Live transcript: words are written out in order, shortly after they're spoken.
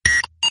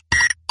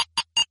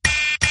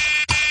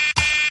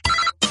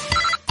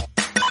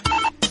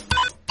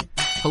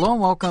Hello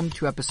and welcome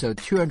to episode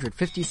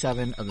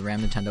 257 of the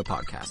Ram Nintendo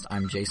podcast.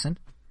 I'm Jason.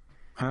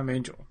 I'm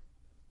Angel.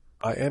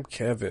 I am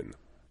Kevin.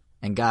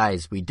 And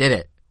guys, we did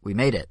it. We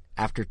made it.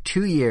 After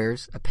 2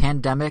 years, a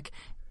pandemic,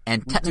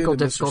 and technical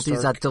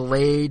difficulties that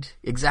delayed,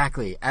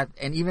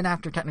 and even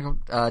after technical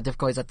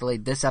difficulties that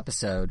delayed this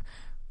episode,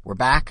 we're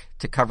back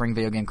to covering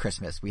Video Game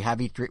Christmas. We have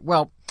E3.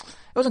 Well,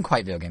 it wasn't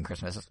quite Video Game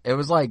Christmas. It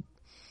was like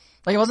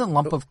it wasn't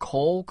Lump of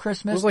Coal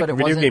Christmas, but it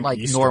wasn't like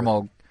Easter.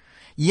 Normal.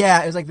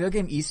 Yeah, it was like Video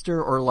Game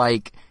Easter or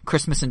like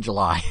Christmas in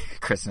July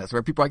Christmas,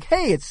 where people are like,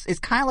 hey, it's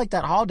kind of like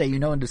that holiday,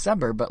 in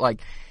December, but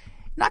like,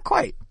 not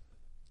quite.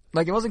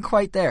 Like, it wasn't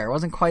quite there. It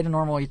wasn't quite a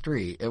normal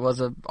E3. It was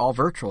a all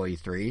virtual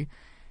E3.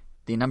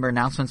 The number of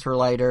announcements were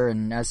lighter,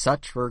 and as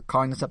such, we're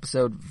calling this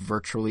episode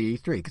Virtually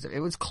E3, because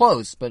it was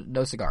close, but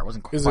no cigar. It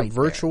wasn't quite there. Is it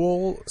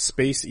virtual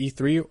space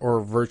E3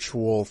 or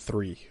virtual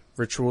 3?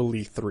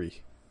 Virtually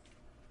 3.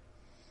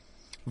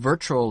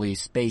 Virtually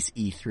space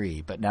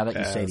E3, but now that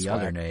you say the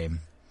other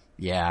name,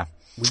 yeah.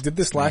 We did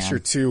this last year,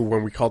 too,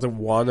 when we called it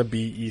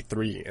Wannabe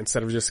E3,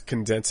 instead of just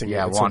condensing it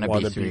into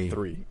Wannabe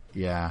 3.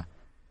 Yeah.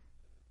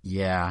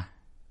 Yeah.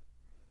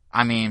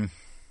 I mean,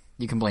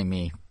 you can blame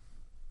me.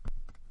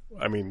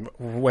 I mean,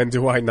 when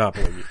do I not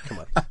blame you? Come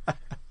on.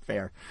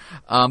 Fair.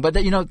 But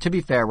to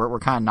be fair, we're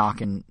kind of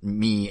knocking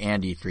me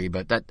and E3,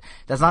 but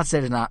that's not to say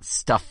there's not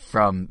stuff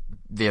from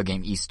Video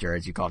Game Easter,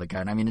 as you called it,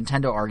 Ken. I mean,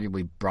 Nintendo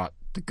arguably brought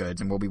the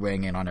goods, and we'll be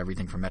weighing in on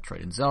everything from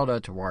Metroid and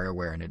Zelda to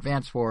WarioWare and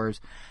Advance Wars.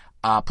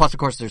 Plus, of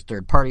course, there's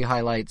third-party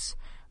highlights.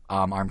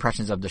 Our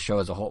impressions of the show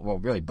as a whole, well,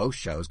 really both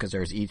shows, because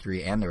there was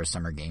E3 and there was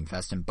Summer Game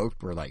Fest, and both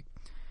were like,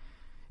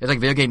 it's like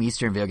Video Game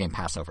Easter and Video Game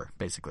Passover,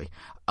 basically.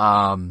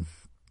 I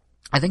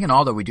think in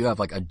all, though, we do have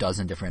like a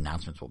dozen different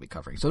announcements we'll be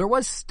covering. So there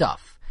was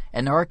stuff.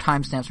 And there are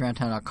timestamps around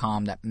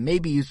Nintendo.com that may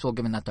be useful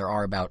given that there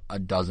are about a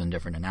dozen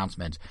different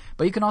announcements.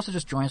 But you can also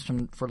just join us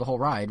for the whole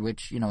ride,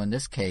 which, in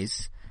this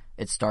case,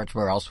 it starts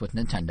where else with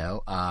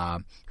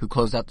Nintendo, who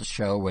closed out the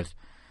show with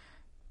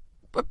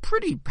a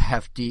pretty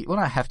hefty, well,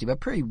 not hefty,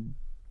 but pretty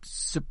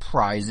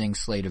surprising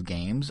slate of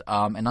games.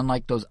 And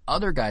unlike those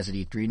other guys at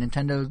E3,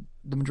 Nintendo,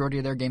 the majority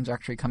of their games are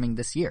actually coming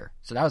this year.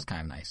 So that was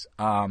kind of nice.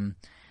 And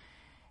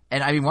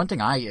I mean, one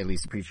thing I at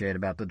least appreciated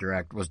about the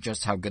Direct was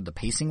just how good the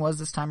pacing was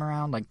this time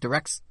around. Like,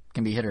 Directs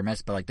can be hit or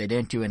miss, but like, they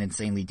didn't do an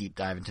insanely deep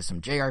dive into some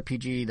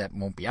JRPG that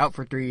won't be out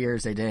for 3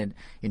 years. They didn't,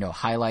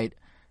 highlight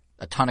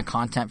a ton of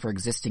content for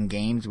existing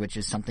games, which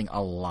is something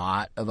a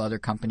lot of other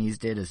companies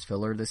did as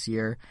filler this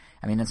year.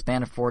 I mean, in a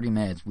span of 40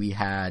 minutes, we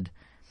had,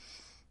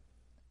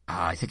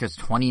 I think it was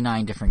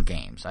 29 different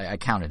games. I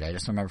counted it. I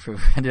just don't remember if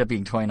it ended up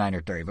being 29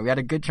 or 30, but we had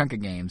a good chunk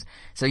of games.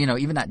 So,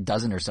 even that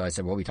dozen or so I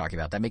said, what are we talking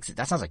about?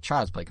 That sounds like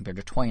child's play compared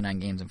to 29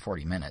 games in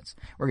 40 minutes.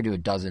 We're going to do a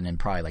dozen in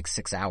probably like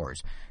 6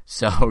 hours.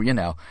 So,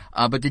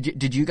 but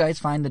did you guys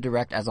find the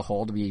Direct as a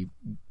whole to be,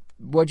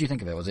 what did you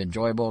think of it? Was it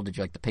enjoyable? Did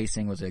you like the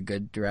pacing? Was it a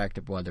good Direct?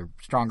 Whether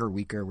stronger,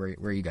 weaker? Where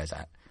are you guys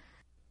at?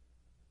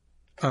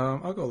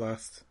 I'll go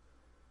last.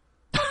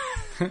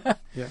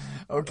 Yeah.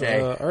 Okay.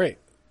 All right.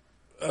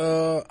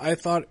 I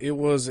thought it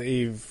was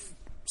a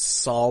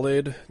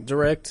solid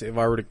Direct. If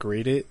I were to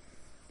grade it,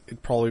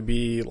 it'd probably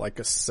be like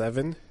a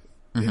 7.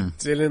 Mm-hmm. It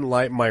didn't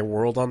light my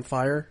world on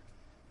fire.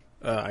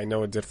 I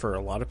know it did for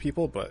a lot of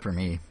people, but for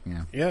me,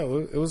 yeah. Yeah,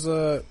 it was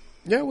a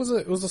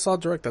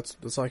solid Direct.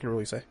 That's all I can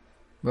really say.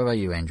 What about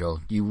you,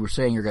 Angel? You were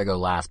saying you're gonna go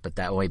last, but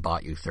that only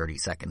bought you 30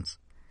 seconds.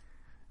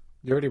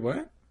 You already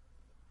what?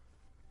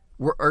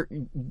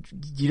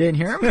 You didn't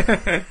hear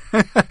him?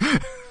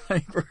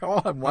 Like, we're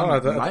all on one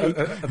mic.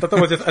 I thought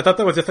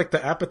that was just like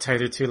the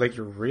appetizer to like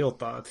your real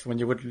thoughts when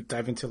you would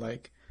dive into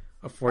like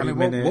a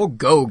 40-minute. We'll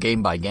go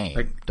game by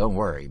game. Don't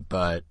worry,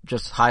 but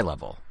just high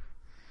level.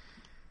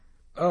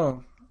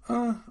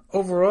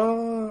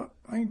 Overall,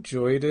 I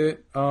enjoyed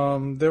it.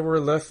 There were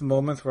less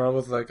moments where I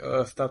was like,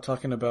 stop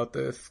talking about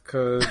this,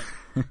 because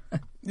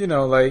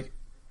like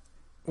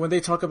when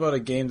they talk about a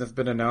game that's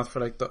been announced for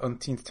like the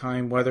umpteenth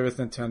time, whether it's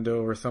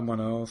Nintendo or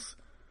someone else,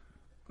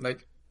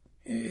 like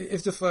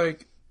it's just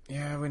like,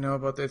 yeah, we know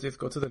about this. Just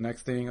go to the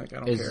next thing. Like, I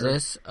don't care. Is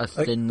this a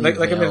thinly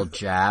veiled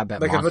jab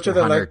at Monster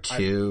Hunter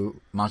 2,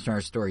 Monster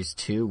Hunter Stories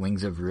 2,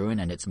 Wings of Ruin,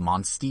 and it's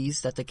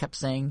Monsties that they kept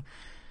saying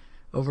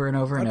over and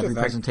over in every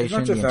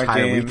presentation the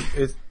entire week?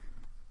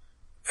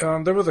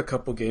 There was a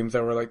couple games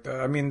that were like that.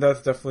 I mean,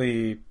 that's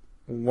definitely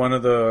one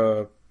of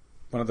the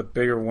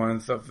bigger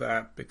ones of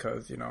that,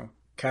 because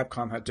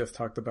Capcom had just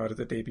talked about it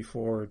the day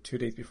before, or 2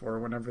 days before,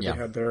 whenever they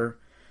had their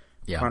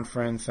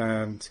conference,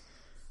 and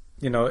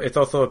it's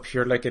also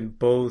appeared like in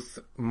both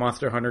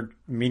Monster Hunter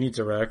mini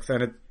directs,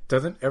 and it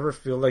doesn't ever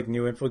feel like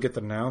new info gets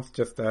announced,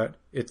 just that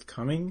it's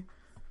coming,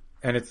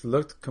 and it's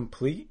looked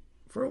complete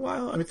for a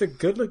while. I mean, it's a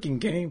good looking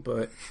game,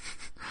 but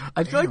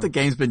I feel like the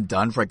game's been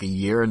done for like a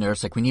year, and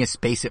there's like, we need to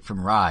space it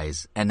from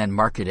Rise and then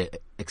market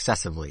it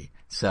excessively.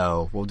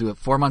 So we'll do it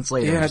 4 months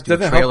later. Yeah, just do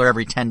a trailer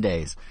every 10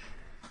 days.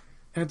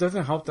 And it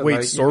doesn't help that.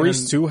 Wait,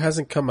 Stories 2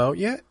 hasn't come out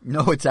yet?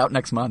 No, it's out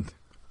next month.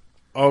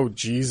 Oh,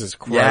 Jesus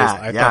Christ.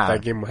 I thought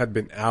that game had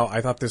been out. I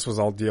thought this was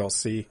all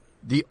DLC.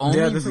 The only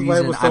this is why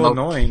it was so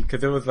annoying,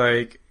 because it was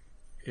like,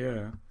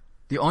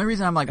 The only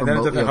reason I'm like And then it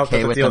remotely doesn't help that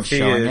okay the with them DLC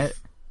showing is- it.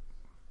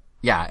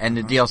 Yeah, and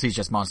the DLC is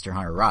just Monster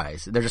Hunter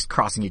Rise. They're just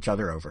crossing each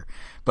other over.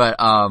 But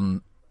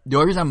the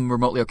only reason I'm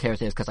remotely okay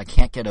with it is because I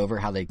can't get over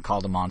how they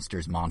call the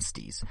monsters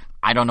Monsties.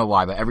 I don't know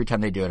why, but every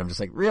time they do it, I'm just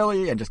like,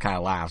 really? And just kind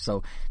of laugh.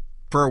 So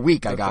for a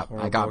week, I That's a got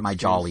horrible my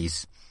excuse.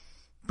 jollies.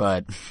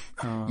 But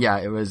yeah,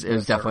 it was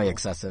definitely terrible.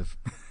 excessive.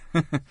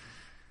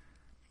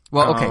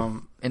 Well, okay.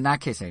 Um, In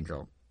that case,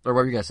 Angel, or what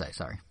were you gonna say?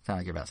 Sorry, sounded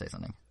like you're about to say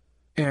something.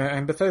 Yeah,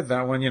 and besides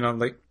that one,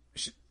 like,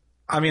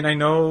 I mean, I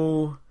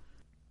know,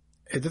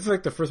 is this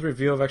like the first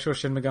reveal of actual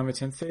Shin Megami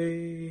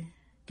Tensei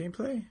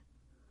gameplay?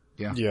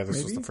 Yeah, Yeah, this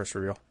was Maybe? the first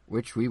reveal.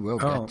 which we will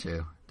Oh. get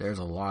to. There's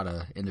a lot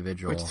of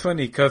individual. Which is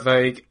funny, because,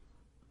 like,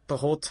 the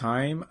whole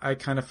time, I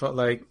kind of felt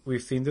like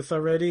we've seen this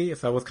already,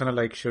 so I was kind of,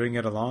 like, shooting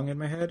it along in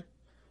my head.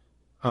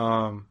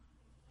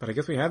 But I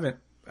guess we haven't.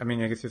 I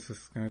mean, I guess this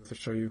is going to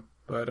show you.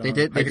 But They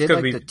did I guess 'cause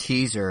like we, the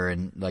teaser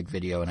and like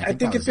video, and I I think,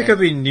 think that it's was because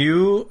it. we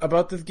knew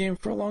about this game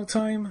for a long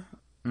time,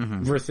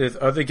 versus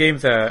other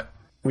games that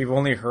we've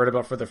only heard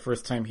about for the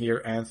first time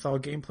here and saw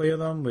gameplay of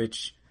them,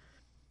 which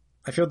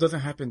I feel doesn't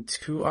happen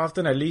too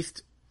often, at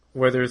least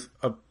where there's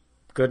a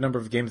good number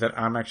of games that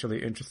I'm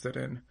actually interested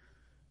in.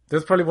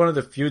 This is probably one of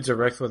the few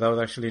directs where I was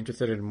actually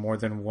interested in more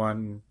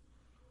than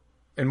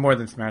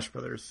Smash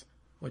Brothers.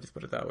 We'll just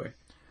put it that way.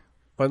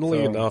 Funnily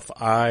So- enough,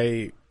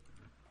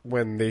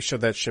 when they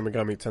showed that Shin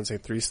Megami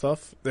Tensei 3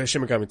 stuff, the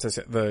Shin Megami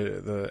Tensei,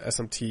 the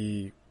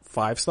SMT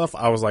 5 stuff,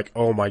 I was like,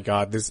 oh my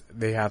god, this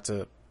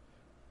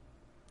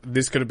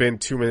could have been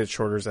 2 minutes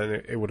shorter and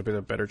it would have been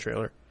a better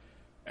trailer.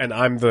 And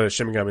I'm the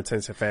Shin Megami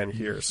Tensei fan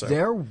here, so.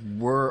 There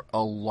were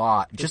a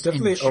lot, just in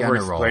Definitely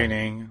general.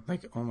 over-explaining.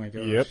 Like, oh my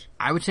gosh. Yep.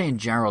 I would say in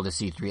general the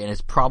C3, and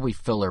it's probably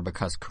filler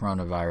because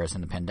coronavirus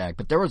and the pandemic,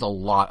 but there was a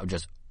lot of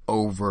just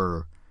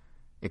over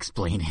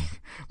explaining.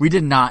 We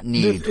did not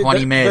need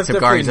 20 minutes of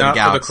Guardians of the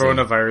Galaxy. For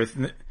the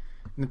coronavirus.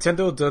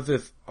 Nintendo does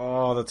this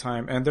all the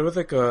time, and there was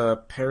like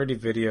a parody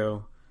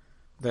video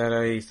that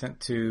I sent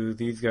to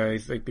these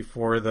guys like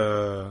before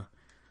the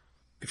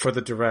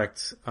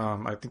direct.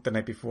 I think the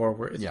night before,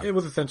 where it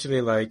was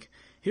essentially like,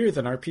 here's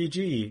an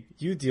RPG.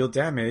 You deal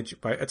damage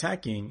by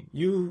attacking.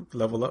 You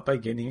level up by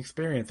gaining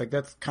experience. Like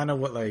that's kind of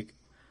what like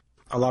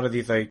a lot of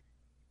these like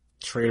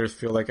trailers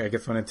feel like. I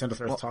guess when Nintendo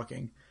starts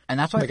talking. And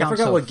that's why Like I I found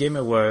forgot what game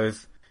it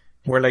was,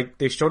 where like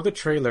they showed the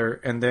trailer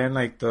and then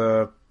like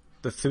the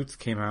suits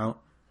came out.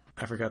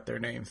 I forgot their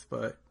names,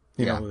 but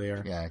you know who they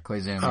are. Yeah,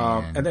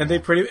 Koizumi.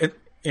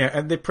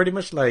 And they pretty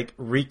much like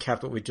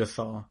recapped what we just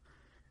saw,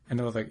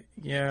 and I was like,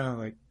 yeah,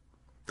 like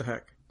the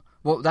heck.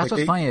 Well, that's Like,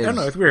 what's funny I is don't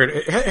know, it's weird.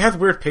 It has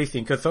weird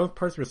pacing because some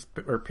parts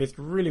were paced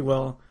really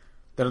well,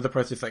 then other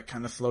parts just like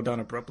kind of slowed down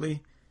abruptly.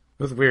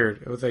 It was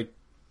weird. It was like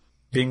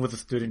being with a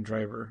student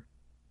driver.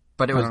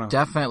 but it I was don't know.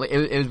 definitely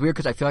it was weird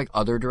because I feel like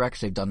other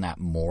directs they've done that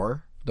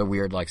more. The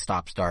weird like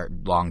stop start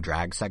long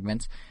drag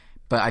segments.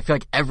 But I feel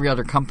like every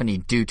other company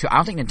due to, I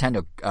don't think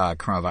Nintendo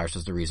coronavirus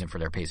was the reason for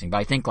their pacing, but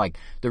I think like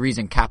the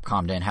reason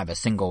Capcom didn't have a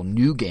single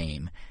new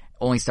game,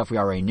 only stuff we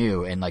already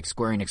knew, and like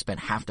Square Enix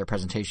spent half their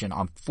presentation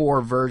on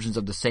 4 versions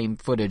of the same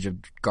footage of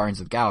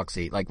Guardians of the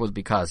Galaxy, like was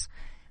because,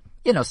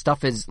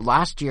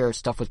 last year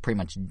stuff was pretty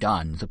much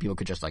done, so people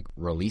could just like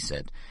release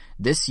it.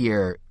 This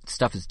year,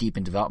 stuff is deep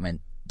in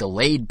development,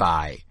 delayed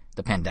by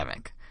the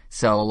pandemic.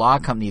 So a lot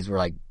of companies were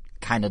like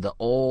kind of the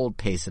old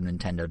pace of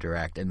Nintendo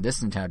Direct, and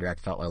this Nintendo Direct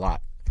felt a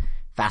lot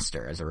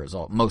faster as a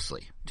result,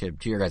 mostly. To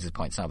your guys'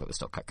 point, some of it was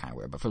still kind of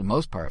weird, but for the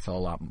most part, it felt a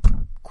lot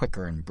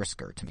quicker and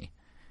brisker to me.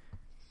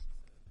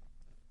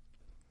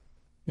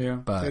 Yeah,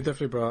 But- they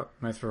definitely brought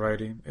nice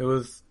variety. It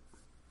was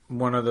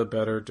one of the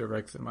better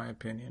directs in my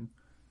opinion.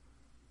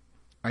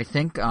 I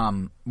think,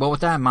 with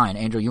that in mind,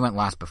 Angel, you went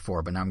last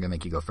before, but now I'm going to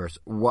make you go first.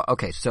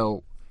 Okay,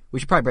 so we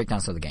should probably break down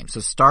some of the games.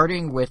 So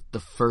starting with the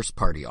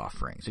first-party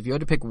offerings. If you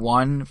had to pick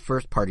one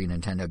first-party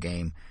Nintendo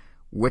game,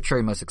 which are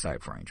you most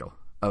excited for, Angel,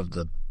 of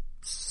the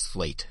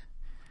slate?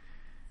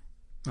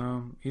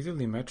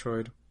 Easily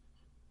Metroid.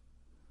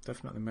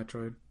 Definitely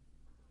Metroid.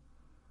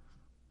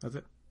 That's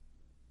it.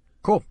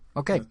 Cool.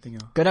 Okay. Nothing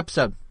else. Good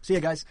episode. See you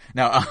guys.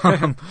 No,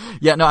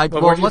 yeah, no, What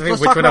did you let's think? talk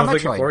Which one I about was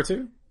looking Metroid. forward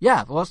to?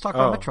 Yeah, well, let's talk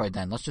about Oh. Metroid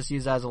then. Let's just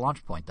use that as a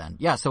launch point then.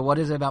 Yeah, so what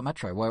is it about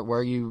Metroid? Where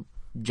are you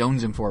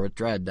jonesing for with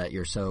Dread that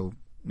you're so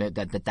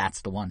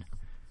that's the one?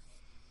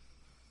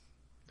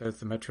 That's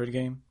the Metroid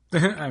game.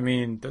 I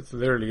mean, that's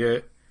literally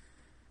it.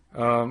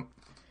 I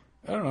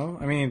don't know.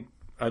 I mean,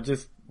 I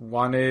just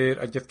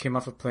came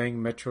off of playing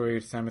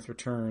Metroid Samus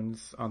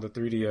Returns on the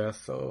 3DS,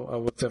 so I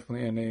was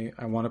definitely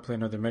I want to play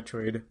another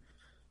Metroid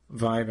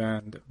vibe,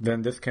 and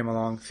then this came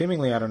along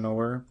seemingly out of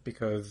nowhere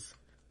because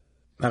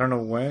I don't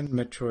know when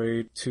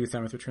Metroid 2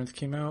 Samus Returns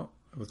came out.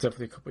 It was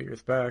definitely a couple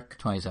years back.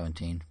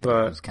 2017.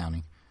 But- I was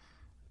counting.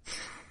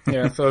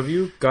 Yeah, so if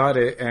you got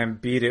it and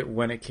beat it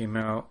when it came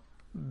out,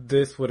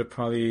 this would have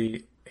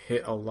probably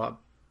hit a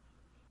lot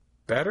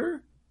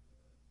better,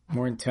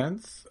 more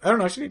intense. I don't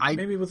know. Actually,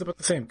 maybe it was about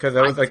the same because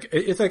I was like,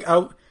 it's like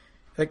out,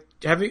 like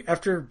having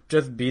after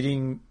just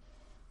beating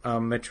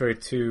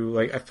Metroid 2,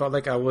 like I felt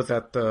like I was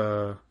at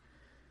the,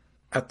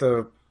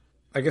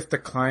 I guess the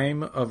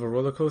climb of a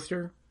roller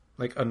coaster.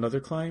 like another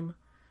climb.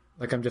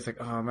 Like I'm just like,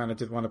 oh man, I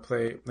just want to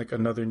play like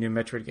another new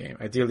Metroid game,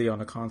 ideally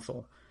on a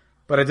console.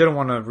 But I didn't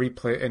want to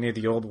replay any of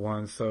the old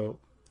ones, so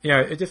yeah,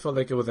 it just felt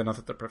like it was announced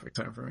at the perfect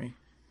time for me.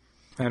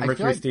 And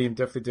Mercury Steam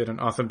definitely did an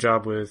awesome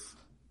job with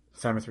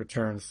Samus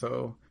Returns,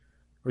 so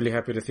really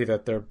happy to see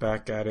that they're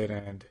back at it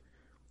and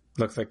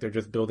looks like they're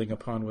just building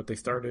upon what they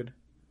started.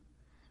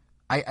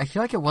 I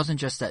feel like it wasn't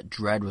just that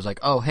Dread was like,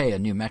 oh, hey, a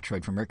new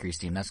Metroid from Mercury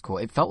Steam. That's cool.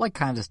 It felt like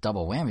kind of this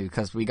double whammy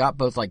because we got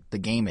both like the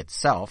game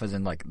itself, as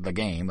in like the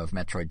game of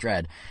Metroid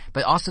Dread,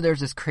 but also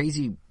there's this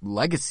crazy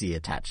legacy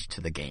attached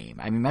to the game.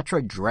 I mean,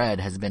 Metroid Dread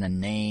has been a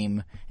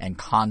name and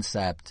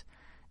concept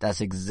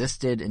that's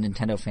existed in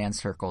Nintendo fan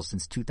circles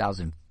since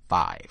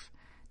 2005.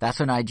 That's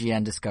when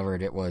IGN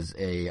discovered it was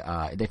they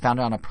found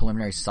it on a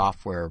preliminary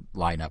software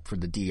lineup for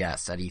the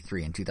DS at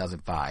E3 in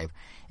 2005.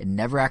 It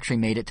never actually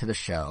made it to the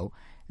show.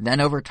 Then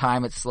over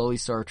time, it slowly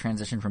sort of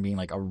transitioned from being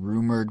like a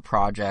rumored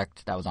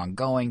project that was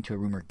ongoing to a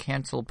rumored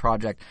canceled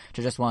project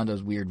to just one of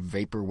those weird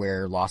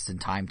vaporware, lost in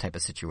time type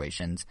of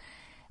situations.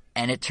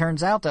 And it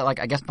turns out that, like,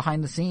 I guess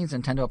behind the scenes,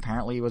 Nintendo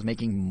apparently was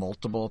making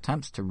multiple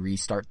attempts to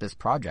restart this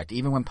project,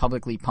 even when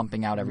publicly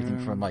pumping out everything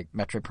from like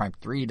Metroid Prime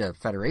 3 to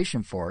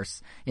Federation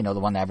Force, you know, the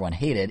one that everyone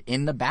hated,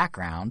 in the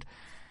background.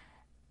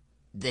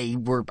 They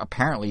were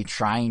apparently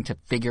trying to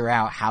figure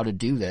out how to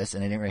do this,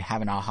 and they didn't really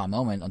have an aha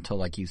moment until,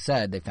 like you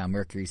said, they found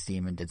Mercury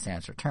Steam and did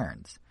Samus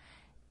Returns.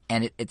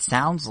 And it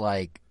sounds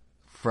like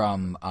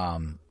from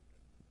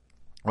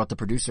what the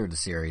producer of the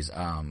series,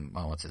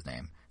 what's his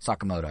name?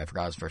 Sakamoto, I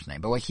forgot his first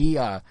name. But what he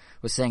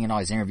was saying in all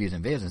his interviews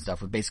and videos and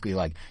stuff was basically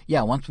like,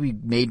 yeah, once we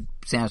made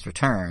Samus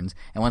Returns,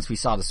 and once we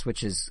saw the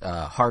Switch's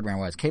hardware and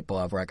what it's capable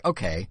of, we're like,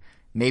 okay,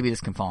 maybe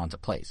this can fall into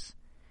place.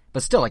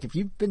 But still, like, if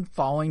you've been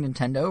following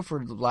Nintendo for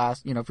the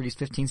last, you know, for these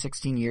 15,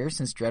 16 years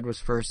since Dread was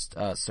first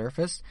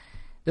surfaced,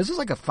 this was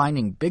like a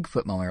Finding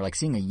Bigfoot moment, or like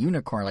seeing a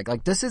unicorn.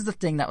 Like this is the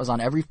thing that was on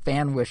every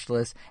fan wish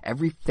list,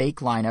 every fake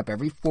lineup,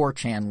 every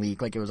 4chan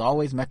leak. Like, it was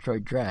always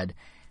Metroid Dread.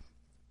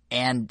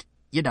 And,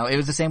 you know, it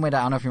was the same way that,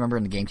 I don't know if you remember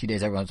in the Game 2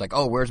 days, everyone was like,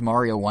 oh, where's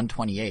Mario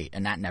 128?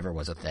 And that never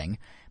was a thing.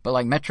 But,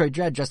 like, Metroid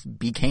Dread just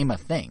became a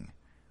thing,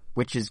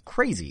 which is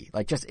crazy.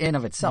 Like, just in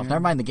of itself. Never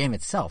mind the game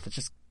itself. It's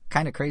just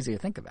kind of crazy to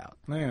think about.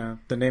 Yeah,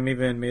 the name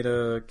even made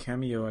a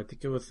cameo. I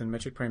think it was in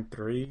Metroid Prime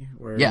 3,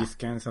 where you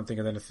scan something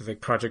and then it says like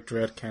Project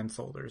Dread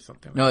cancelled or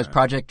something. No, it's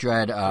Project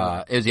Dread.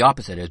 It was the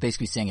opposite. It was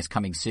basically saying it's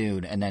coming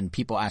soon, and then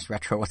people asked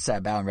Retro, "What's that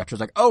about?" And Retro's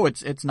like, "Oh,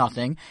 it's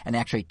nothing." And they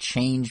actually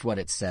changed what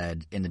it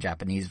said in the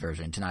Japanese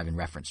version to not even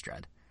reference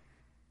Dread,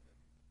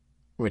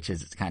 which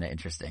is kind of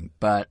interesting.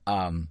 But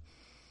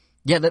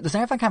yeah, the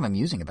thing I find kind of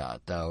amusing about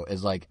it though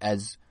is like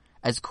as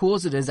cool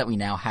as it is that we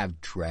now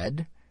have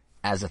Dread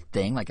as a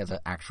thing, like as an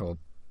actual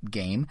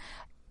game,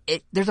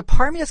 there's a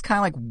part of me that's kind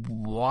of like,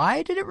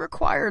 why did it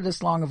require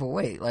this long of a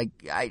wait? Like,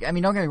 I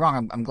mean, don't get me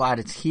wrong, I'm glad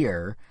it's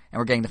here, and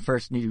we're getting the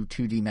first new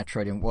 2D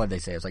Metroid in, what did they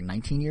say, it was like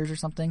 19 years or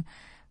something?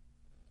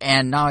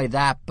 And not only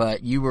that,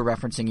 but you were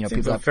referencing, you know,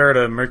 seems people unfair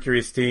to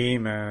Mercury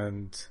Steam,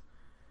 and,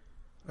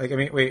 like, I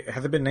mean, wait,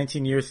 has it been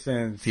 19 years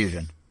since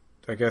Fusion?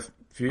 I guess,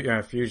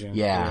 Fusion.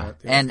 Yeah.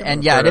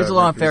 And yeah, it is a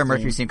little unfair to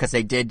Mercury Steam, because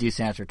they did do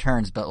Samus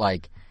Returns, but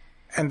like...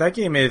 And that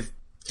game is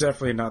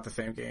definitely not the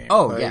same game.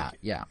 Oh, like,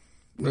 yeah.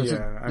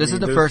 This is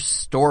the first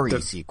story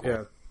sequel.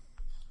 Yeah.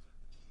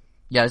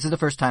 Yeah, this is the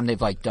first time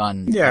they've like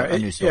done a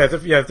new story.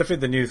 Yeah, definitely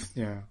the new.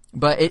 Yeah.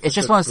 But it's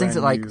just one of those things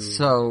that like,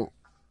 so,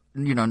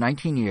 you know,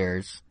 19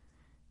 years.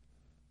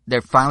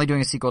 They're finally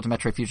doing a sequel to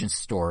Metroid Fusion's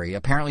story.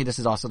 Apparently, this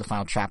is also the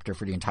final chapter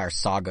for the entire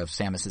saga of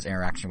Samus's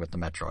interaction with the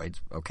Metroids.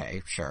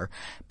 Okay, sure,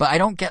 but I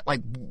don't get like.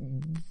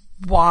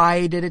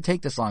 Why did it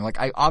take this long? Like,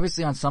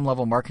 obviously on some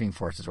level marketing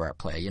forces were at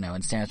play, you know,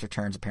 and Samus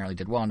Returns apparently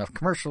did well enough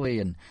commercially,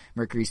 and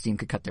Mercury Steam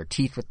could cut their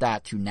teeth with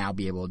that to now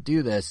be able to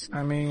do this.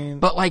 I mean,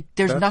 but like,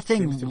 there's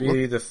nothing. Seems to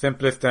be the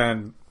simplest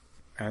answer.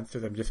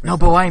 I'm just no,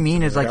 but what I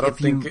mean is like, if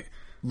you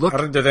look, I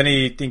don't think there's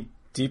anything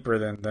deeper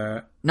than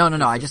that. No.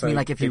 I just mean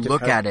like if you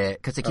look at it,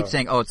 because they keep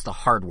saying, oh, it's the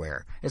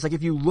hardware. It's like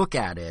if you look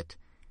at it,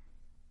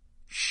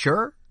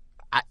 sure.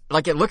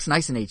 Like, it looks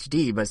nice in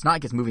HD, but it's not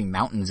like it's moving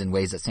mountains in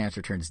ways that Samus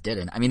Returns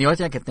didn't. I mean, the only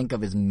thing I could think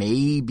of is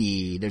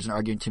maybe there's an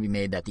argument to be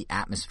made that the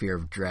atmosphere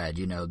of Dread,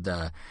 you know,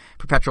 the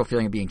perpetual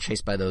feeling of being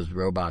chased by those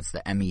robots,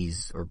 the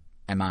Emmys or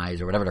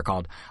MIs or whatever they're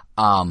called,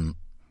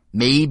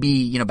 maybe,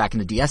 you know, back in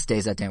the DS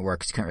days that didn't work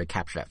because you couldn't really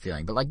capture that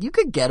feeling. But, like, you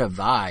could get a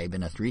vibe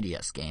in a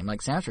 3DS game.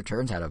 Like, Samus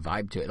Returns had a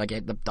vibe to it. Like,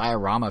 the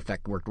diorama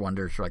effect worked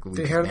wonders for, like,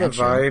 Luigi's Mansion. They had the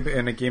vibe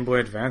in a Game Boy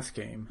Advance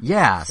game.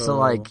 Yeah, so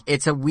like,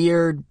 it's a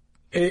weird...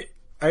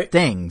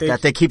 that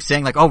they keep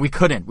saying like, oh, we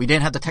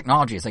didn't have the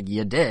technology. It's like,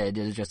 you did.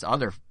 It's just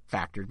other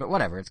factors, but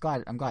whatever.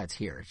 I'm glad it's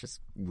here. It's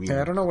just weird.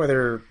 Yeah, I don't know why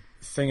they're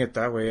saying it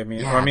that way. I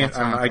mean,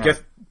 I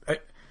guess,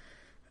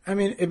 I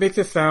mean, it makes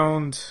it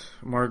sound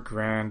more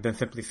grand than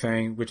simply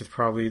saying, which is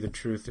probably the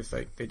truth. It's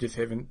like, they just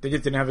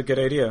didn't have a good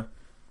idea.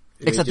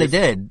 Except they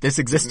did. This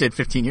existed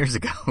 15 years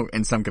ago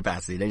in some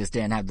capacity. They just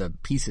didn't have the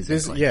pieces in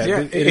place.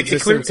 Yeah, it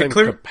existed in some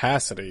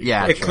capacity.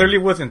 Yeah, it clearly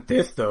wasn't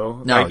this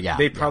though. No, like,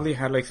 they probably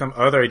had like some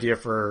other idea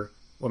for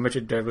what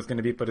Metroid Dread was going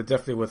to be, but it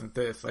definitely wasn't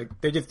this.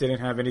 Like, they just didn't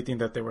have anything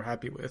that they were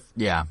happy with.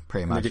 Yeah,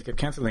 pretty And they much. just kept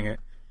canceling it.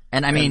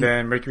 And I mean, And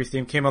then Mercury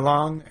Steam came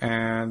along,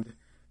 and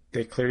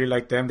they clearly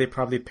liked them. They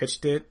probably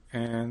pitched it,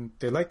 and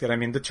they liked it. I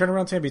mean, the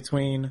turnaround time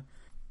between,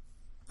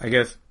 I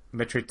guess,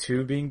 Metroid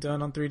 2 being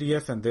done on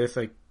 3DS and this,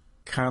 like,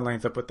 kind of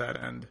lines up with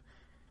that end.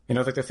 You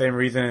know, it's like the same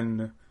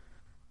reason,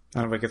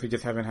 I don't know, I guess we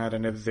just haven't had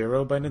an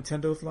F-Zero by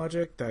Nintendo's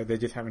logic, that they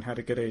just haven't had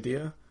a good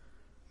idea.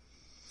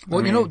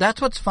 well, you know,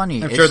 that's what's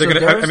funny. I'm is- sure they're so gonna.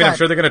 there I was mean, I'm that-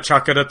 sure they're gonna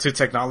chalk it up to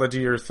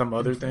technology or some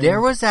other thing.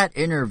 There was that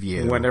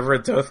interview. whenever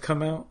it does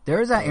come out. There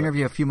was that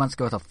interview a few months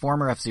ago with a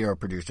former F-Zero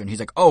producer, and he's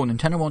like, oh,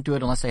 Nintendo won't do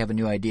it unless they have a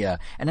new idea.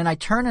 And then I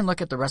turn and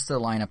look at the rest of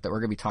the lineup that we're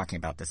going to be talking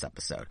about this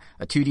episode.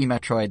 A 2D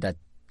Metroid that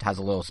has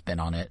a little spin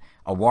on it,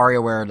 a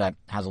WarioWare that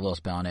has a little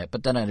spin on it,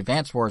 but then an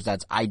Advance Wars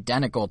that's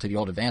identical to the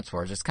old Advance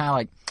Wars. It's kind of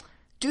like,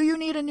 do you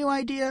need a new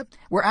idea?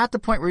 We're at the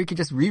point where you can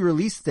just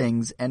re-release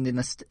things and the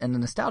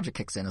nostalgia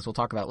kicks in, as we'll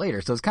talk about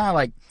later. So it's kind of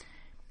like,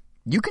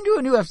 you can do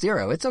a new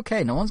F-Zero. It's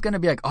okay. No one's going to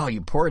be like, oh,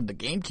 you ported the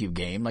GameCube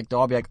game. Like, they'll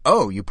all be like,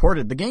 oh, you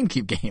ported the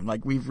GameCube game.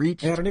 Like, we've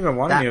reached Yeah, I don't even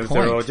want that any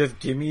F-Zero. point. Just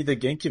give me the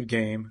GameCube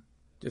game.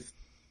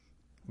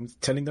 I'm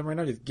telling them right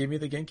now, just give me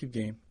the GameCube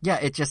game. Yeah,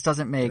 it just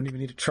doesn't I make... don't even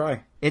need to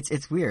try.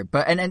 It's weird.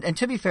 But and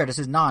to be fair, this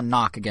is not a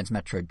knock against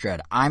Metroid Dread.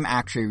 I'm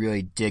actually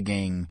really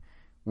digging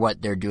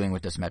what they're doing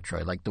with this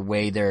Metroid. Like, the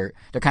way they're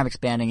kind of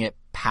expanding it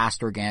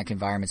past organic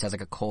environments, has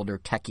like a colder,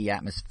 techie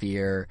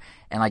atmosphere,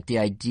 and like the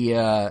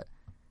idea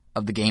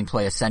of the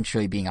gameplay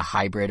essentially being a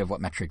hybrid of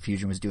what Metroid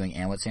Fusion was doing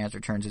and what Samus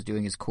Returns is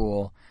doing is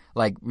cool.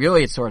 Like,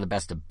 really, it's sort of the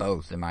best of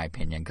both, in my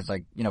opinion. Because,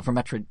 like, you know, from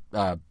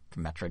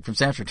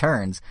Samus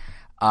Returns,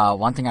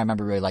 one thing I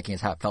remember really liking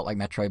is how it felt like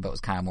Metroid, but was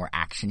kind of more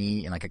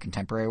action-y in like a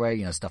contemporary way.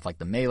 You know, stuff like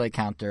the melee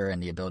counter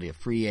and the ability of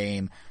free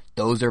aim.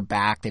 Those are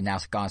back. They've now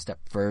gone a step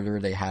further.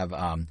 They have,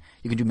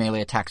 you can do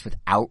melee attacks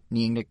without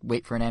needing to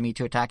wait for an enemy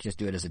to attack. You just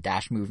do it as a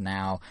dash move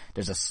now.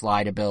 There's a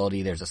slide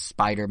ability. There's a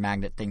spider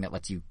magnet thing that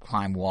lets you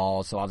climb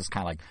walls. So all this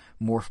kind of like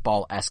Morph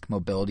Ball-esque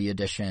mobility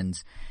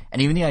additions. And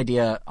even the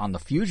idea on the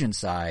Fusion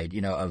side,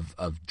 you know,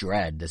 of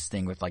Dread, this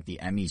thing with like the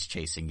Emmys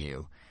chasing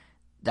you.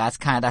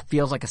 That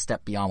feels like a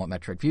step beyond what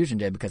Metroid Fusion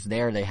did, because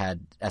there they had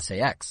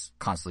SAX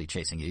constantly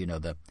chasing you, you know,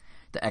 the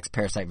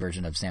X-Parasite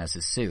version of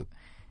Samus's suit.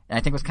 And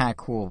I think what's kind of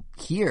cool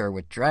here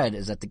with Dread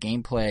is that the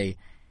gameplay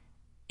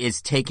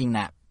is taking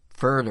that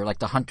further. Like,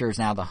 the hunter is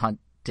now the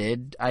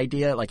hunted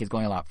idea, like, is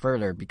going a lot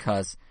further,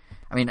 because,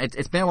 I mean,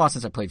 it's been a while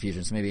since I played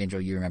Fusion, so maybe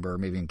Angel you remember, or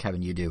maybe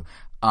Kevin you do.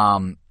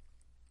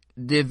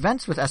 The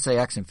events with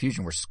SAX and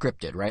Fusion were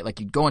scripted, right?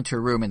 Like, you'd go into a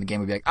room and the game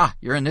would be like,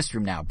 you're in this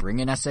room now, bring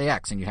in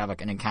SAX, and you'd have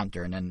like an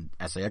encounter, and then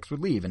SAX would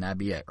leave, and that'd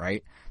be it,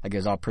 right? Like, it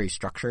was all pretty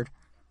structured.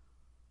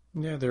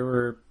 Yeah, there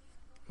were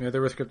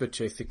scripted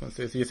chase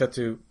sequences. You just had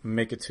to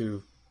make it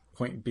to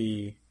point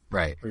B,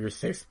 Right. or your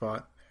safe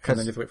spot, and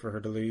then just wait for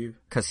her to leave.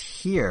 Because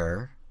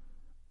here,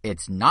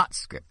 it's not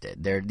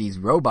scripted. These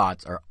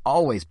robots are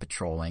always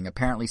patrolling.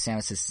 Apparently,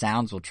 Samus's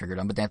sounds will trigger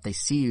them, but then if they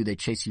see you, they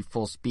chase you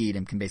full speed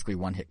and can basically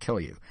one-hit kill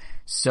you.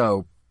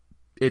 So,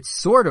 it's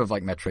sort of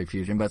like Metroid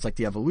Fusion, but it's like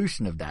the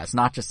evolution of that. It's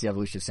not just the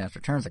evolution of Samus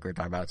Returns like we were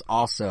talking about. It's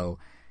also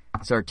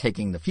sort of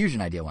taking the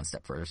Fusion idea one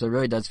step further. So it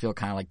really does feel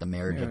kind of like the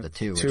marriage of the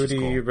two, which 2D is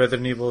cool.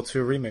 Resident Evil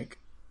 2 remake.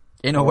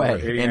 In a way.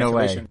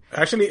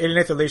 Actually, Alien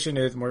Isolation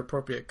is more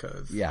appropriate,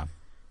 because... Yeah.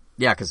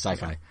 Yeah, because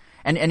sci-fi.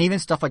 And even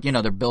stuff like, you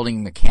know, they're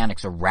building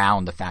mechanics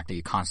around the fact that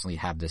you constantly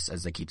have this,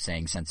 as they keep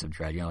saying, sense of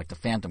dread. You know, like the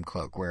Phantom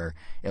Cloak, where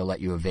it'll let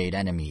you evade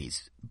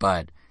enemies.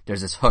 But there's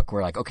this hook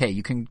where, like, okay,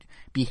 you can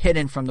be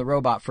hidden from the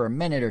robot for a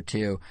minute or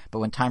two, but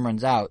when time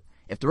runs out,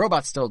 if the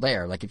robot's still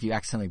there, like if you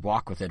accidentally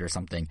walk with it or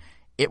something,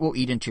 it will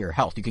eat into your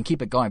health. You can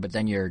keep it going, but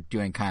then you're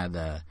doing kind of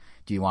the...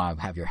 Do you want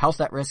to have your health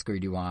at risk, or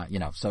do you want, you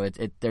know, so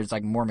there's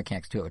like more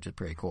mechanics to it, which is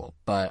pretty cool.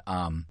 But,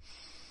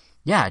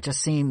 yeah, it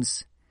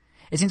seems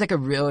like a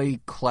really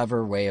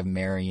clever way of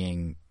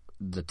marrying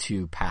the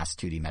two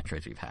past 2D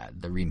Metroids we've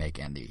had, the remake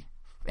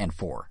and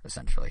 4,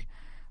 essentially.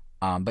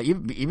 But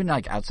even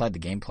like outside the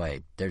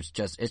gameplay, it's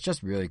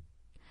just really,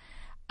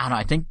 I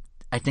don't know,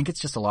 I think it's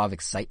just a lot of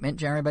excitement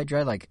generated by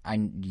Dread. Like,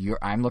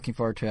 I'm looking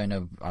forward to it. I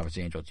know,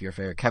 obviously, Angel, it's your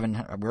favorite. Kevin,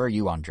 where are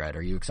you on Dread?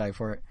 Are you excited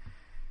for it?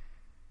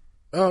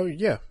 Oh,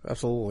 yeah,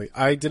 absolutely.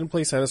 I didn't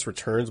play Samus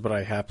Returns, but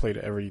I have played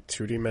every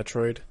 2D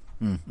Metroid.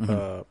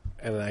 Mm-hmm.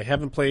 And I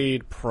haven't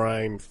played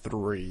Prime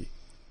 3.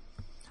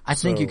 I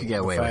think you could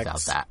get away without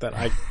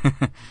that.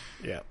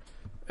 Yeah.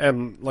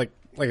 And like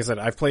I said,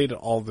 I've played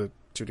all the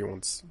 2D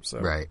ones.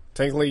 So right.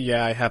 Technically,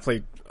 yeah, I have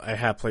played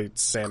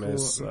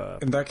Samus. Cool.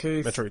 In that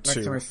case, Metroid next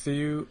 2. time I see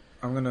you,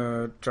 I'm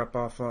gonna drop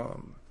off the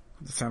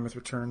Samus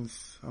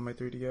Returns on my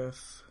 3DS.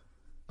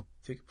 So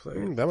you can play.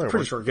 That might it's a pretty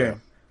work. short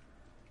game.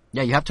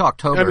 Yeah, you have to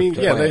October. I mean,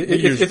 to yeah, play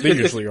it. they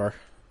usually are.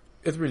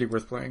 It's really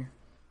worth playing.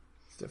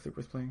 It's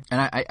definitely worth playing.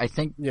 And I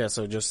think... Yeah,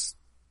 so just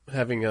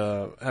having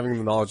the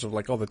knowledge of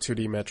like all the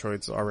 2D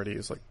Metroids already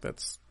is like,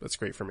 that's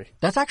great for me.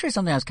 That's actually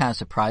something I was kind of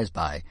surprised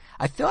by.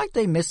 I feel like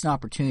they missed an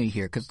opportunity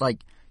here, because like,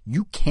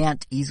 you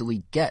can't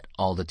easily get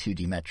all the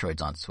 2D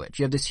Metroids on Switch.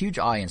 You have this huge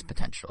audience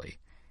potentially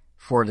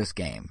for this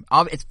game.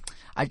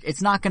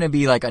 It's not going to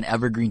be like an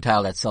evergreen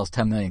title that sells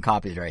 10 million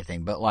copies or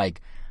anything, but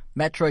like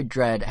Metroid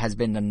Dread has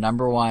been the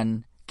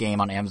 #1 game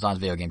on Amazon's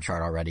video game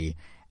chart already.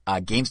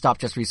 GameStop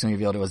just recently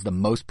revealed it was the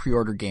most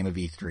pre-ordered game of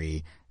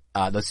E3.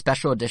 The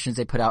special editions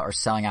they put out are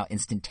selling out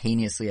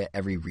instantaneously at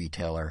every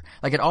retailer.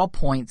 Like, it all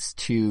points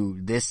to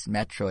this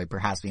Metroid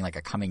perhaps being like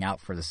a coming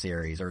out for the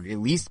series, or at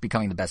least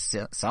becoming the best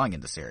selling in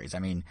the series. I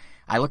mean,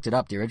 I looked it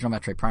up. The original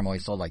Metroid Prime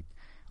always sold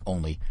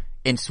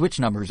in Switch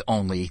numbers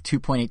only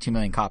 2.82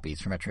 million copies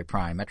for Metroid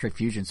Prime. Metroid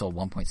Fusion sold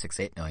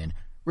 1.68 million.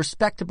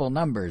 Respectable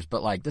numbers,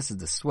 but like, this is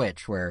the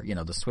Switch where, you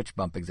know, the Switch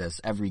bump exists.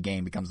 Every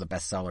game becomes the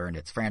bestseller in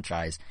its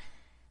franchise.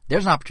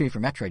 There's an opportunity for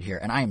Metroid here,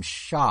 and I am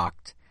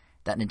shocked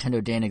that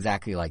Nintendo didn't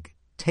exactly like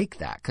take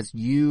that, because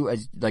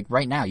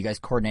right now you guys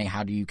coordinate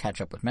how do you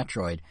catch up with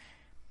Metroid.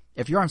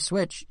 If you're on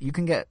Switch, you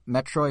can get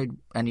Metroid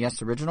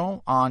NES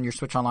Original on your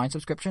Switch Online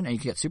subscription, and you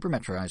can get Super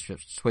Metroid on your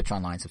Switch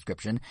Online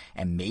subscription,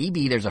 and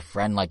maybe there's a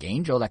friend like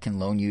Angel that can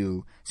loan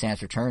you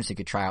Samus Returns so you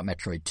could try out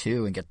Metroid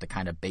 2 and get the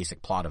kind of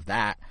basic plot of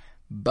that.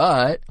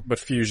 But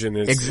Fusion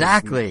is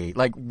exactly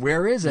like,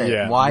 where is it?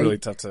 Yeah, why really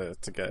tough to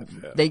get.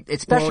 Yeah. They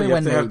especially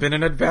when they have been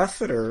an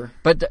ambassador.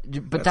 But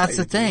that's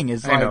the thing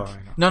is like, I know.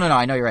 No,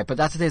 I know you're right. But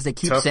that's the thing is they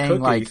keep Tough saying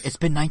cookies. like, it's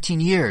been 19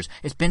 years,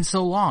 it's been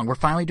so long, we're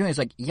finally doing it. It's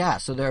like, yeah,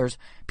 so there's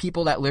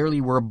people that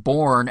literally were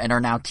born and are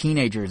now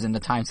teenagers in the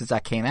time since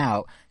that came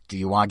out. Do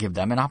you want to give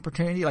them an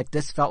opportunity? Like,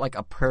 this felt like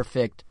a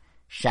perfect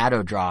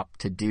shadow drop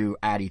to do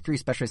at E3,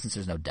 especially since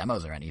there's no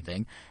demos or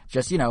anything.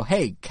 Just, you know,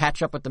 hey,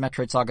 catch up with the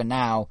Metroid saga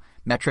now.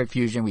 Metroid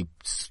Fusion, we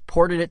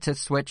ported it to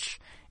Switch.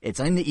 It's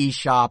in the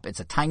eShop. It's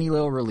a tiny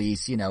little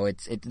release. You know,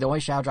 the only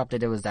shadow drop they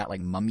did was that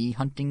like mummy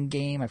hunting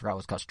game. I forgot what it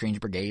was called, Strange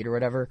Brigade or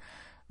whatever.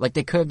 Like,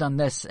 they could have done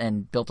this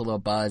and built a little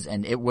buzz,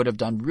 and it would have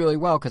done really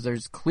well, because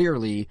there's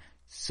clearly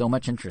so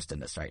much interest in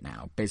this right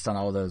now based on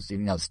all those, you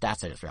know,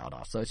 stats I just rattled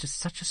off. So it's just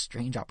such a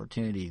strange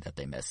opportunity that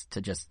they missed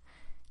to just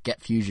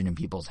get Fusion in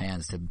people's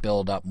hands to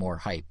build up more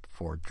hype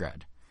for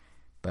Dread.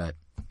 But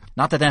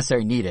not that they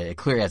necessarily need it. It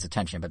clearly has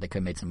attention, but they could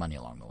have made some money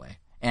along the way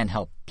and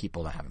help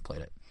people that haven't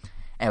played it.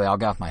 Anyway, I'll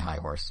get off my high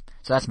horse.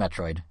 So that's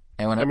Metroid.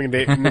 And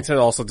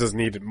Nintendo also does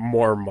need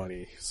more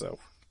money, so.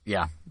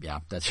 Yeah,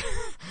 that's,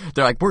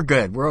 they're like, we're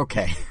good, we're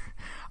okay.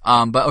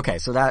 But okay,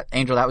 so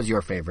Angel, that was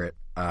your favorite,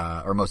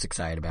 or most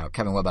excited about.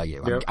 Kevin, what about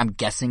you? Yep. I'm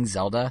guessing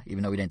Zelda,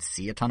 even though we didn't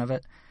see a ton of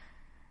it.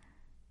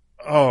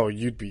 Oh,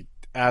 you'd be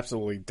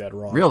absolutely dead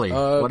wrong. Really?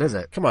 What is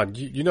it? Come on,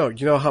 you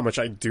know how much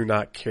I do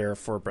not care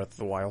for Breath of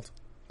the Wild.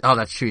 Oh,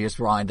 that's true. You just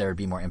wanted there would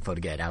be more info to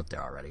get it out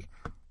there already.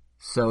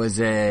 So is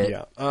it?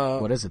 Yeah.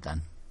 What is it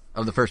then?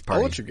 Oh, the first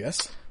party. I'll let you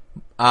guess.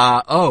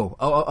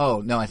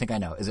 Oh. No, I think I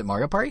know. Is it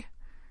Mario Party?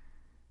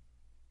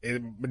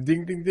 Ding,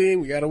 ding,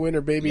 ding. We got a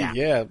winner, baby.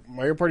 Yeah.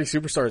 Mario Party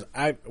Superstars.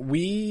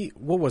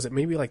 What was it?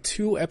 Maybe like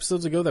 2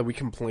 episodes ago that we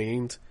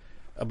complained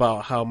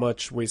about how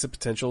much wasted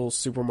potential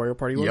Super Mario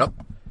Party was.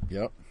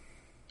 Yep.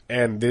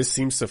 And this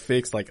seems to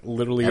fix like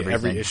literally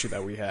every issue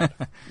that we had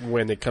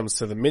when it comes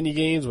to the mini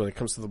games, when it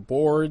comes to the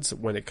boards,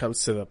 when it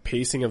comes to the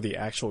pacing of the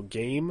actual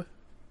game.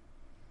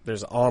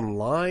 There's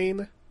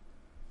online.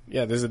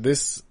 Yeah, this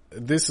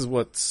is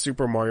what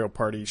Super Mario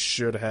Party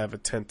should have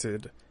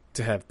attempted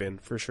to have been,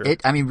 for sure.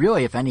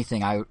 Really, if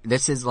anything,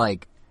 this is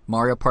like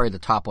Mario Party the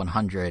Top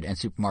 100 and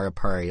Super Mario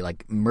Party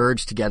like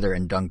merged together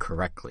and done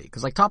correctly.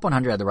 Because like Top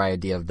 100 had the right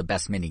idea of the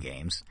best mini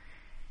games,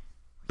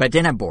 but it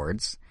didn't have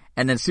boards.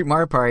 And then Super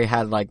Mario Party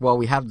had like, well,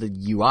 we have the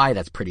UI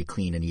that's pretty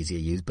clean and easy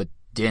to use, but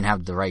didn't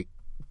have the right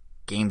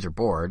games or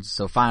boards.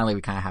 So finally,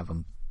 we kind of have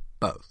them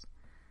both.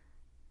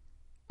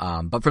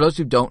 But for those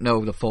who don't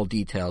know the full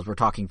details, we're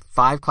talking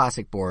 5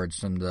 classic boards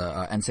from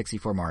the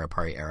N64 Mario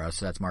Party era.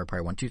 So that's Mario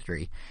Party 1, 2,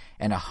 3,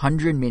 and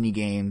 100 mini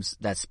games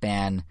that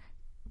span,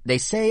 they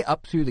say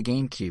up through the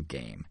GameCube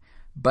game.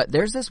 But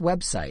there's this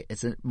website.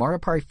 It's a Mario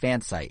Party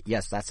fan site.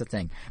 Yes, that's the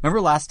thing.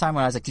 Remember last time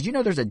when I was like, did you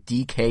know there's a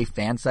DK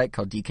fan site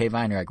called DK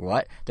Vine? You're like,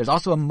 what? There's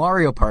also a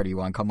Mario Party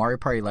one called Mario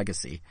Party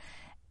Legacy.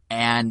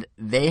 And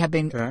they have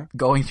been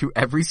going through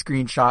every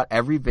screenshot,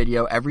 every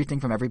video, everything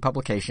from every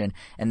publication,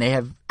 and they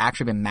have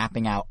actually been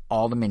mapping out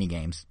all the mini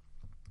games.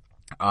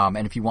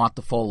 And if you want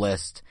the full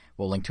list,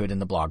 we'll link to it in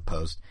the blog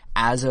post.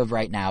 As of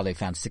right now, they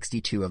found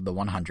 62 of the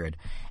 100.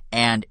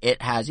 And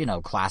it has, you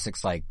know,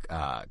 classics like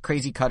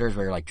Crazy Cutters,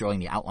 where you're like drawing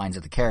the outlines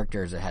of the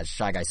characters. It has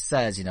Shy Guy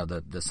Says, you know,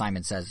 the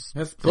Simon Says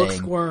It's thing.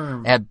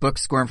 Booksquirm. It had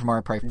Booksquirm from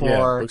Mario Party 4. Yeah,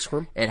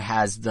 Booksquirm. It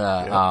has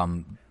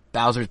the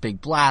Bowser's Big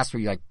Blast,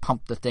 where you like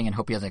pump the thing and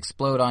hope he doesn't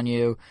explode on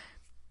you.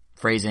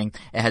 Phrasing.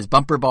 It has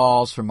Bumper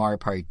Balls from Mario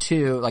Party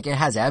 2. Like, it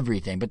has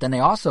everything. But then they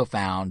also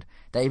found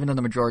that even though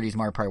the majority is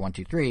Mario Party 1,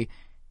 2, 3,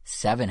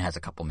 7 has a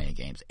couple mini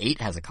games.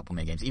 8 has a couple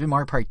mini games. Even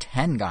Mario Party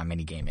 10 got a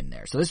mini game in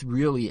there. So this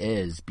really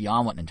is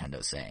beyond what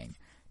Nintendo's saying.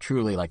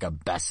 Truly like a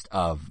best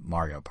of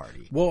Mario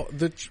Party. Well,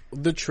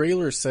 the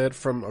trailer said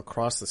from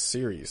across the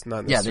series,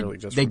 not necessarily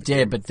just they from the did,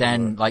 game, but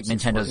then like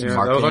Nintendo's Yeah,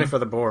 marketing. that was only for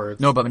the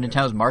boards. No, but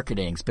Nintendo's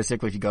marketing,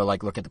 specifically if you go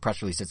like look at the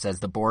press release, it says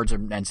the boards are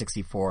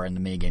N64 and the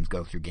mini games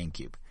go through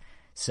GameCube.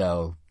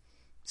 So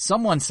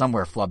someone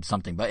somewhere flubbed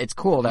something, but it's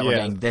cool that we're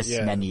getting this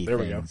many there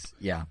things.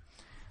 Yeah.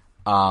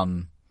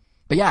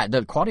 But yeah,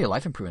 the quality of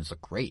life improvements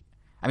look great.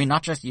 I mean,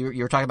 not just you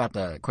were talking about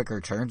the quicker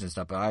turns and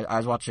stuff, but I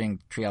was watching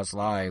Treehouse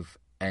Live,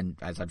 and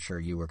as I'm sure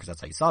you were, because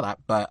that's how you saw that.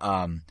 But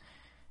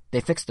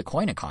they fixed the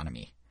coin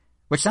economy,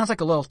 which sounds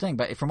like a little thing,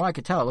 but from what I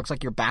could tell, it looks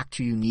like you're back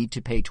to you need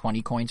to pay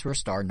 20 coins for a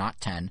star, not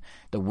 10.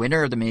 The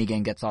winner of the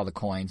minigame gets all the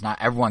coins. Not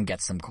everyone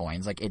gets some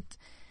coins. Like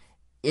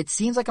it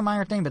seems like a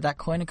minor thing, but that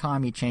coin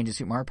economy change in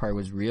Super Mario Party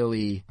was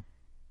really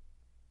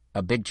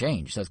a big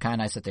change. So it's kind of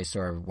nice that they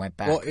sort of went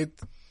back. Well,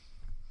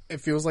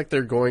 it feels like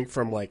they're going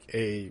from like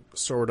a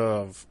sort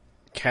of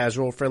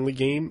casual friendly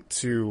game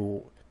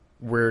to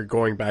we're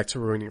going back to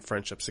ruining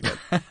friendships again.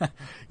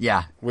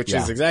 Yeah. Which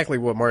is exactly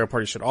what Mario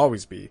Party should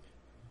always be.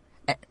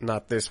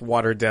 Not this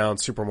watered down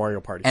Super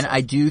Mario Party. And stuff. I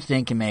do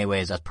think in many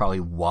ways that's probably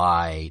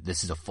why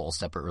this is a full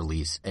separate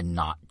release and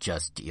not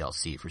just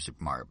DLC for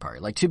Super Mario Party.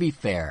 Like, to be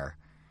fair,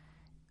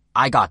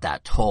 I got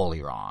that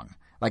totally wrong.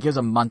 Like, it was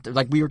a month,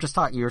 like we were just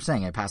talking, you were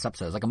saying in past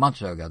episodes, like a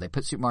month ago, they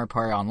put Super Mario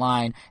Party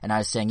online, and I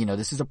was saying,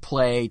 this is a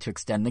play to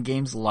extend the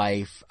game's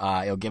life,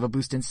 it'll give a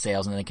boost in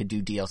sales, and then they could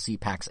do DLC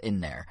packs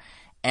in there.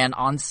 And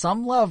on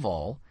some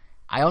level,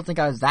 I don't think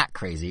I was that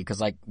crazy,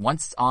 because like,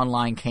 once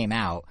online came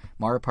out,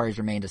 Mario Party's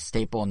remained a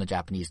staple in the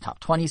Japanese top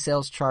 20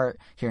 sales chart.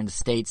 Here in the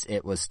States,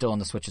 it was still in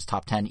the Switch's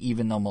top 10,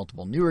 even though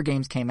multiple newer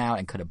games came out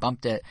and could have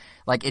bumped it.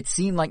 Like, it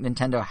seemed like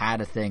Nintendo had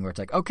a thing where it's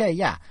like, okay,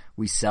 yeah,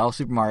 we sell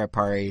Super Mario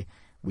Party,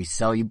 we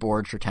sell you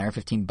boards for 10 or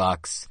 15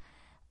 bucks,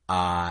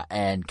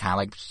 and kind of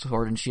like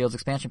Sword and Shield's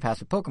expansion pass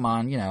with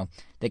Pokemon,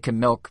 they can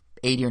milk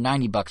 80 or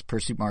 90 bucks per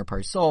Super Mario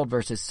Party sold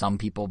versus some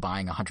people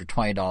buying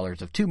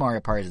 $120 of 2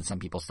 Mario Parties and some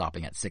people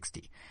stopping at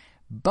 60.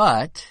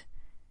 But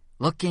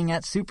looking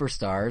at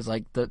Superstars,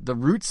 like the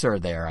roots are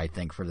there, I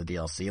think, for the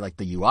DLC. Like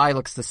the UI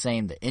looks the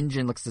same, the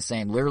engine looks the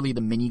same, literally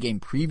the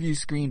minigame preview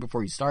screen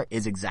before you start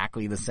is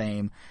exactly the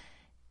same.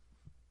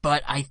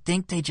 But I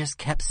think they just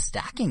kept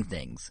stacking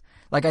things.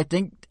 Like, I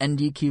think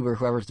NDQ or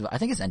whoever's, I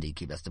think it's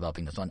NDQ that's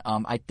developing this one.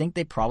 I think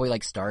they probably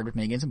like started with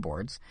minigames and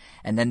boards,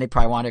 and then they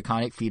probably wanted to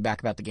accommodate feedback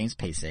about the game's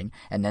pacing,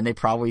 and then they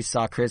probably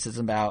saw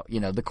criticism about,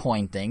 the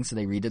coin thing, so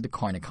they redid the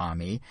coin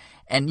economy.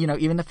 And,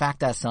 even the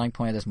fact that the selling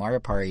point of this Mario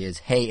Party is,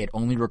 hey, it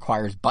only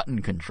requires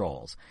button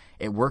controls.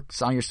 It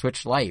works on your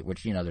Switch Lite,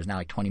 which, there's now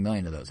like 20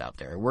 million of those out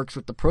there. It works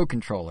with the Pro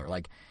Controller.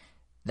 Like,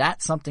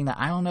 that's something that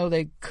I don't know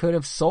they could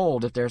have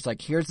sold if there's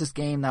like, here's this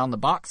game that on the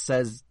box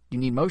says you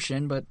need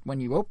motion, but when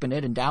you open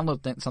it and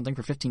download something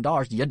for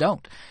 $15, you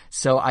don't.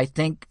 So I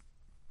think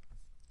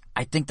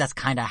that's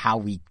kind of how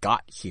we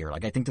got here.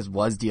 Like, I think this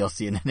was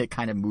DLC, and then it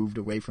kind of moved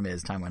away from it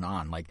as time went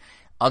on. Like,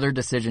 other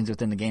decisions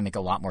within the game make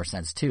a lot more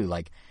sense too.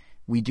 Like,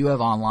 we do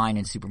have online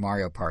in Super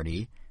Mario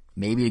Party,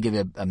 maybe to give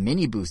it a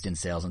mini boost in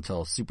sales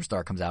until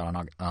Superstar comes out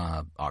on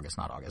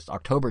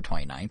October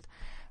 29th.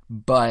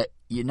 But,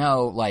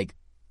 like,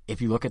 if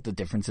you look at the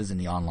differences in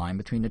the online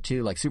between the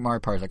two, like Super Mario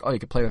Party is like, oh, you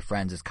could play with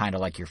friends. It's kind of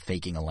like you're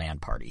faking a LAN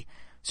party.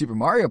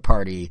 Mario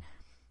Party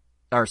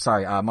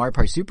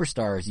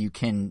Superstars, you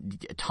can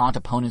taunt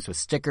opponents with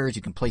stickers.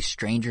 You can play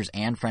strangers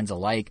and friends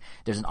alike.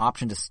 There's an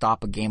option to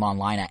stop a game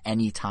online at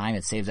any time.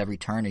 It saves every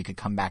turn, or you could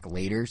come back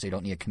later, so you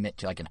don't need to commit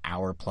to like an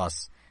hour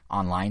plus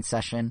online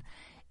session.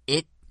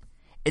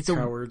 It's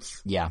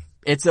cowards.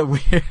 It's a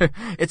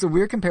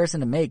weird comparison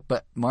to make,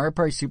 but Mario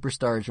Party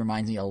Superstars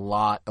reminds me a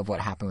lot of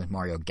what happened with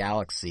Mario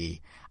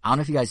Galaxy. I don't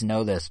know if you guys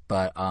know this,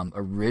 but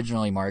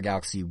originally Mario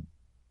Galaxy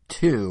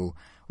 2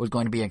 was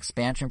going to be an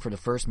expansion for the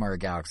first Mario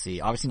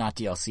Galaxy. Obviously not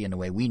DLC in the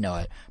way we know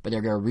it, but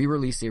they're going to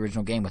re-release the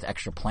original game with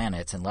extra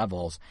planets and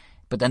levels.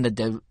 But then the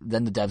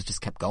devs just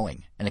kept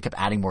going, and they kept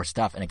adding more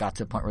stuff, and it got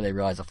to the point where they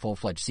realized a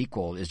full-fledged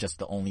sequel is just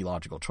the only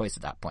logical choice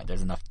at that point.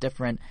 There's enough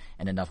different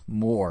and enough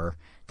more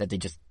that they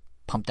just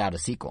pumped out a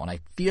sequel. And I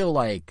feel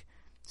like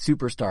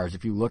Superstars,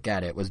 if you look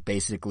at it, was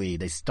basically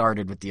they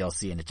started with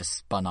DLC and it just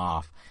spun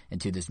off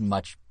into this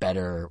much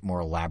better, more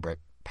elaborate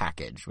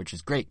package, which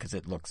is great because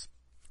it looks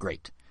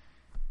great.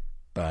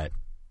 But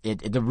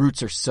the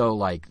roots are so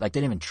like they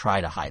didn't even try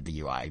to hide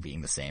the UI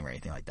being the same or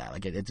anything like that.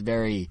 Like it's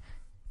very,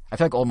 I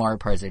feel like old Mario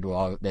Parties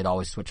they'd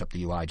always switch up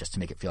the UI just to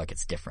make it feel like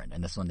it's different.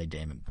 And this one they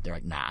didn't. They're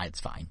like, nah,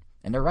 it's fine.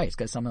 And they're right. It's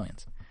going to sell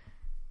millions.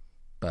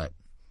 But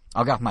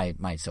I'll get off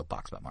my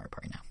soapbox about Mario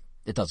Party now.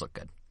 It does look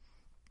good.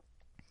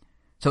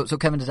 So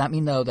Kevin, does that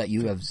mean though that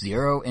you have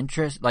zero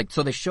interest? Like,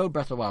 so they showed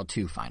Breath of the Wild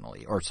 2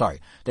 finally, or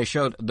sorry, they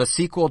showed the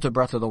sequel to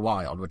Breath of the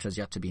Wild, which has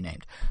yet to be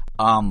named.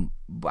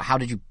 How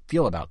did you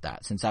feel about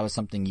that? Since that was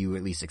something you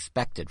at least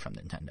expected from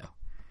Nintendo.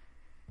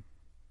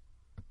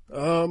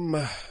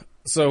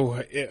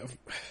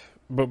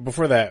 But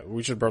before that,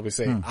 we should probably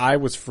say I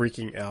was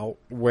freaking out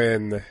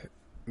when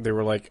they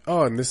were like,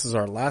 "Oh, and this is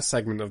our last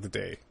segment of the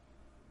day,"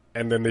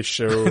 and then they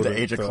showed the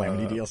Age of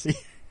Calamity DLC.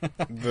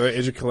 The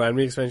Age of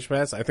Calamity expansion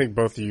pass. I think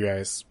both of you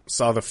guys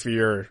saw the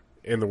fear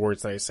in the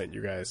words that I sent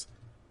you guys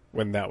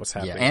when that was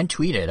happening. Yeah, and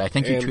tweeted. I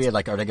think you tweeted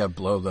like, "Are they gonna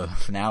blow the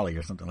finale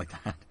or something like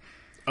that?"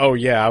 Oh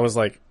yeah, I was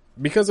like,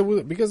 because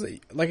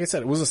like I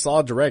said, it was a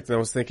solid direct, and I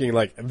was thinking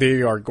like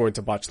they are going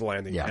to botch the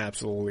landing,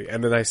 absolutely.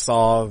 And then I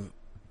saw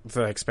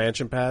the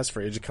expansion pass for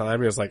Age of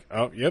Calamity. I was like,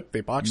 oh, yep, they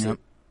botched it.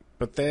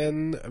 But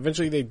then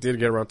eventually they did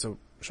get around to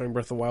showing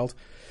Breath of the Wild.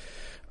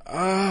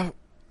 Have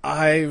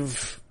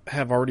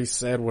already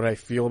said what I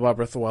feel about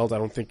Breath of the Wild. I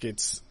don't think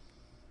it's,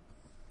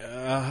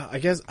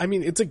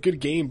 it's a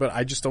good game, but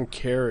I just don't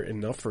care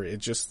enough for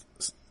it.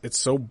 It's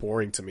so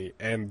boring to me.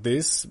 And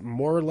this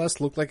more or less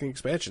looked like an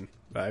expansion.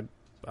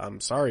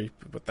 I'm sorry,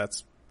 but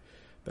that's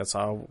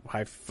how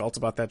I felt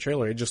about that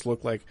trailer. It just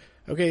looked like,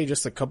 okay,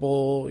 just a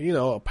couple,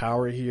 a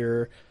power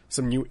here,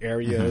 some new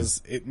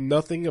areas.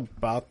 Nothing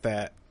about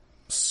that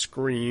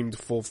screamed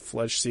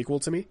full-fledged sequel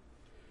to me.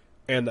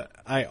 And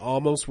I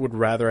almost would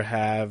rather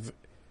have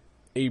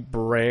a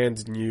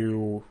brand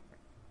new,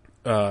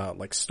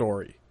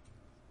 story,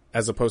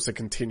 as opposed to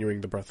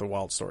continuing the Breath of the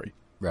Wild story.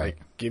 Right.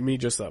 Give me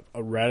just a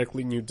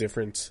radically new,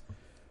 different,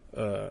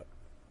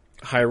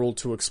 Hyrule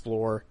to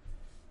explore.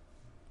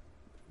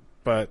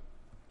 But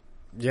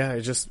yeah,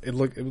 it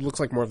looks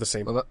like more of the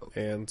same.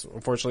 And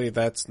unfortunately,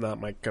 that's not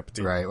my cup of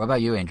tea. Right. What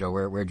about you, Angel?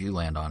 Where'd you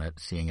land on it,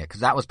 seeing it?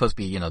 Because that was supposed to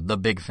be, the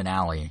big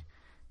finale.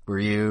 Were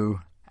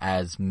you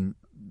as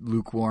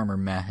lukewarm or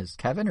meh as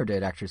Kevin, or did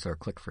it actually sort of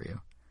click for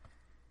you?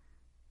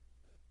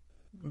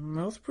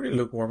 I was pretty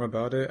lukewarm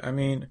about it. I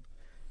mean,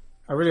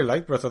 I really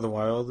liked Breath of the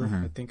Wild.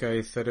 I think I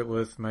said it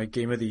was my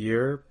game of the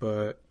year,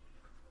 but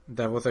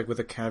that was with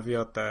a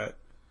caveat that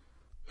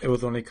it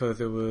was only because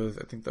it was,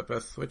 I think, the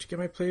best Switch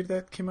game I played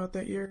that came out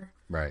that year.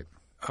 Right.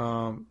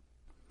 I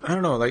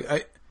don't know.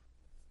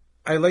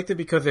 I liked it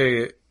because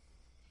it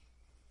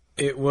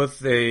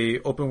was a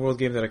open world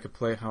game that I could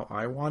play how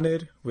I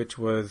wanted, which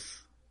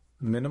was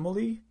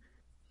minimally.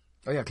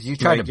 Oh yeah, because you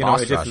tried to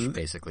boss rush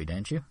basically,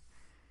 didn't you?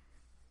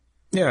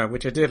 Yeah,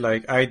 which I did.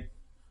 I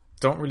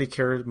don't really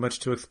care much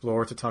to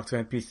explore, to talk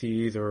to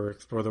NPCs or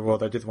explore the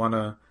world. I just want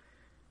to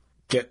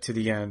get to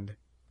the end,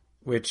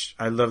 which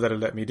I love that it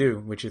let me do,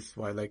 which is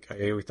why I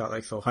always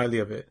thought so highly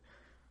of it.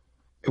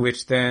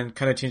 Which then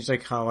kind of changed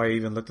how I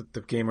even looked at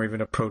the game or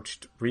even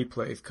approached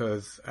replays,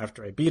 because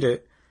after I beat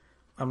it,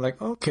 I'm like,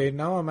 okay,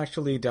 now I'm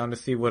actually down to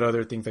see what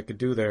other things I could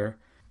do there.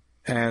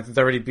 And since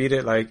I already beat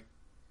it,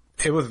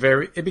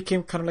 it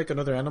became kind of like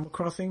another Animal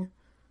Crossing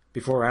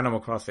before Animal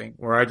Crossing,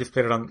 where I just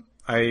played it on,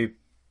 I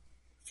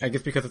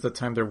guess because at the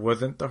time there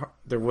wasn't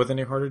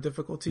a harder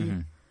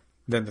difficulty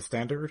than the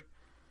standard.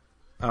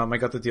 I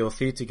got the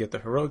DLC to get the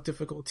heroic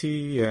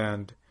difficulty,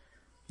 and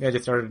I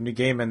just started a new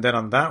game. And then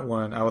on that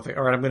one, I was like,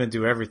 all right, I'm going to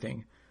do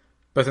everything.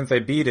 But since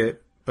I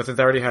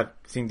already had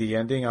seen the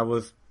ending, I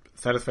was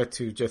satisfied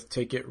to just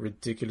take it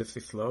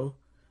ridiculously slow.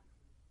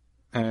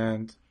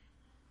 And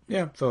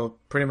yeah, so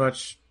pretty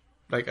much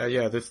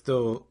there's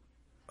still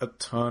a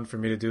ton for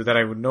me to do that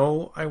I would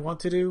know I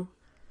want to do.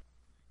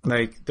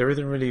 There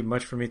isn't really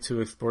much for me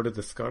to explore to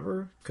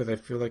discover, because I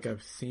feel like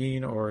I've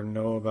seen or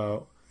know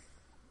about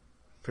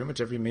pretty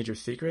much every major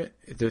secret.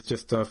 There's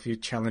just a few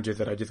challenges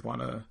that I just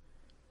want to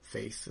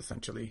face,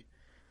 essentially.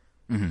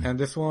 And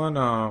this one,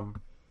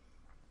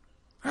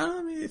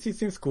 it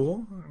seems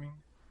cool.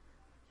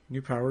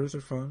 New powers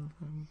are fun.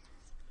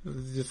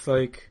 It's just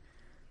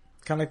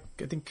kind of,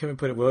 I think Kevin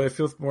put it well, it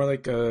feels more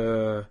like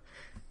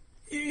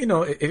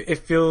it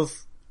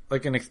feels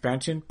like an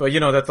expansion, but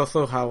that's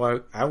also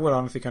how I would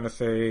honestly kind of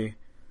say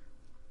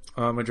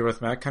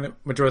Majora's Mask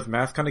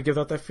kind of gives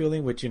out that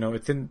feeling, which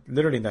it's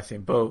literally in that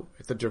same boat.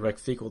 It's a direct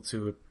sequel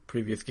to a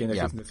previous game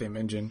that's using the same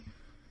engine.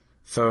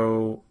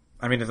 So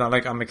it's not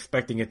like I'm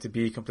expecting it to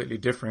be completely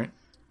different.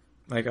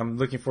 I'm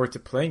looking forward to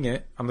playing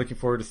it. I'm looking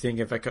forward to seeing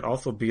if I could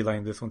also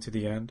beeline this one to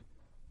the end.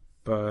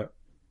 But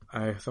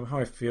I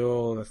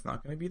feel that's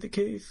not going to be the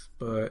case,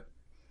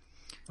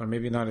 or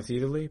maybe not as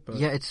easily, but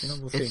yeah, it's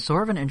we'll see. It's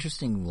sort of an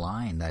interesting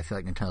line that I feel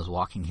like Nintendo's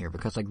walking here,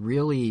 because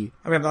really,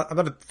 I'm not a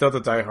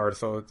diehard,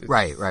 so it's,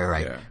 right.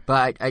 Yeah.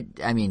 But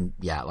I'm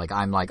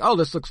oh,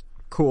 this looks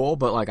cool,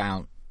 but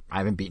I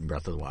haven't beaten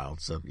Breath of the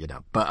Wild, so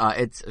But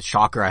it's a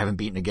shocker, I haven't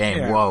beaten a game.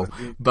 Yeah. Whoa!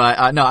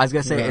 But no, I was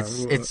gonna say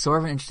it's sort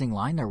of an interesting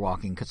line they're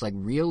walking, because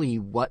really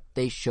what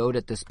they showed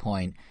at this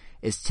point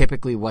is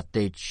typically what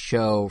they'd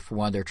show for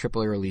one of their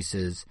AAA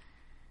releases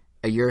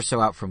a year or so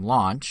out from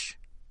launch,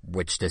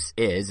 which this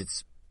is.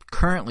 It's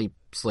currently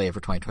slated for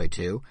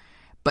 2022,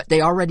 but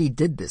they already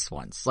did this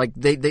once.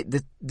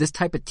 This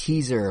type of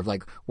teaser of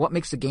what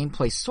makes the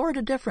gameplay sort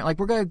of different.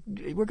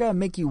 We're gonna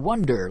make you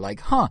wonder,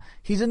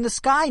 he's in the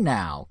sky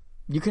now.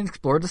 You can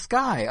explore the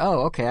sky.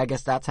 Oh, okay, I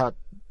guess that's how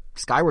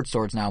Skyward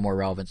Sword's now a more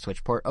relevant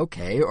Switch port.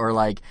 Okay, or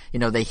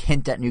they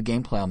hint at new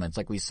gameplay elements,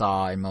 like we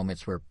saw in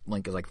moments where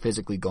Link is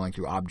physically going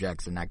through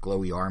objects and that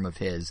glowy arm of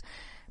his.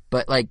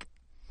 But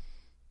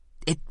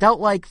it felt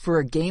like for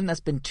a game that's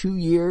been 2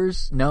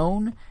 years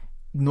known,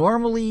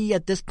 normally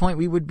at this point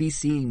we would be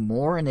seeing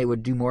more, and they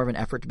would do more of an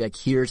effort to be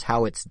here's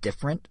how it's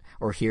different,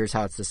 or here's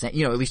how it's the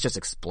same. At least just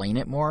explain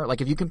it more.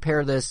 If you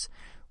compare this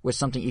with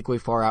something equally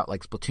far out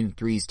like Splatoon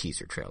 3's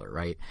teaser trailer,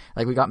 right?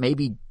 We got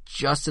maybe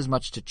just as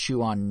much to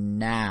chew on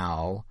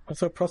now.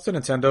 Also, props to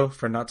Nintendo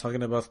for not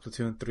talking about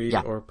Splatoon 3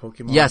 or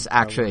Pokemon. Yes,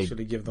 actually,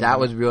 that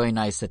was really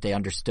nice that they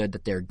understood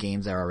that there are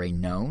games that are already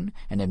known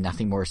and they have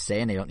nothing more to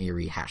say and they don't need to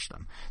rehash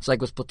them. So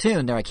with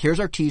Splatoon, they're here's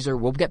our teaser,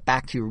 we'll get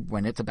back to you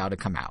when it's about to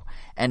come out.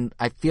 And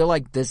I feel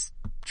like this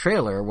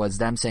trailer was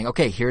them saying,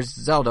 okay, here's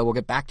Zelda, we'll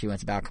get back to you when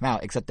it's about to come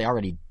out, except they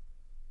already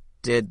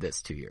did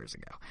this 2 years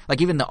ago.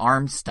 Like, even the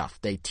ARMS stuff,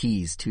 they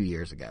teased 2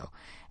 years ago.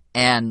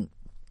 And,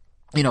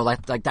 you know,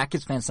 like that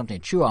gives fans something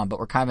to chew on, but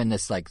we're kind of in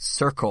this, like,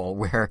 circle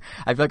where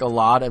I feel like a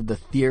lot of the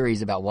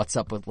theories about what's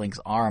up with Link's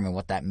arm and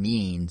what that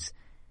means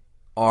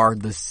are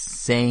the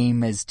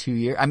same as 2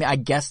 years. I mean, I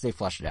guess they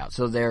fleshed it out.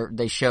 So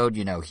they showed,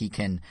 you know, he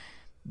can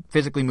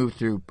physically move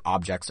through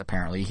objects,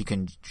 apparently. He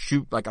can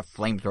shoot like a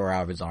flamethrower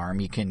out of his arm.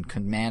 He can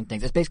command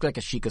things. It's basically like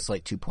a Sheikah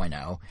Slate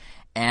 2.0.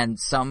 And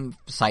some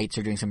sites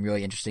are doing some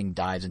really interesting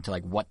dives into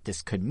like what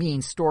this could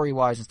mean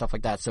story-wise and stuff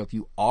like that. So if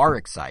you are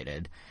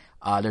excited,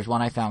 there's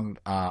one I found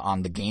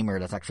on The Gamer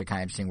that's actually kind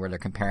of interesting where they're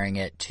comparing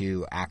it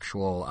to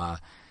actual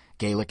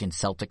Gaelic and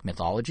Celtic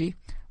mythology,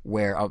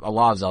 where a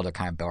lot of Zelda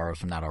kind of borrows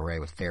from that already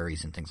with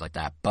fairies and things like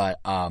that. But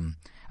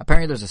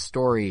apparently there's a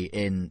story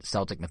in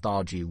Celtic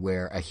mythology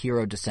where a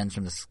hero descends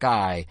from the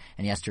sky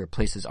and he has to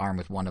replace his arm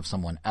with one of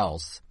someone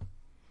else,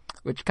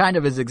 which kind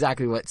of is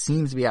exactly what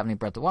seems to be happening in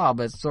Breath of the Wild,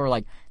 but it's sort of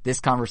like this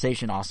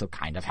conversation also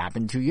kind of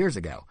happened 2 years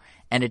ago.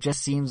 And it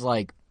just seems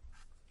like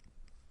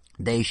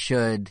they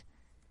should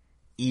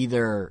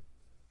either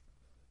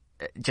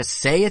just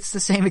say it's the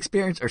same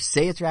experience or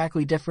say it's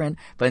radically different,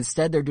 but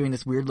instead they're doing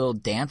this weird little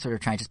dance where they're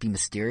trying to just be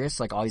mysterious,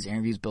 like all these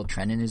interviews Bill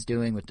Trennan is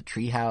doing with the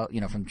Treehouse, you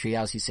know, from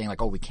Treehouse, he's saying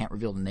like, oh, we can't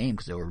reveal the name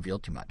because it'll reveal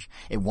too much.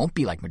 It won't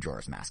be like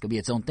Majora's Mask. It'll be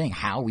its own thing.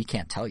 How? We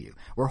can't tell you.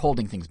 We're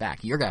holding things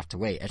back. You're going to have to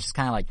wait. It's just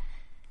kind of like,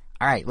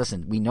 all right,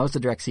 listen, we know it's a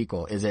direct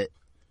sequel. Is it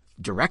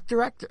direct,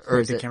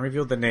 or is they it? Can't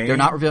reveal the name. They're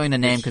not revealing the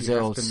name because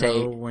it'll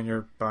say when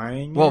you're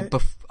buying. Well, it.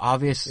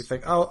 obvious. It's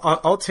like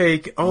I'll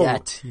take. Oh,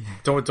 yet.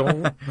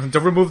 don't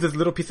remove this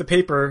little piece of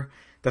paper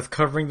that's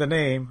covering the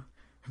name.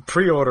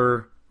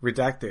 Pre-order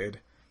redacted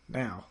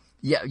now.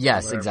 Yeah.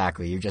 Yes.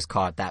 Exactly. You just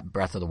caught that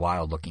Breath of the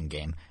Wild looking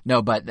game.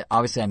 No, but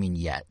obviously, I mean,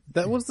 yet.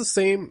 That was the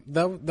same.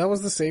 That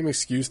was the same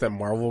excuse that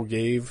Marvel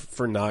gave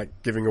for not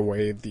giving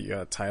away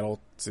the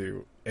title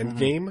to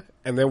Endgame,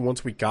 and then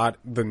once we got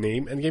the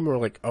name Endgame, we were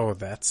like, "Oh,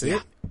 that's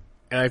it."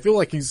 And I feel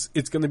like it's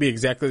going to be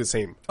exactly the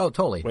same. Oh,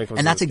 totally.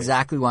 And that's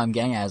exactly what I'm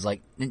getting at. Is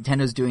like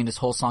Nintendo's doing this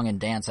whole song and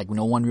dance, like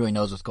no one really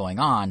knows what's going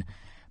on,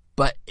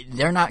 but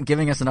they're not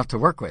giving us enough to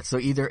work with. So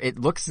either it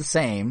looks the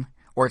same,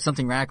 or it's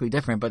something radically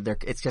different. But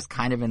it's just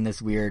kind of in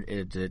this weird.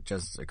 Is it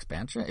just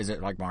expansion? Is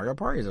it like Mario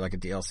Party? Is it like a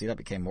DLC that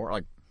became more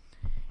like?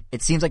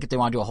 It seems like if they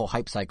want to do a whole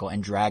hype cycle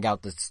and drag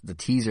out the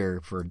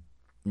teaser for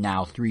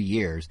now 3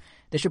 years,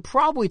 they should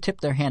probably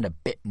tip their hand a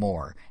bit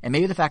more. And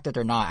maybe the fact that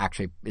they're not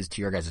actually is,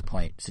 to your guys'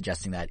 point,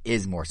 suggesting that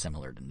is more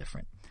similar than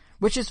different.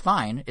 Which is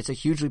fine. It's a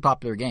hugely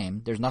popular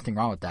game. There's nothing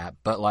wrong with that.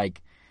 But,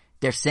 like,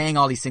 they're saying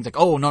all these things like,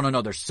 oh,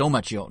 no, there's so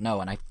much you don't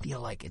know. And I feel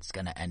like it's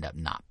going to end up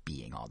not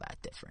being all that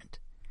different.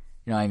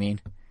 You know what I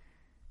mean?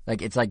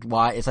 Like, it's like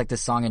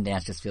this song and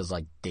dance just feels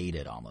like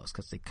dated almost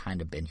because they've kind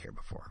of been here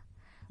before.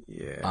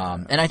 Yeah.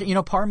 And I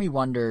think, part of me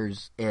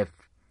wonders if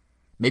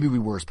maybe we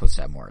were supposed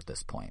to have more at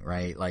this point,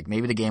 right? Like,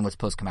 maybe the game was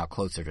supposed to come out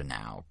closer to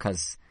now.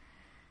 Because,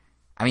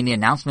 I mean, the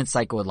announcement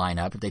cycle would line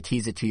up. If they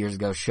teased it 2 years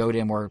ago, showed it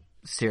in more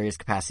serious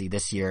capacity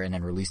this year, and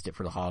then released it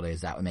for the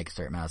holidays, that would make a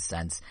certain amount of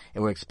sense. It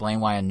would explain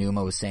why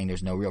Aonuma was saying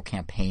there's no real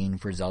campaign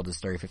for Zelda's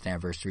 35th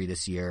anniversary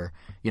this year.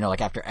 You know,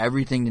 like, after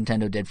everything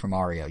Nintendo did for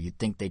Mario, you'd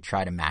think they'd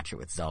try to match it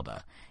with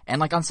Zelda. And,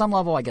 like, on some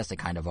level, I guess they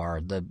kind of are.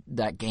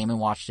 That Game &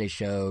 Watch they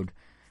showed,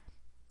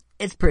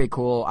 it's pretty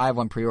cool. I have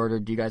one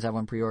pre-ordered. Do you guys have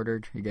one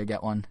pre-ordered? You gonna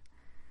get one?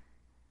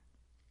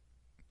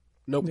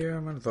 Nope. Yeah,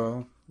 might as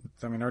well.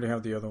 I mean, I already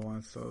have the other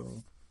one,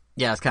 so.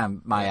 Yeah, it's kind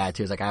of my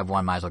attitude. It's like, I have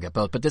one, might as well get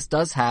both. But this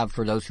does have,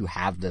 for those who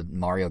have the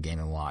Mario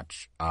Game &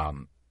 Watch, a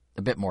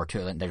bit more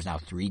to it. There's now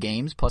 3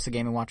 games, plus a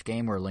Game & Watch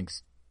game where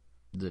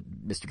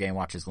Mr. Game &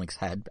 Watch is Link's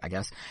head, I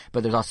guess.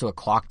 But there's also a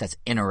clock that's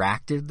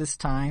interactive this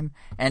time.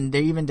 And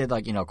they even did,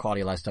 like,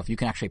 quality of life stuff. You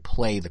can actually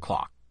play the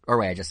clock. Or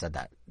wait, I just said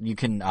that. You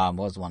can, what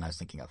was the one I was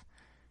thinking of?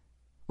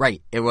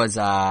 Right. It was,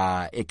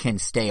 it can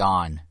stay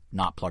on,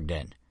 not plugged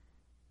in.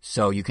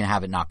 So you can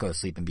have it not go to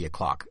sleep and be a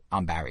clock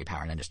on battery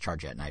power and then just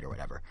charge it at night or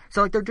whatever.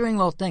 So, like, they're doing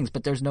little things,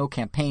 but there's no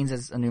campaigns,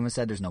 as Aonuma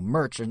said. There's no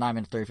merch. There's not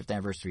even a 35th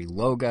anniversary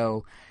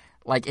logo.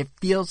 Like, it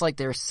feels like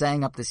they're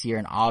setting up this year,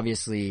 and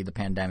obviously the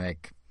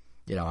pandemic,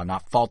 I'm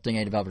not faulting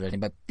any developers or anything,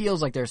 but it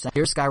feels like they're saying,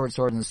 here's Skyward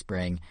Sword in the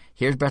spring,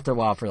 here's Breath of the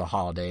Wild for the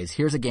holidays,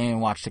 here's a Game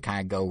 & Watch to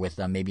kind of go with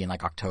them, maybe in,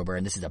 like, October,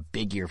 and this is a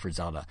big year for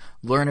Zelda.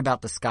 Learn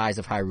about the skies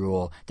of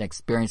Hyrule, then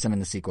experience them in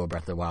the sequel of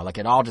Breath of the Wild. Like,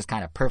 it all just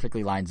kind of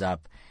perfectly lines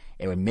up.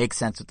 It would make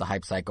sense with the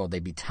hype cycle.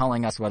 They'd be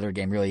telling us whether a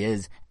game really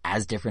is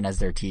as different as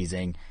they're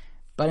teasing.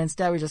 But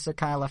instead, we just are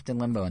kind of left in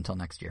limbo until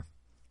next year.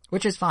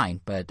 Which is fine,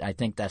 but I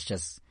think that's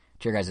just,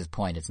 to your guys'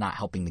 point, it's not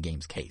helping the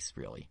game's case,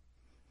 really.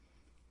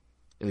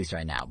 At least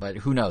right now. But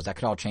who knows? That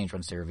could all change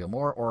once they reveal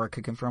more, or it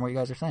could confirm what you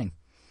guys are saying.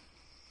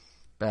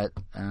 But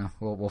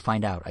we'll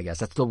find out, I guess.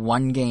 That's the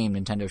one game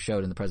Nintendo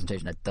showed in the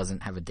presentation that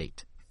doesn't have a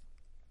date.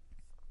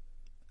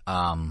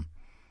 What?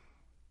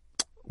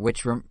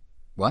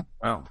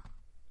 Wow.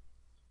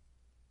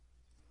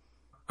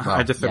 Well,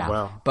 I just said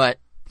wow. But,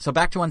 so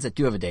back to ones that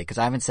do have a date, because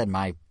I haven't said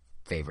my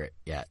favorite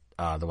yet,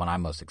 the one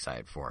I'm most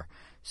excited for.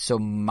 So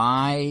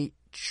my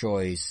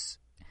choice,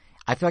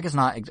 I feel like it's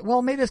not,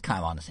 well, maybe it's kind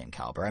of on the same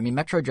caliber. I mean,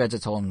 Metroid Dread's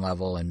its own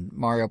level, and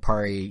Mario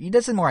Party,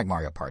 this is more like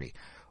Mario Party.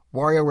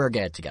 WarioWare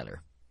Get It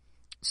Together.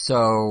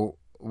 So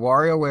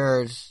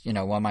WarioWare is,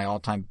 one of my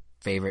all-time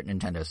favorite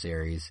Nintendo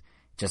series.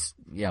 Just,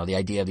 the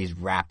idea of these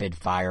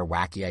rapid-fire,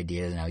 wacky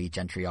ideas, each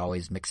entry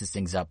always mixes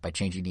things up by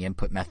changing the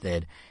input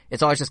method.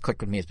 It's always just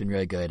clicked with me. It's been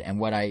really good. And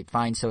what I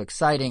find so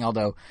exciting,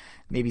 although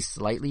maybe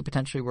slightly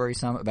potentially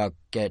worrisome about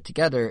Get It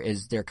Together,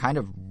 is they're kind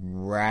of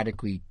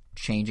radically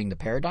changing the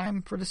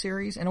paradigm for the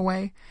series in a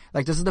way.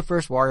 Like, this is the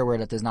first WarioWare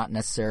that does not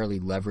necessarily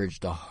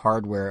leverage the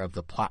hardware of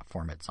the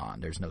platform it's on.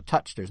 There's no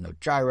touch, there's no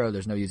gyro,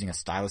 there's no using a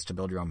stylus to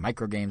build your own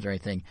microgames or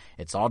anything.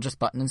 It's all just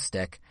button and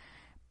stick.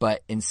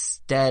 But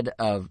instead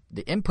of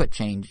the input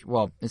change,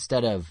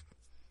 instead of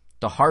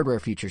the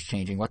hardware features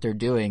changing, what they're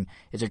doing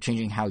is they're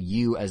changing how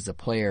you as the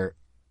player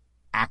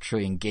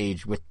actually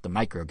engage with the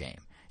microgame.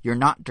 You're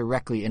not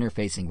directly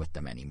interfacing with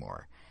them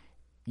anymore.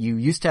 You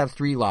used to have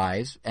 3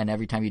 lives, and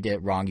every time you did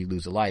it wrong, you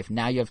lose a life.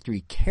 Now you have 3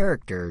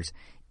 characters,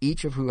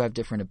 each of who have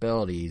different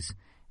abilities,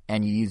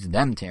 and you use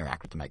them to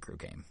interact with the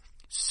microgame.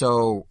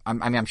 So,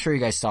 I'm sure you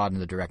guys saw it in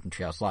the Direct and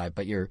Treehouse Live,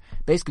 but you're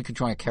basically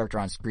controlling a character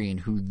on screen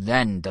who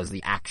then does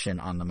the action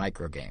on the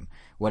microgame,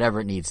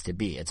 whatever it needs to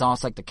be. It's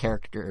almost like the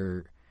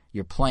character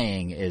you're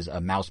playing is a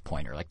mouse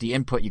pointer. Like, the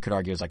input, you could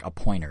argue, is like a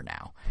pointer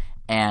now.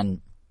 And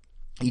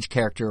each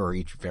character, or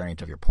each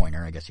variant of your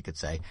pointer, I guess you could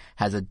say,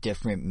 has a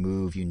different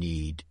move you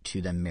need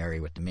to then marry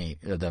with the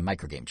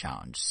microgame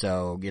challenge.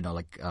 So,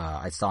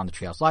 I saw in the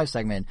Treehouse Live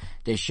segment,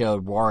 they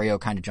showed Wario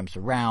kind of jumps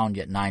around,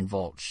 yet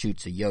 9-Volt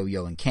shoots a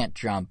yo-yo and can't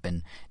jump,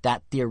 and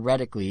that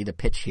theoretically, the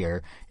pitch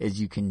here,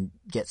 is you can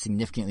get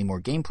significantly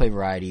more gameplay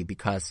variety,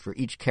 because for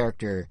each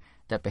character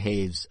that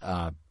behaves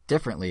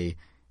differently,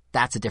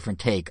 that's a different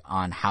take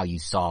on how you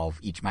solve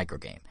each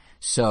microgame.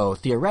 So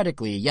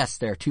theoretically, yes,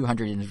 there are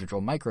 200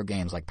 individual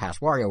microgames like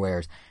past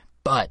WarioWares,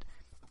 but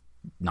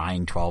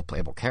 9, 12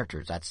 playable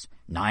characters. That's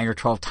 9 or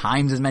 12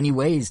 times as many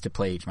ways to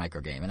play each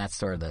microgame, and that's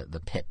sort of the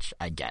pitch,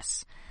 I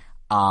guess.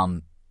 So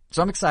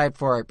I'm excited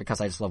for it because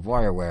I just love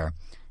WarioWare,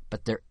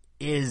 but there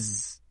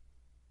is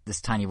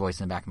this tiny voice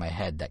in the back of my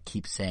head that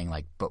keeps saying,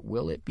 but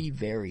will it be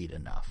varied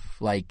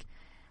enough?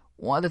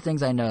 One of the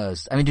things I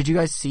noticed, did you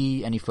guys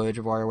see any footage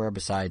of WarioWare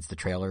besides the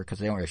trailer? Because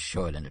they don't really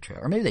show it in the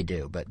trailer. Or maybe they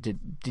do, but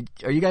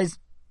are you guys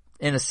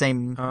in the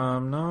same...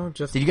 No,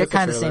 just... Did you get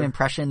kind of the same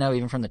impression, though,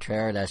 even from the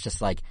trailer, that it's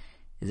just is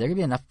there going to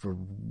be enough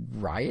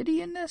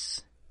variety in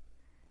this?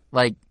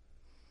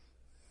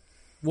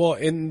 Well,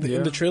 in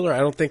the trailer, I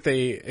don't think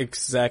they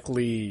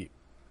exactly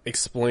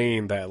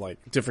explained that,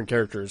 different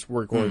characters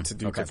were going to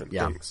do different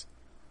things.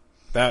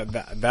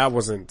 That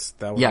wasn't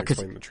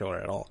explained in the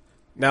trailer at all.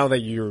 Now that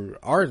you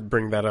are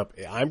bringing that up,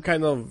 I'm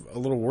kind of a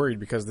little worried,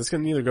 because this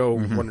can either go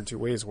one or two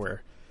ways,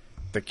 where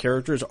the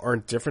characters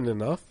aren't different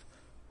enough,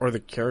 or the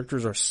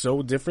characters are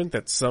so different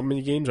that some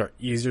minigames are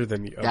easier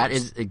than the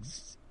others. That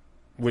is...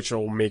 which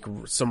will make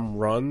some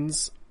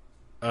runs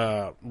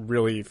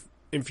really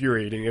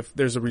infuriating if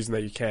there's a reason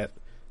that you can't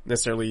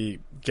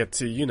necessarily get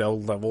to,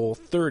 level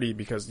 30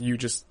 because you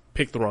just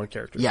picked the wrong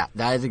character. Yeah,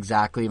 that is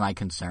exactly my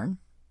concern.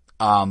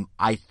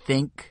 I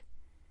think...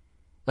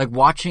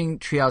 watching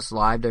Treehouse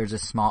Live, there's a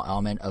small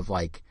element of,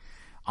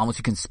 almost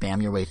you can spam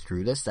your way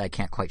through this that I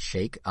can't quite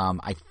shake.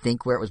 I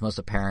think where it was most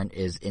apparent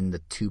is in the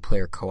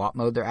 2-player co-op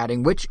mode they're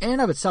adding, which in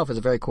and of itself is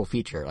a very cool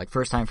feature.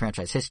 First time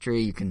franchise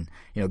history, you can,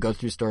 go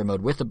through story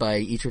mode with a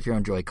buddy, each with your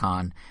own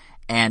Joy-Con,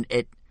 and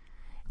it,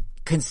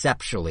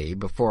 conceptually,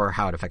 before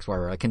how it affects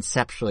WarioWare,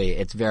 conceptually,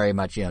 it's very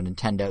much,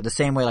 Nintendo, the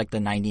same way,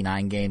 the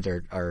 99 games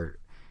are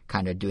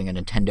kind of doing a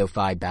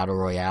Nintendo-fied battle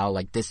royale.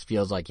 This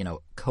feels like,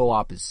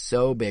 co-op is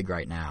so big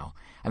right now.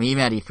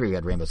 Even at E3, we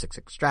had Rainbow Six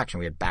Extraction,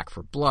 we had Back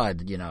 4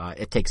 Blood,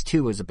 It Takes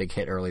Two was a big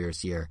hit earlier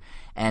this year.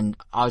 And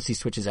obviously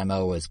Switch's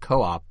MO was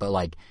co-op,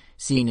 but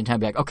seeing Nintendo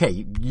be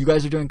okay, you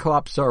guys are doing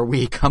co-op, so are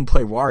we, come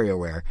play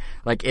WarioWare.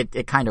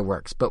 It kind of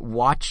works. But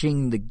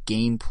watching the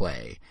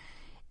gameplay,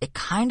 it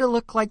kind of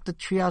looked like the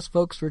Treehouse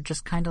folks were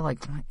just kind of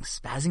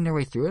spazzing their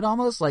way through it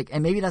almost.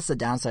 And maybe that's the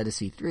downside of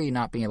C3,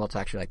 not being able to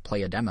actually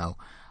play a demo,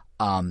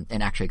 and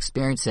actually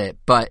experience it.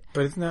 But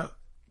isn't that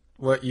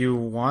what you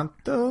want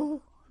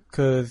though?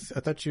 Because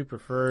I thought you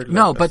preferred...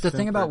 No, but the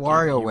thing about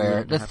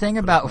WarioWare,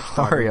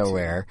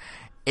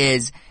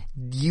 is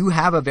you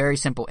have a very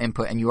simple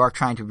input, and you are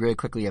trying to really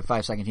quickly, have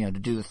 5 seconds, to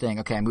do the thing.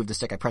 Okay, I move the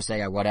stick, I press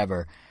A,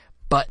 whatever.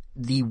 But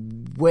the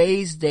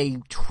ways they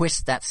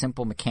twist that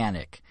simple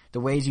mechanic, the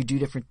ways you do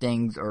different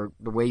things, or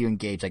the way you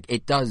engage,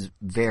 it does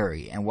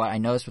vary. And what I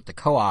noticed with the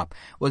co-op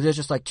was there's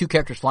just 2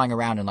 characters flying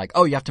around, and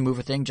oh, you have to move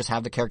a thing, just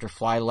have the character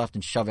fly to the left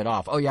and shove it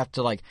off. Oh, you have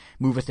to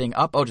move a thing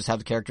up, oh, just have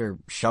the character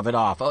shove it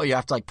off. Oh, you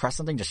have to press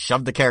something, just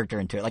shove the character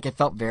into it. It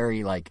felt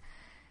very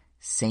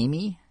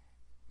samey,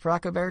 for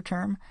lack of a better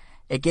term.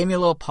 It gave me a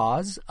little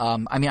pause.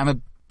 I'm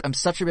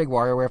such a big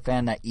WarioWare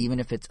fan that even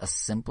if it's a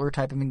simpler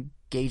type of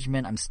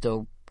engagement, I'm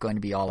still going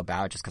to be all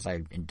about it, just because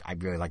I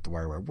really like the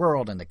WarioWare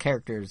world and the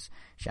characters.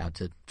 Shout out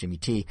to Jimmy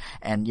T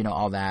and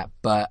all that.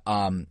 But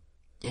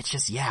it's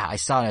just, yeah, I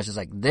saw it. I was just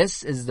like,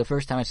 this is the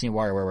first time I've seen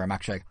WarioWare where I'm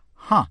actually like,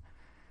 huh.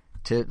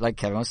 To, like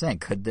Kevin was saying,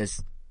 could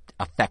this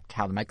affect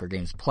how the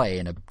microgames play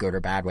in a good or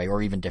bad way,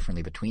 or even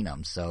differently between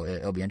them? So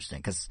it'll be interesting,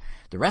 because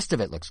the rest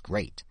of it looks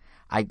great.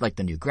 I like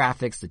the new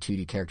graphics, the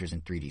 2D characters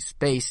in 3D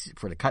space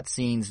for the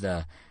cutscenes,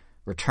 the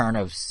return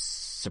of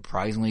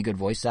surprisingly good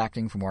voice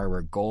acting from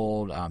WarioWare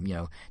Gold.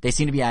 They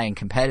seem to be adding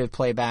competitive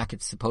playback.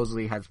 It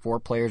supposedly has 4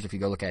 players if you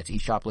go look at its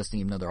eShop listing,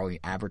 even though they're only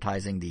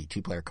advertising the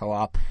 2-player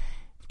co-op.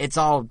 It's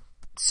all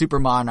super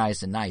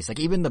modernized and nice.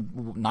 Like even the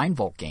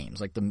 9-volt games,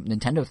 like the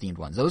Nintendo-themed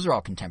ones, those are all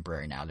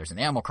contemporary now. There's an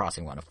Animal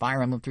Crossing one, a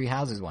Fire Emblem Three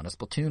Houses one, a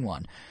Splatoon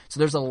one. So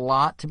there's a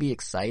lot to be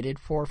excited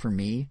for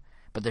me.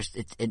 But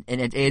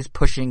it is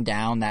pushing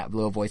down that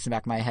little voice in the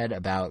back of my head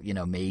about,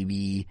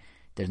 maybe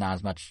there's not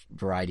as much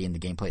variety in the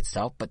gameplay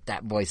itself, but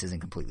that voice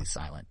isn't completely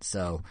silent.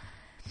 So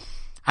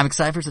I'm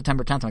excited for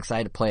September 10th. I'm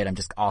excited to play it. I'm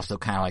just also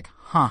kind of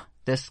like,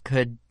 this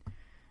could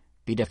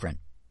be different.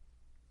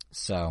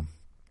 So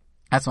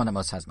that's one that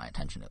most has my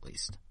attention, at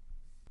least.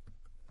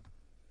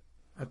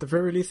 At the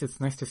very least,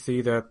 it's nice to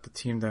see that the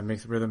team that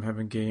makes Rhythm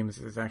Heaven games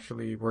is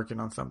actually working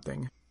on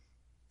something.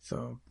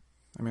 So,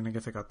 I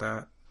guess I got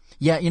that.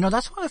 Yeah,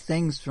 that's one of the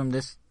things from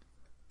this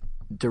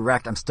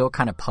Direct I'm still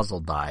kind of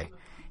puzzled by.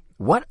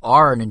 What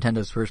are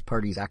Nintendo's first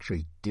parties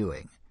actually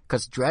doing?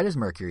 Because Dread is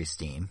Mercury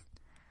Steam.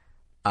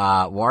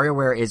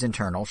 WarioWare is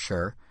internal,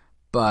 sure.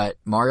 But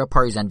Mario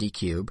Party's ND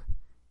Cube.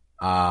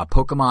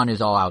 Pokemon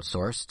is all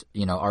outsourced.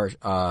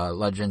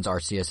 Legends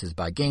Arceus is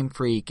by Game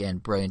Freak,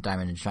 and Brilliant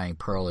Diamond and Shining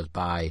Pearl is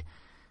by,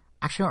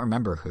 actually I don't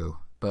remember who,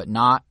 but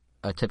not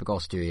a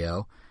typical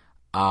studio.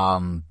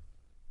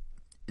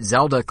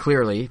 Zelda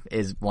clearly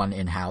is one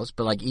in-house,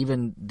 but like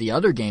even the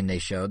other game they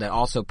showed that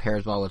also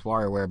pairs well with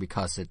WarioWare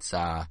because it's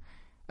a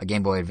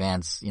Game Boy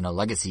Advance,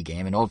 legacy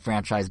game, an old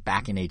franchise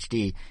back in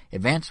HD,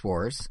 Advance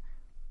Wars,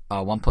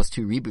 1+2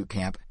 Reboot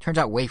Camp. Turns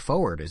out Way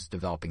Forward is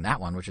developing that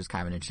one, which is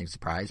kind of an interesting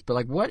surprise. But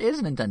like, what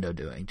is Nintendo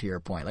doing, to your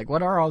point? Like,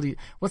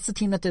 what's the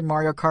team that did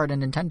Mario Kart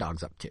and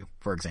Nintendogs up to,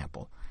 for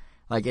example?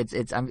 Like,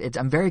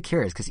 I'm very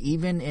curious, because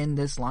even in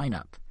this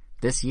lineup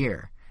this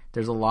year,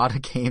 there's a lot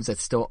of games that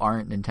still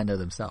aren't Nintendo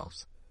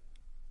themselves.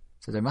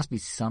 So there must be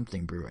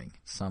something brewing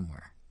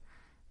somewhere.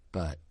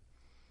 But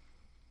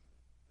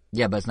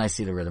yeah, but it's nice to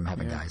see the Rhythm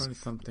Heaven guys. Probably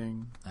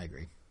something. I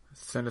agree.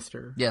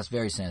 Sinister. Yes,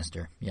 very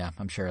sinister. Yeah,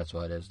 I'm sure that's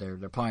what it is. They're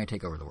probably going to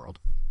take over the world.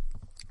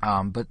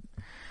 But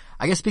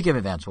I guess speaking of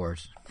Advance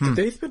Wars. Did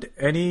they spend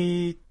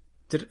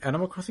did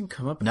Animal Crossing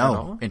come up at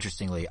all?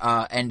 Interestingly.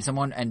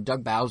 And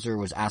Doug Bowser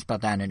was asked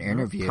about that in an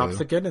interview. Props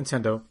again,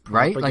 Nintendo.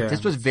 Right? Like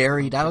this was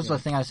that was the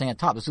thing I was saying at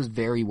the top. This was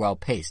very well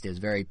paced. It was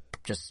very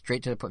just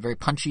straight to the point, very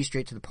punchy,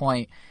 straight to the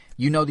point.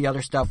 The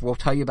other stuff. We'll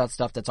tell you about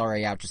stuff that's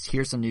already out. Just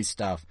here's some new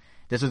stuff.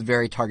 This was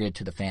very targeted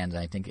to the fans,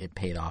 and I think it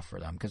paid off for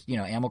them. Because,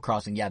 Animal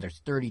Crossing,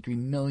 there's 33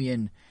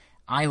 million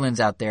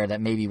islands out there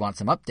that maybe want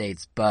some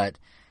updates, but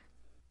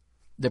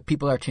the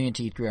people that are tuning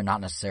to E3 are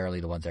not necessarily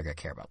the ones that are going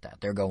to care about that.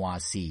 They're going to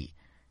want to see,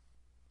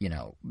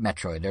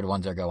 Metroid. They're the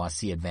ones that are going to want to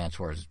see Advance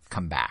Wars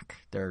come back.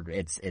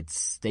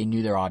 They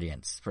knew their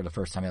audience for the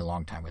first time in a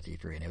long time with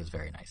E3, and it was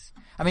very nice.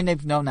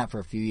 They've known that for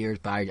a few years,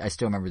 but I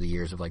still remember the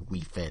years of like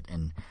Wii Fit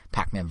and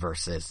Pac-Man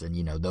Versus and,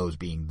 those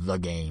being the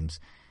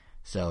games.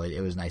 So it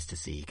was nice to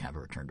see kind of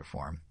a return to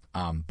form.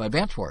 But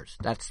Advance Wars,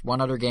 that's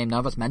one other game none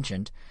of us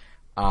mentioned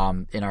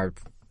in our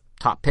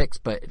top picks.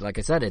 But like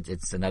I said,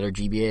 it's another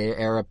GBA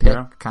era pick,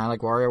 kind of like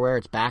WarioWare.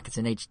 It's back. It's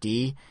in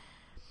HD.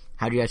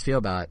 How do you guys feel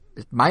about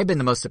it? It might have been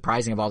the most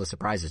surprising of all the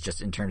surprises,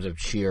 just in terms of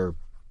sheer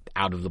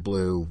out of the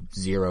blue,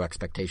 zero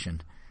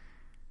expectation.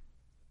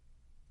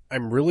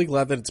 I'm really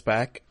glad that it's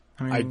back.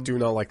 I do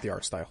not like the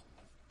art style.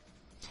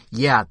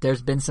 Yeah,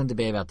 there's been some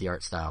debate about the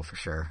art style for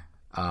sure.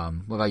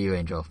 What about you,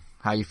 Angel?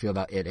 How you feel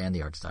about it and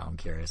the art style? I'm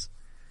curious.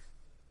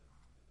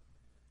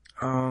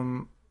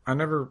 I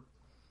never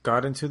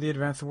got into the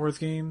Advance Wars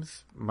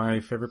games. My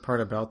favorite part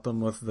about them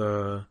was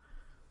the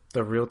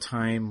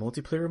real-time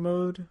multiplayer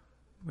mode,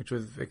 which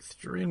was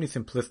extremely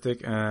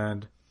simplistic,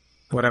 and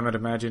what I might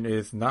imagine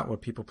is not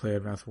what people play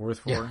Advance Wars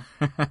for.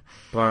 Yeah.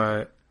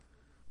 But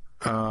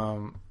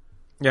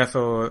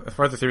so as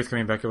far as the series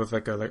coming back, it was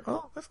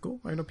oh, that's cool.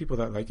 I know people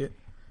that like it.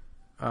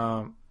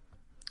 I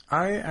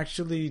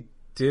actually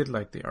did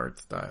like the art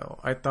style.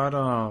 I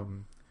thought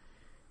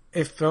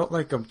it felt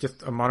like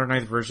just a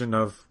modernized version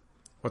of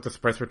what the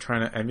sprites were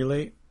trying to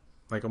emulate.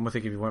 Like almost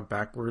like if you went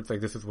backwards,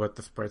 like this is what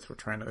the sprites were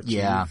trying to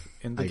achieve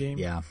in the game.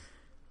 Yeah.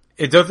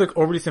 It does look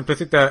overly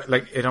simplistic that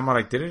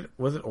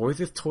was it always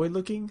this toy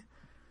looking?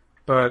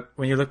 But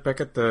when you look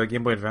back at the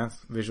Game Boy Advance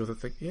visuals,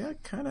 it's like, yeah,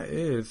 it kind of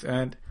is.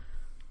 And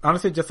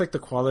honestly, just like the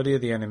quality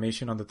of the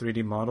animation on the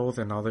 3D models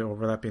and all the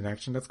overlapping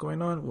action that's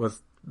going on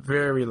was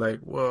very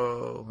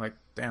whoa,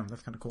 damn,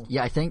 that's kind of cool.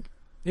 Yeah, I think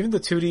even the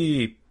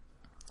 2D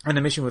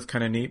animation was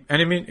kind of neat.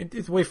 And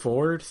it's way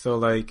forward, so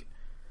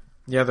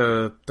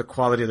the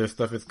quality of their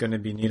stuff is going to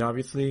be neat,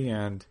 obviously.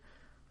 And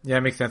yeah,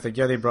 it makes sense.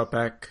 They brought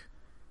back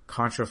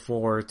Contra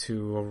 4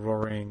 to a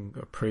roaring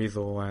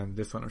appraisal, and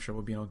this one I'm sure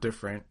will be no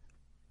different.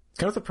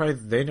 Kind of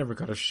surprised they never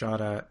got a shot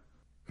at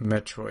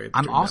Metroid.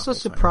 I'm also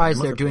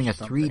surprised they're doing a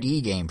something.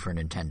 3D game for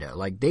Nintendo.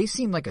 Like, they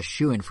seem like a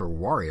shoo-in for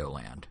Wario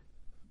Land.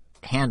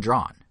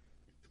 Hand-drawn.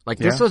 Like,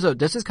 this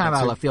is kind of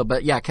out of left field.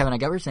 But yeah, Kevin, I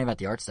get what you're saying about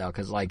the art style,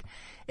 because like,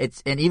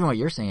 and even what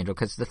you're saying, Angel,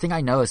 because the thing I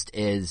noticed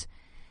is,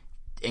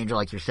 Angel,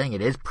 like you're saying,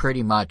 it is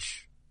pretty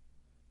much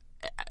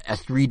a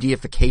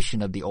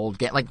 3D-ification of the old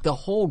game. Like, the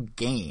whole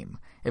game,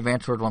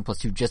 Advance Wars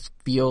 1+2, just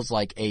feels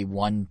like a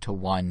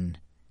one-to-one.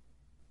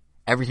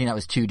 Everything that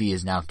was 2D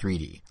is now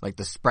 3D. Like,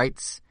 the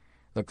sprites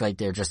look like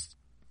they're just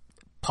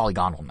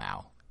polygonal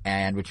now.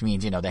 And which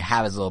means, they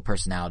have his little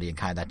personality and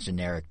kind of that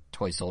generic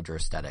toy soldier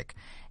aesthetic.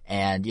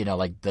 And,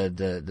 like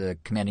the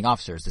commanding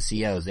officers, the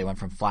CEOs, they went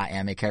from flat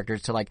anime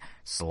characters to like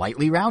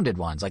slightly rounded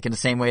ones. Like in the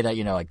same way that,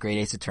 like Great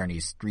Ace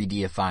Attorney's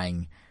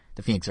 3D-ifying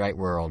the Phoenix Wright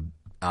world,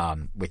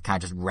 with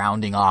kind of just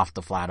rounding off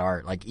the flat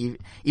art. Like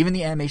even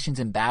the animations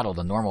in battle,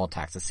 the normal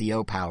attacks, the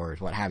CO powers,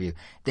 what have you,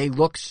 they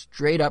look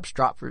straight up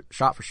shot for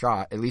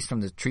shot, at least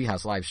from the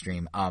Treehouse live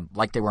stream,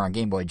 like they were on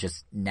Game Boy,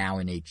 just now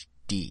in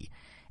HD.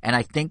 And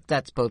I think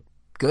that's both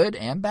good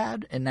and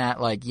bad in that,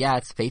 like, yeah,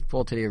 it's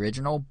faithful to the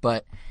original,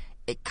 but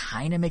it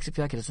kind of makes it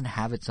feel like it doesn't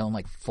have its own,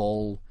 like,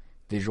 full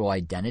visual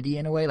identity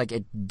in a way. Like,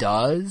 it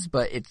does,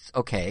 but it's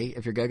okay.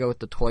 If you're gonna go with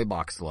the toy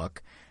box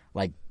look,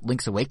 like,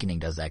 Link's Awakening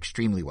does that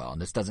extremely well,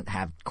 and this doesn't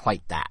have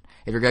quite that.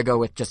 If you're gonna go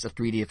with just a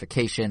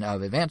 3D-ification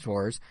of Advance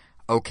Wars,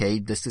 okay,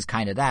 this is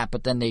kind of that,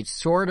 but then they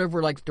sort of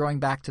were, like, throwing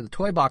back to the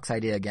toy box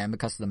idea again,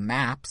 because the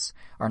maps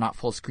are not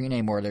full screen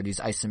anymore. They're these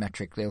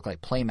isometric, they look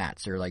like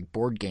playmats or, like,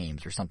 board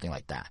games or something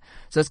like that.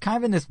 So it's kind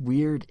of in this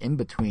weird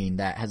in-between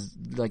that has,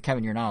 like,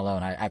 Kevin, you're not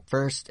alone. At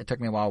first, it took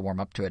me a while to warm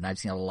up to it, and I've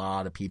seen a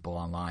lot of people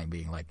online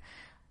being, like,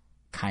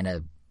 kind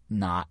of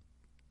not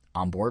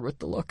on board with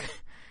the look,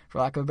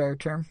 for lack of a better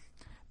term.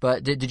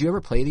 But did you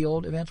ever play the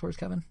old Advance Wars,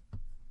 Kevin?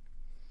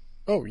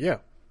 Oh, yeah.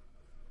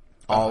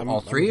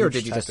 All three, or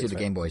did you just do the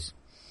Game Boys?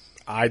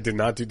 I did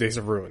not do Days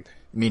of Ruin.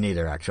 Me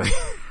neither, actually.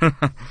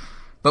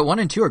 But 1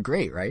 and 2 are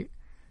great, right?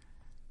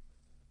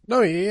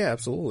 No, yeah,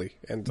 absolutely.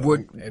 And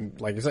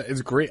like I said,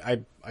 it's great.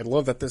 I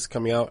love that this is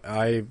coming out.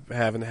 I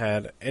haven't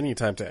had any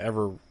time to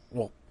ever.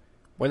 Well,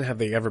 when have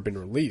they ever been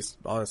released?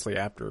 Honestly,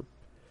 after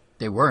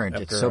they weren't.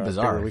 It's so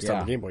bizarre. Released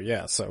on the Game Boy,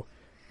 yeah. So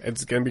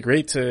it's going to be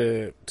great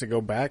to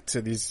go back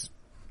to these,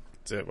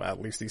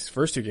 at least these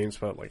first two games.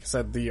 But like I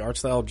said, the art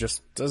style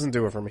just doesn't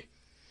do it for me.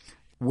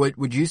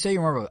 Would you say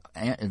you're more of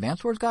an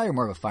Advance Wars guy or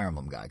more of a Fire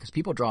Emblem guy? Because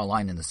people draw a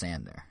line in the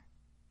sand there,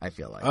 I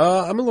feel like.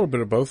 I'm a little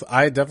bit of both.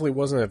 I definitely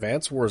was an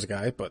Advance Wars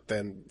guy, but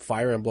then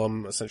Fire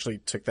Emblem essentially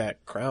took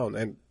that crown.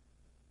 And,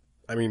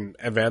 I mean,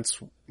 not Advance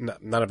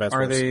Wars.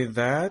 Are they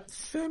that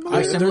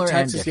similar? Similar they're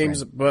Tactics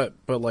games, but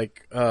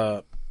like...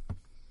 how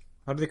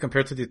do they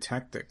compare to the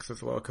Tactics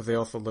as well? Because they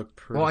also look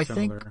pretty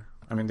similar.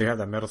 I mean, they have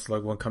that Metal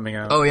Slug one coming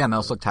out. Oh, yeah,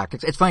 Metal Slug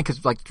Tactics. It's funny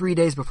because like 3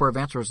 days before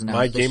Advance Wars announced...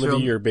 My game of the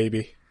year,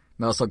 baby.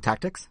 Metal Slug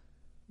Tactics?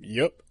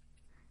 Yep.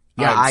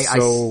 Yeah,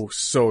 I'm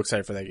so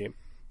excited for that game.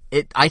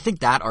 I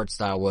think that art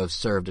style would have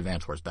served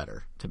Advance Wars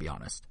better, to be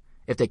honest.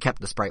 If they kept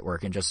the sprite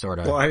work and just sort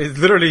of... Well, it's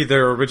literally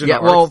their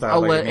original art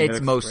style. Like,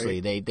 it's mostly.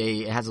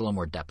 It has a little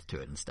more depth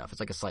to it and stuff. It's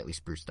like a slightly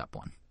spruced up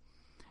one.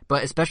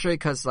 But especially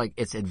because, like,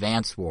 it's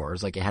Advance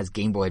Wars. Like, it has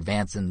Game Boy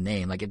Advance in the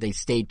name. Like, if they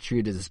stayed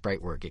true to the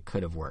sprite work, it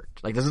could have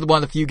worked. Like, this is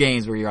one of the few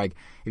games where you're like,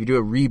 if you do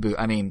a reboot,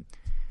 I mean,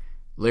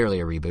 literally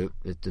a reboot.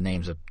 The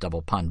name's a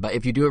double pun. But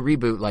if you do a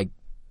reboot, like,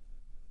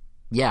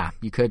 yeah,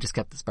 you could have just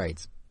kept the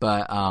sprites.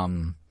 But,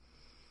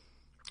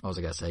 what was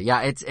I gonna say?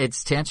 Yeah,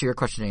 it's to answer your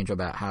question, Angel,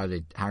 about how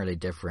are they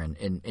different.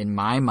 In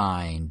my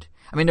mind,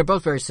 I mean, they're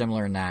both very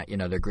similar in that,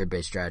 they're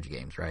grid-based strategy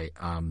games, right?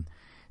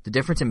 The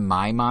difference in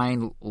my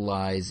mind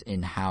lies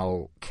in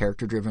how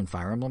character-driven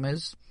Fire Emblem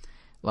is.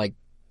 Like,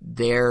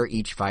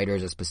 each fighter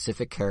is a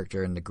specific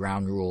character, and the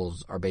ground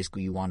rules are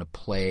basically you want to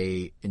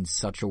play in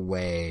such a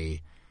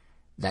way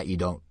that you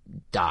don't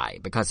die.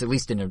 Because at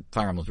least in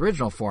Fire Emblem's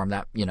original form,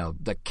 that,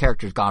 the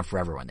character's gone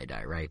forever when they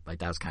die, right? Like,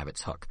 that was kind of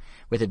its hook.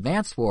 With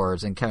Advance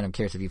Wars, and Kevin, I'm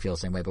curious if you feel the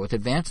same way, but with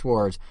Advance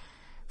Wars,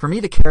 for me,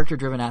 the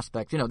character-driven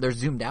aspect, they're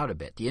zoomed out a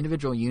bit. The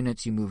individual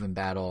units you move in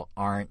battle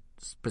aren't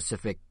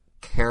specific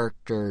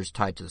characters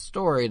tied to the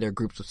story. They're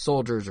groups of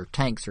soldiers or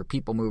tanks or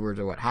people movers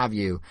or what have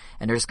you,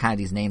 and they're just kind of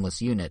these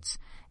nameless units.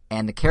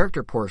 And the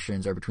character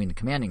portions are between the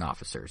commanding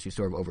officers who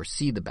sort of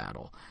oversee the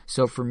battle.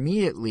 So for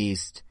me, at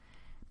least,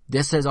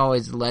 this has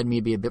always led me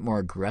to be a bit more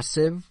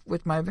aggressive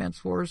with my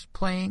Advance Wars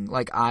playing.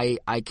 Like, I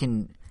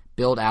can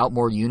build out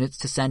more units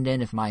to send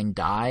in if mine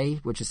die,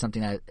 which is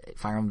something that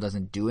Fire Emblem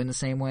doesn't do in the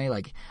same way.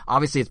 Like,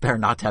 obviously it's better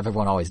not to have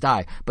everyone always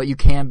die, but you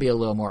can be a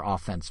little more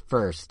offense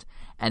first.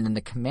 And then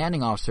the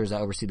commanding officers that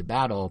oversee the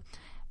battle,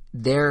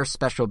 their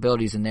special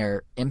abilities and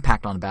their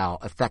impact on the battle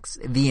affects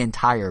the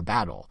entire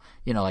battle.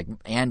 Like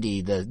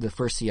Andy, the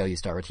first CO you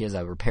start with, he has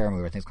a repair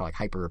move, I think it's called like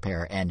Hyper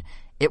Repair, and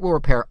it will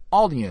repair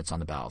all the units on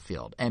the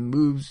battlefield. And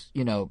moves,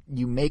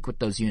 you make with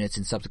those units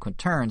in subsequent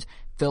turns,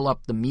 fill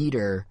up the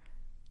meter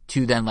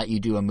to then let you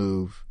do a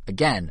move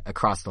again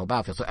across the whole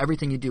battlefield. So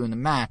everything you do in the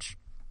match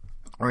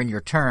or in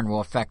your turn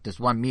will affect this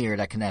one meter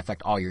that can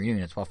affect all your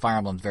units. While Fire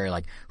Emblem's very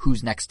like,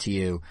 who's next to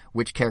you,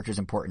 which character's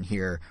important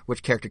here,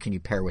 which character can you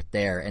pair with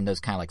there, and those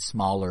kind of like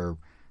smaller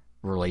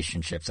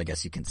relationships, I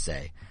guess you can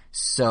say.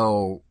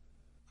 So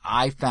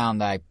I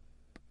found that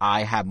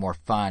I have more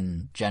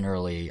fun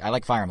generally. I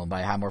like Fire Emblem, but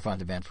I have more fun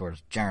with Advance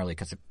Wars generally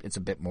because it's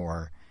a bit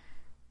more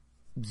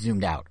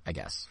zoomed out, I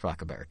guess, for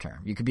lack of a better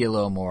term. You could be a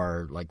little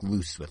more like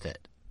loose with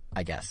it,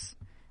 I guess.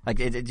 Like,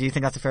 do you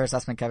think that's a fair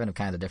assessment, Kevin, of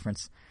kind of the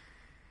difference?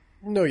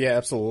 No, yeah,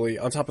 absolutely.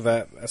 On top of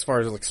that, as far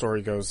as like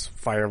story goes,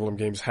 Fire Emblem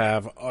games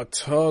have a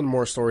ton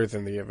more story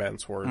than the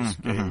Advance Wars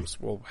games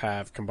will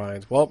have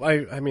combined. Well,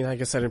 I mean, I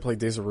guess I didn't play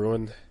Days of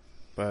Ruin,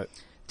 but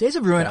Days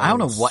of Ruin, I don't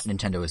know what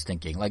Nintendo was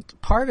thinking.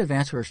 Like, part of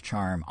Advance Wars'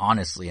 charm,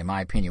 honestly, in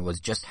my opinion, was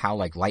just how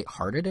like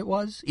lighthearted it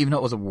was. Even though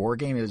it was a war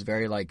game, it was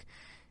very like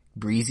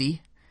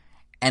breezy.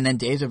 And then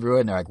Days of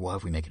Ruin, they're like, what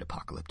if we make it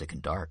apocalyptic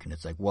and dark? And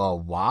it's like, well,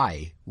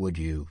 why would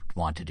you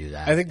want to do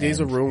that? I think Days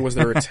of Ruin was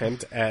their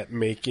attempt at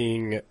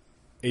making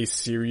a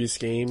serious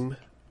game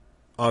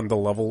on the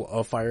level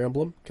of Fire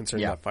Emblem,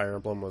 considering that Fire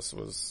Emblem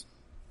was,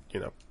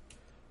 you know.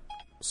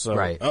 So,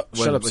 right.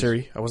 Shut up,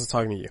 Siri. I wasn't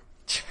talking to you.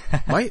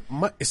 my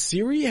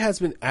Siri has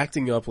been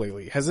acting up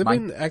lately. Has it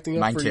been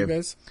acting up for you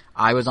guys?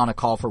 I was on a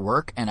call for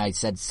work and I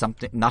said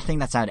nothing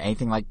that sounded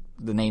anything like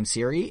the name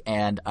Siri,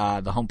 and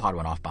the HomePod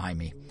went off behind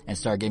me and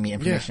started giving me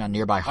information on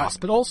nearby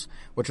hospitals,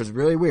 which was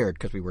really weird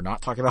because we were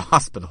not talking about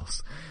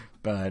hospitals.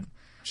 But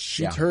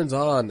she turns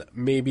on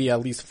maybe at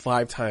least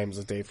 5 times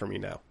a day for me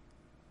now.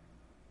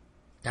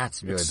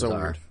 That's really bizarre. So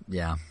weird.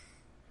 Yeah.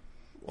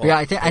 Well, yeah,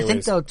 I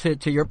think though,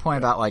 to your point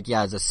about like,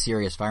 as a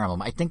serious Fire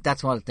Emblem, I think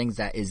that's one of the things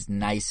that is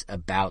nice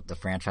about the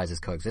franchises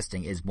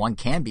coexisting is one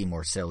can be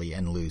more silly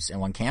and loose and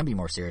one can be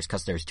more serious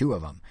because there's 2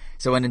 of them.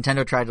 So when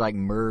Nintendo tried to like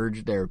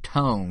merge their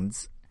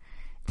tones,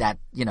 that,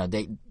 you know,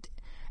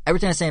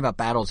 everything I'm saying about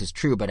battles is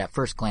true, but at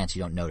first glance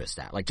you don't notice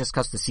that. Like just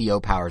because the CO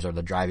powers are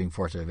the driving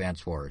force of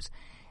Advance Wars.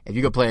 If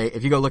you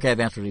go look at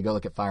Advance Wars, you go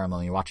look at Fire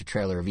Emblem and you watch a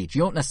trailer of each,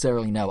 you don't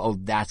necessarily know, oh,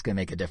 that's going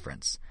to make a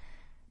difference.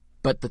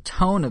 But the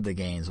tone of the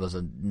games was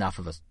enough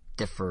of a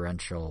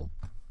differential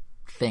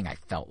thing, I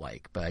felt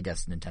like. But I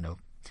guess Nintendo...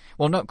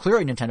 Well, no,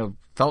 clearly Nintendo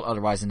felt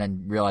otherwise and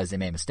then realized they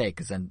made a mistake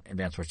because then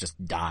Advance Wars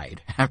just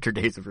died after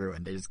Days of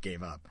Ruin. They just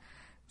gave up.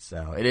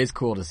 So it is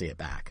cool to see it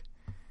back.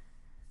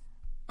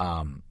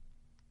 I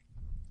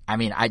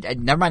mean, I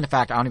never mind the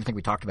fact, I don't even think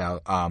we talked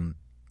about,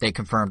 they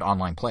confirmed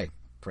online play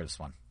for this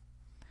one.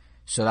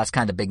 So that's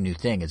kind of the big new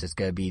thing is it's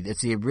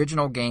the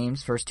original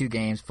games, first 2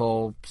 games,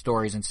 full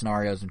stories and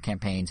scenarios and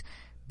campaigns.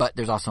 But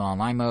there's also an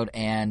online mode,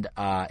 and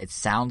it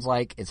sounds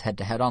like it's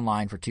head-to-head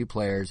online for 2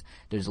 players.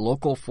 There's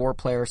local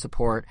 4-player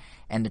support,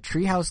 and the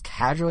Treehouse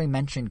casually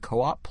mentioned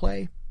co-op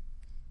play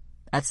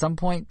at some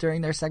point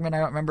during their segment. I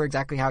don't remember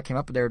exactly how it came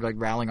up, but they were like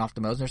rattling off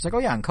the modes, and they're just like, oh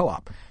yeah, and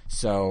co-op.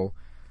 So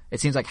it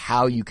seems like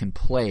how you can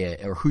play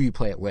it, or who you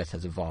play it with,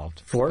 has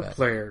evolved.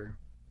 4-player.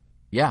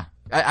 Yeah.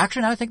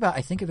 Actually, now I think about it,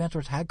 I think Advance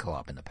Wars had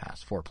co-op in the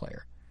past,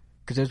 4-player.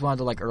 Because it was one of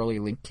the like early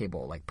link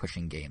cable like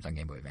pushing games on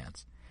Game Boy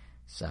Advance.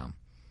 So...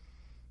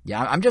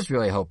 yeah, I'm just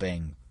really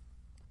hoping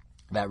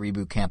that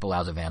Reboot Camp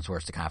allows Advance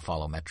Wars to kind of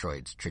follow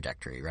Metroid's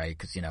trajectory, right?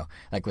 Because, you know,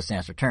 like with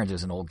Samus Returns, it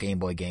was an old Game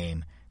Boy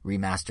game,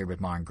 remastered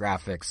with modern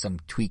graphics, some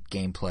tweaked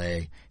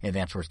gameplay. In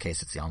Advance Wars'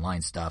 case, it's the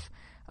online stuff.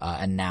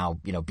 And now,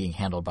 you know, being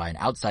handled by an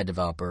outside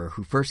developer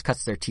who first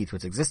cuts their teeth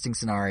with existing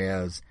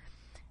scenarios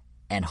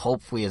and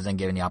hopefully is then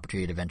given the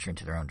opportunity to venture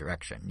into their own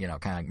direction. You know,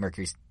 kind of like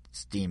Mercury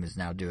Steam is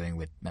now doing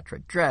with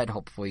Metroid Dread.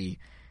 Hopefully,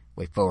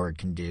 WayForward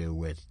can do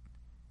with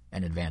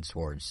an Advance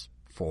Wars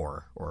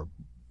 4 or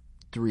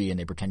 3 and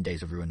they pretend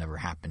Days of Ruin never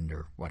happened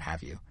or what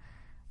have you.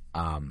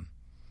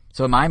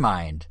 So in my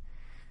mind,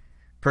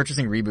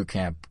 purchasing Reboot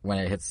Camp when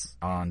it hits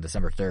on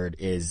December 3rd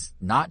is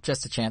not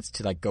just a chance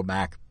to like go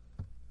back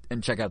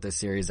and check out this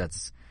series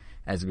that's,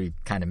 as we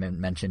kind of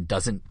mentioned,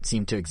 doesn't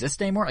seem to exist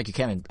anymore. Like you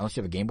can't, unless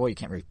you have a Game Boy, you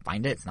can't really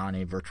find it. It's not on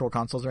any virtual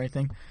consoles or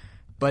anything.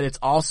 But it's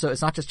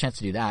not just a chance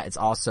to do that. It's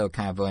also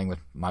kind of going with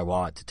my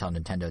wallet to tell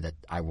Nintendo that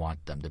I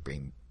want them to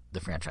bring the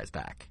franchise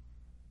back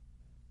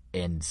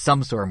in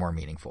some sort of more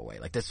meaningful way.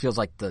 Like this feels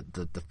like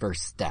the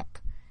first step,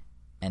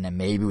 and then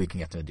maybe we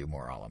can get to do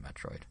more a la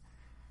Metroid.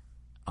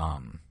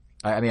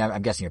 I mean,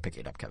 I'm guessing you're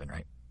picking it up, Kevin,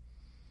 right?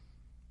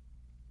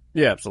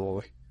 Yeah,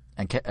 absolutely.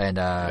 And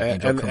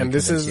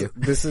this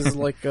is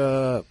like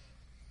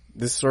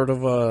this sort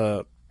of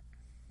a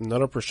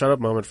nut up or shut up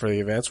moment for the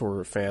Advance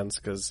Wars fans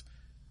because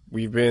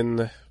we've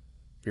been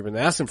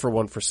asking for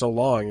one for so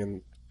long,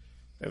 and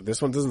if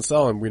this one doesn't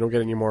sell and we don't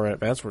get any more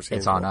Advance Wars games,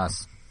 it's on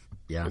us.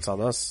 Yeah, it's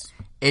on us.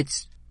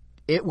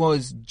 It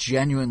was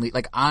genuinely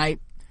like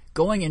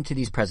going into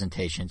these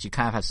presentations, you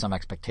kind of have some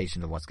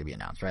expectation of what's going to be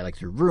announced, right? Like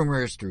through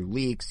rumors, through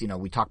leaks. You know,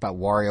 we talked about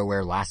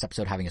WarioWare last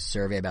episode having a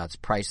survey about its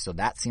price, so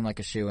that seemed like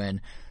a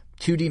shoo-in.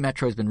 2D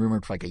Metroid's been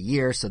rumored for like a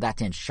year, so that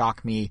didn't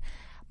shock me.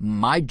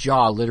 My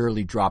jaw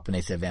literally dropped when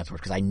they said Advance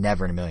Wars because I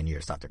never in a million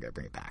years thought they're going to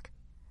bring it back.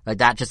 Like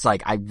that just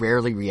like, I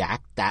rarely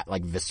react that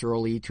like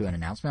viscerally to an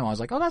announcement. I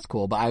was like, oh, that's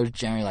cool. But I was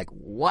generally like,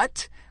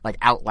 what? Like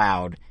out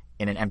loud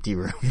in an empty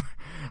room.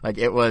 Like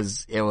it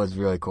was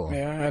really cool.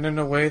 Yeah, and in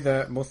a way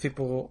that most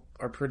people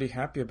are pretty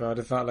happy about.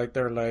 It's not like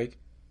they're like,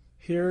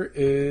 here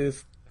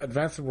is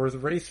Advance Wars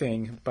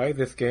Racing, buy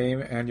this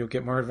game and you'll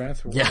get more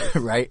Advance Wars. Yeah,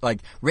 right?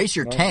 Like, race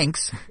your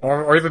tanks.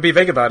 Or even be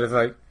vague about it. It's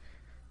like,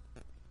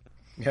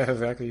 yeah,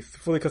 exactly.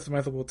 Fully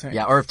customizable tank.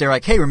 Yeah, or if they're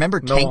like, hey, remember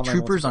No Tank online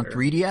Troopers on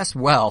multiplayer. 3DS?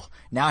 Well,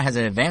 now it has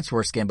an Advance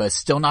Wars skin, but it's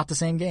still not the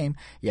same game.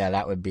 Yeah,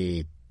 that would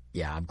be,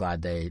 I'm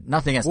glad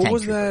nothing against What Tank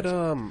was Troopers.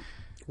 that?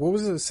 What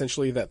was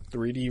essentially that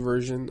 3D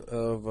version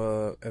of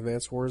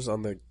Advance Wars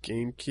on the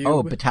GameCube?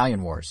 Oh,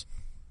 Battalion Wars.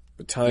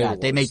 Battalion Yeah,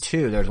 they Wars. made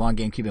two. There was one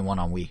GameCube and one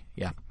on Wii.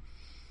 Yeah.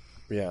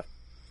 Yeah.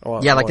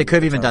 Yeah, like they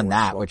could have even done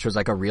Battalion that, Wars. which was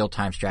like a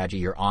real-time strategy.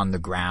 You're on the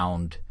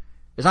ground.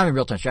 It's not even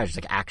real-time strategy,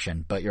 it's like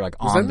action, but you're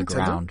like Was on that the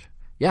Nintendo? ground.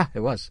 Yeah,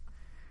 it was.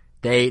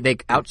 They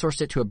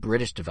outsourced it to a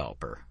British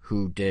developer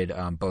who did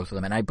both of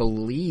them, and I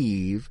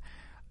believe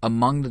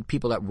among the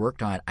people that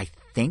worked on it, I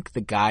think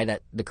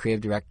the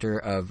creative director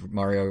of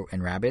Mario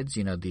and Rabbids,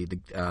 you know, the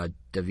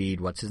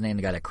David, what's his name,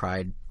 the guy that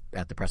cried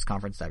at the press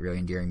conference, that really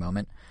endearing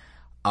moment.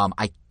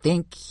 I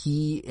think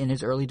he, in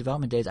his early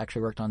development days,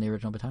 actually worked on the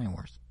original Battalion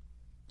Wars.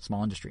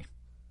 Small industry.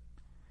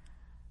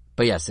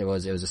 But yes, it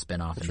was a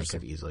spin-off, and they could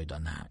have easily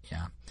done that,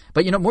 yeah.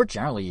 But, you know, more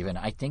generally even,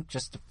 I think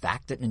just the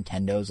fact that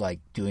Nintendo's, like,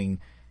 doing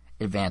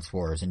Advance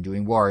Wars and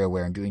doing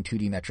WarioWare and doing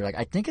 2D Metro, like,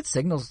 I think it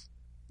signals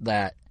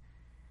that,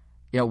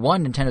 you know,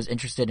 one, Nintendo's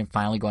interested in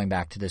finally going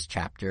back to this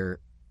chapter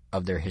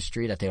of their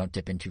history that they don't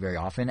dip into very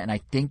often, and I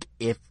think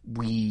if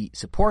we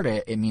support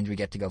it, it means we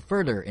get to go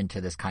further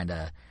into this kind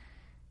of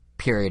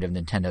period of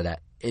Nintendo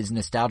that is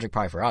nostalgic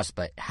probably for us,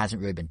 but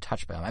hasn't really been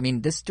touched by them. I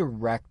mean, this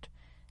Direct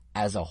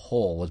as a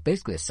whole was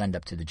basically a send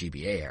up to the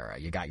GBA era.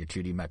 You got your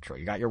 2D Metro,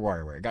 you got your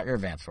WarioWare, you got your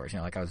Advance Wars, you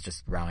know, like I was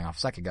just rounding off a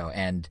second ago.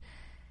 And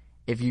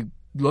if you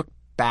look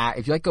back,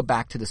 if you like go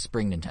back to the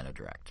spring Nintendo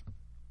Direct,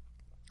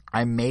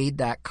 I made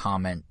that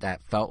comment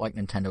that felt like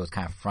Nintendo was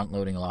kind of front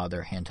loading a lot of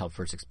their handheld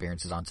first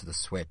experiences onto the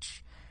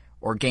Switch,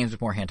 or games with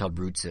more handheld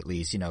roots at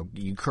least. You know,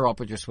 you curl up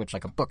with your Switch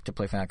like a book to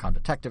play Famicom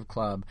Detective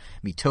Club.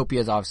 Miitopia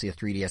is obviously a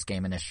 3DS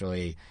game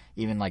initially.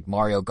 Even like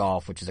Mario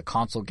Golf, which is a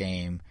console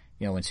game.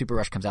 You know, when Super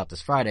Rush comes out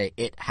this Friday,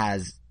 it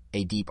has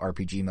a deep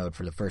RPG mode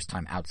for the first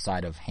time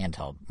outside of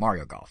handheld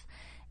Mario Golf.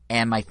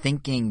 And my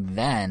thinking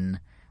then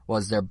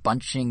was they're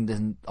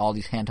bunching all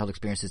these handheld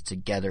experiences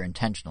together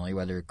intentionally,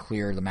 whether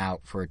clear them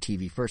out for a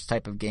TV first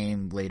type of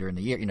game later in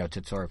the year, you know,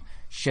 to sort of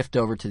shift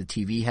over to the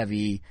TV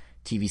heavy,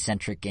 TV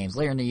centric games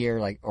later in the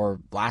year, like, or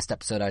last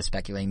episode I was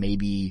speculating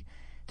maybe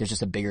there's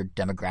just a bigger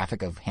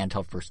demographic of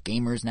handheld first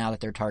gamers now that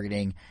they're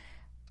targeting.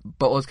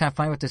 But what was kind of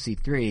funny with the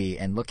C3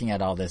 and looking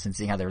at all this and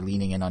seeing how they're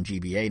leaning in on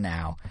GBA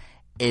now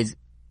is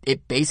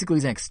it basically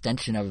is an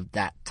extension of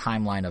that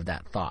timeline of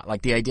that thought.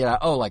 Like the idea that,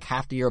 oh, like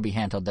half the year will be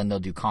handheld, then they'll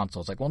do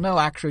consoles. Like, well, no,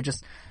 actually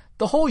just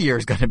the whole year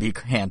is going to be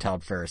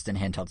handheld first and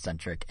handheld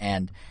centric.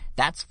 And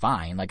that's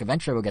fine. Like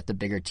eventually we'll get the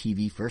bigger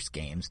TV first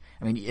games.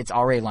 I mean, it's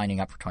already lining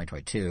up for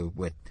 2022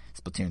 with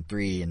Splatoon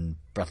 3 and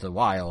Breath of the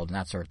Wild and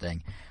that sort of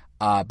thing.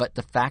 But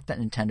the fact that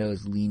Nintendo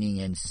is leaning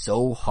in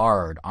so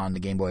hard on the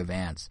Game Boy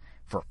Advance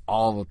for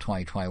all of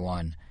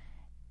 2021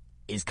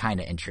 is kind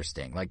of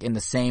interesting. Like in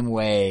the same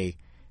way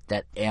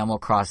that Animal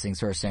Crossing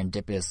sort of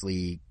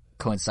serendipitously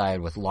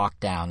coincided with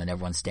lockdown and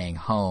everyone staying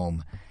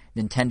home,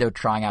 Nintendo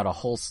trying out a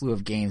whole slew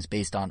of games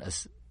based on,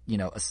 you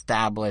know,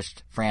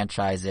 established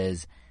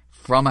franchises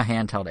from a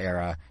handheld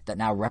era that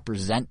now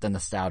represent the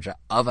nostalgia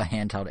of a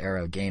handheld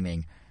era of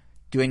gaming,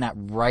 doing that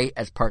right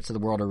as parts of the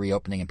world are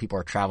reopening and people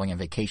are traveling on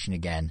vacation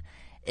again.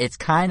 It's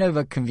kind of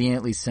a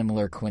conveniently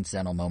similar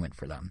coincidental moment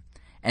for them.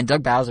 And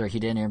Doug Bowser, he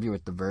did an interview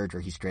with The Verge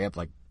where he straight up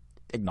like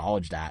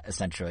acknowledged that,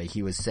 essentially.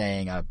 He was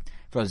saying,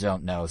 for those who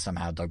don't know,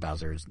 somehow Doug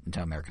Bowser is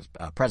Nintendo America's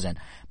president,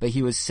 but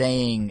he was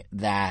saying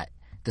that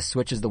the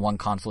Switch is the one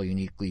console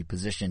uniquely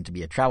positioned to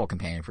be a travel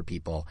companion for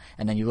people.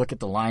 And then you look at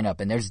the lineup,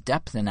 and there's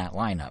depth in that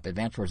lineup.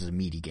 Advance Wars is a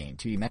meaty game.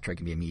 2D Metroid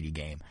can be a meaty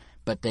game.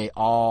 But they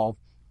all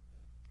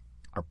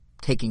are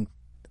taking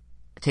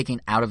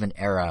out of an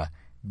era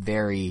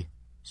very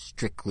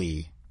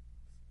strictly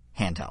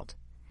handheld.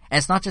 And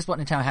it's not just what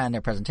Nintendo had in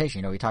their presentation.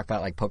 You know, we talked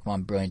about like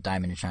Pokemon Brilliant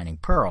Diamond and Shining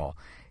Pearl.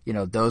 You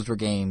know, those were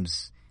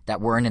games that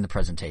weren't in the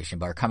presentation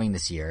but are coming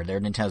this year. They're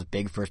Nintendo's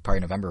big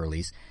first-party November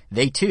release.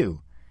 They,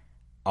 too,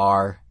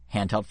 are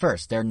handheld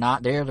first. They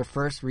are the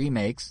first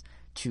remakes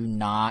to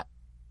not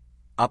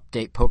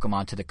update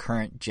Pokemon to the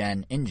current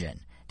gen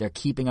engine. They're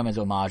keeping them as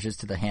homages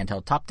to the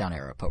handheld top-down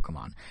era of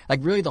Pokemon. Like,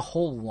 really, the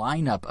whole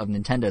lineup of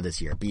Nintendo this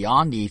year,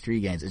 beyond the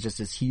E3 games, is just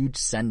this huge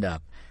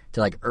send-up to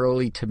like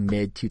early to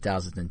mid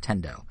 2000s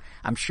Nintendo.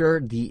 I'm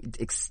sure the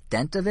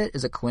extent of it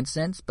is a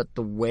coincidence, but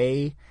the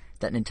way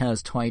that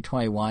Nintendo's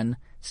 2021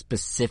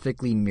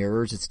 specifically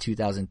mirrors its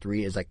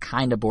 2003 is like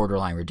kind of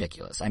borderline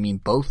ridiculous. I mean,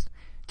 both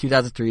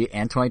 2003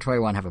 and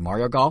 2021 have a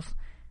Mario Golf,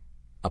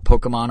 a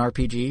Pokemon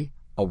RPG,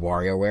 a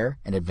WarioWare,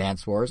 an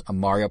Advance Wars, a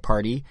Mario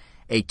Party,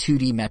 a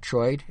 2D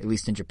Metroid, at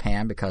least in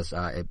Japan because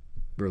it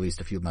released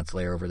a few months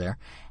later over there,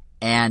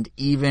 and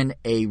even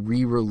a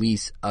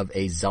re-release of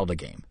a Zelda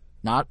game.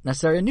 Not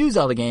necessarily a new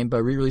Zelda game,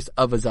 but a re-release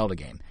of a Zelda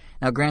game.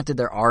 Now, granted,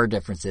 there are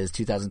differences.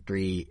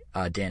 2003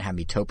 didn't have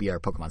Miitopia or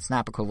Pokemon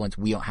Snap equivalents.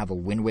 We don't have a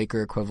Wind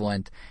Waker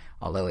equivalent,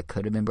 although it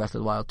could have been Breath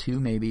of the Wild 2,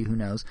 maybe. Who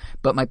knows?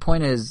 But my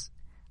point is,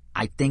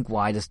 I think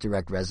why this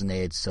Direct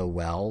resonated so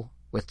well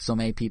with so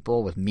many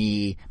people, with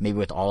me, maybe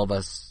with all of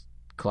us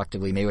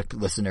collectively, maybe with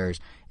listeners,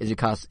 is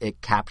because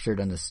it captured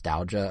a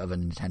nostalgia of a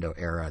Nintendo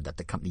era that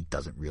the company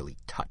doesn't really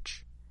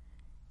touch.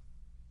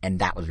 And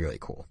that was really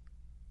cool.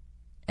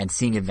 And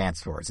seeing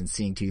Advance Wars and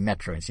seeing 2D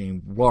Metro and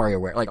seeing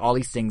WarioWare, like all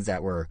these things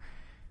that were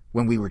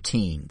when we were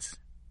teens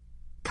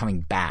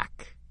coming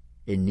back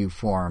in new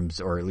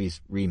forms or at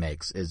least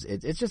remakes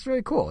it's just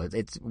really cool.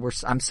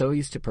 I'm so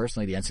used to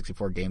personally the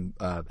N64 game,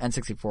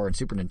 N64 and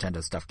Super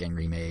Nintendo stuff getting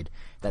remade,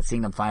 that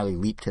seeing them finally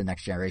leap to the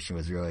next generation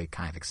was really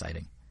kind of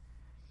exciting.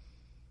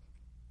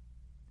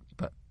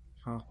 But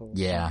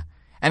yeah,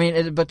 I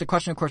mean, but the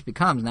question of course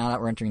becomes, now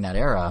that we're entering that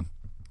era,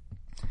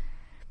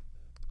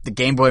 the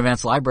Game Boy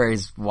Advance library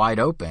is wide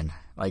open.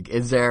 Like,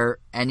 is there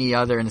any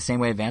other, in the same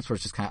way Advance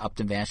Wars just kind of upped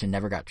and vanished and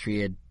never got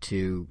treated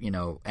to,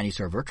 any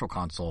sort of virtual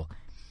console,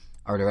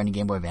 are there any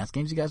Game Boy Advance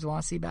games you guys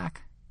want to see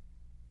back?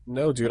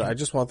 No, dude, I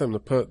just want them to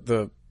put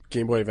the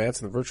Game Boy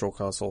Advance in the virtual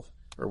console,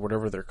 or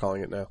whatever they're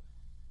calling it now.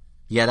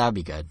 Yeah, that'd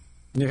be good.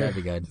 Yeah, that'd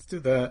be good. Let's do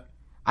that.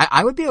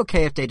 I would be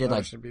okay if they did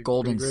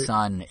Golden great.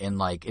 Sun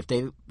in if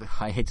they,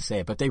 I hate to say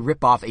it, but they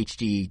rip off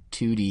HD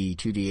 2D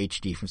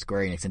HD from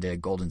Square Enix and did a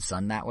Golden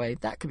Sun that way.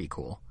 That could be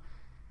cool.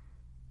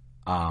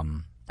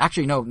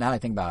 Actually, no, now that I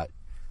think about it,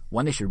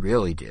 one they should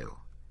really do,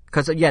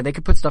 because yeah, they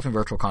could put stuff in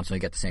Virtual Console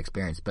and get the same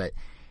experience, but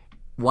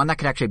one that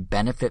could actually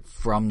benefit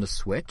from the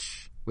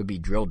Switch would be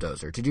Drill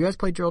Dozer. Did you guys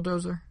play Drill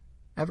Dozer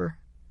ever?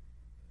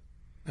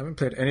 I haven't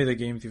played any of the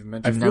games you've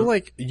mentioned. I feel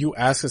like you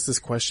ask us this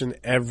question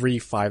every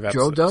 5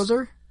 episodes. Drill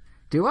Dozer?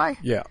 Do I?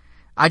 Yeah.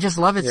 I just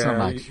love it so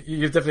much.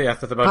 You definitely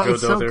asked us about Drill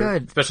it's Dozer, so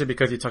good. Especially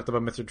because you talked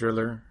about Mr.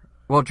 Driller.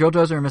 Well, Drill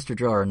Dozer and Mr.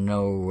 Drill are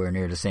nowhere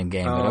near the same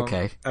game, but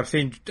okay. I've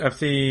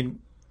seen.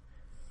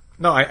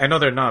 No, I know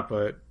they're not,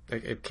 but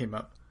it came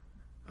up.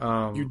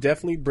 You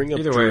definitely bring up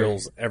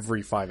drills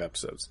every 5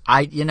 episodes.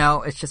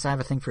 It's just I have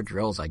a thing for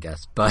drills, I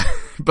guess, but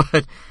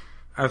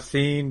I've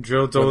seen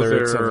Drill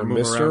Whether it's Dozer a move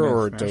Mister around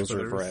or a in Smash Dozer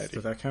Brothers. variety.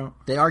 Does that count?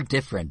 They are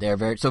different.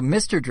 So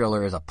Mr.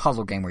 Driller is a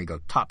puzzle game where you go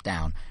top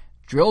down.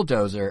 Drill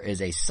Dozer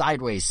is a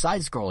sideways,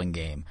 side-scrolling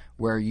game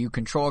where you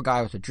control a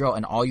guy with a drill,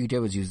 and all you did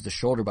was use the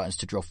shoulder buttons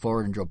to drill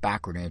forward and drill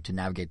backward and to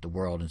navigate the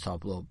world and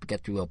get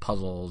through little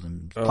puzzles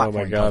and platforming. Oh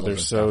my god, they're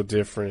so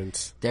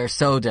different. They're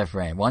so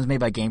different. One's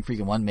made by Game Freak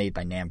and one's made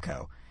by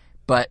Namco.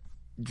 But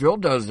Drill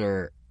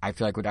Dozer, I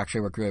feel like, would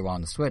actually work really well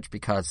on the Switch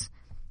because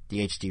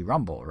the HD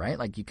Rumble, right?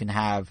 Like, you can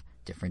have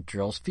different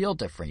drills feel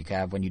different. You can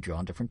have, when you drill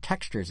on different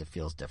textures, it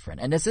feels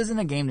different. And this isn't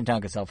a game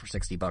Nintendo could sell for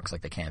 $60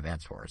 like they can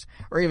Advance Wars.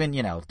 Or even,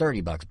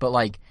 $30.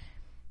 But,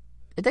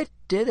 they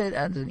did it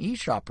as an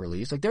eShop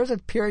release. There was a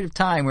period of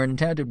time where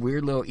Nintendo did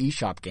weird little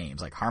eShop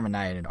games, like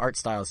Harmonite and Art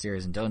Style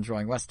Series and Dylan's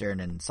Drawing Western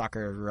and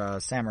Soccer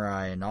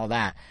Samurai and all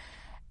that.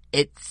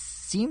 It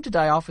seemed to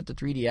die off with the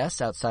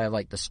 3DS outside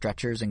of, the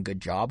stretchers and Good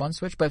Job on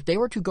Switch. But if they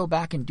were to go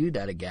back and do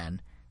that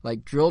again,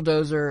 Drill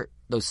Dozer,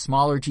 those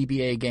smaller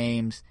GBA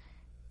games,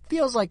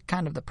 feels like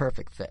kind of the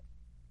perfect fit.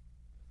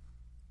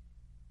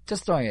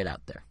 Just throwing it out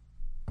there.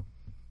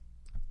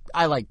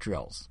 I like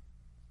drills.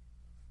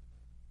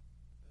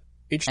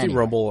 HD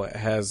Rumble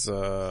has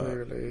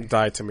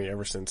died to me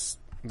ever since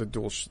the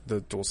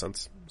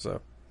DualSense.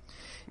 So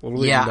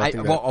yeah,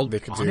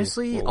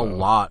 honestly, a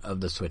lot of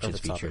the Switch's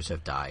features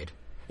have died.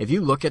 If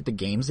you look at the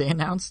games they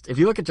announced, if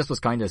you look at just what's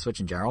coming to the Switch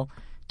in general,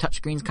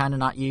 touchscreen's kind of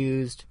not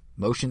used,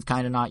 motion's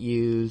kind of not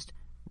used,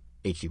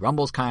 HD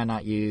Rumble's kind of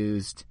not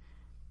used.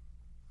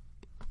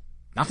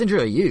 Nothing's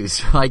really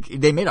used.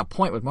 They made a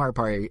point with Mario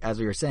Party, as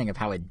we were saying, of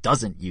how it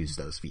doesn't use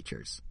those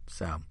features.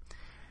 So,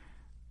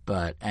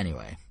 but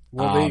anyway.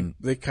 Well,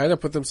 they kind of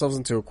put themselves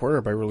into a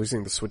corner by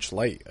releasing the Switch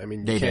Lite. I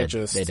mean, They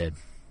did.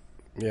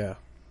 Yeah.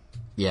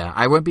 Yeah,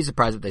 I wouldn't be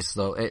surprised if they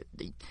slow it.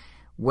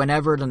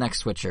 Whenever the next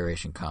Switch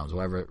iteration comes,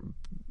 whatever,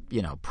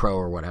 Pro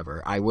or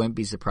whatever, I wouldn't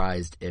be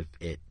surprised if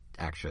it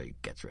actually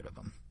gets rid of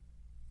them.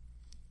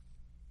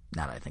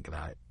 Now that I think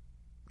about it.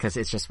 Because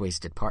it's just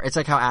wasted part. It's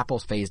like how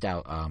Apple's phased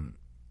out,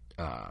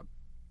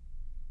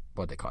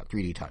 what they call it,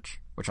 3D Touch,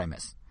 which I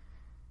miss.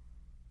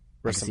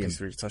 Rest in peace,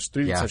 3D Touch.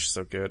 3D Touch is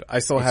so good. I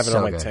still have it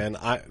on my 10.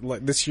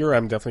 This year,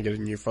 I'm definitely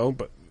getting a new phone,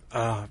 but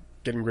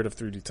getting rid of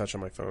 3D Touch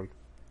on my phone.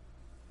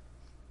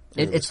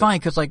 It's fine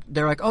because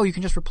they're like, oh, you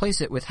can just replace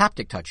it with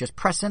haptic touch. Just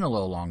press in a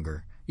little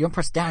longer. You don't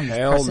press down. You just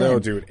press in. Hell no,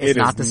 dude. It's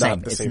not the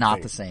same. It's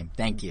not the same.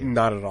 Thank you.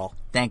 Not at all.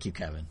 Thank you,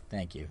 Kevin.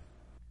 Thank you.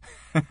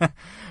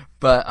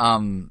 But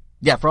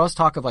yeah, for all this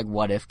talk of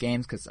what if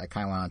games, because I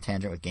kind of went on a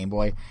tangent with Game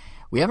Boy,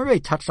 we haven't really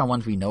touched on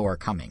ones we know are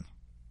coming.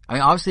 I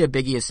mean, obviously a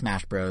biggie is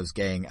Smash Bros.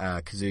 Getting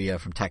Kazuya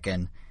from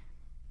Tekken.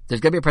 There's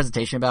going to be a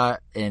presentation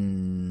about it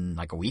in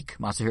a week.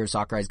 Masahiro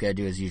Sakurai is going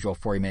to do his usual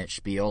 40-minute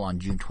spiel on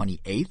June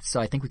 28th, so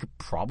I think we could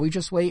probably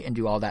just wait and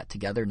do all that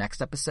together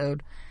next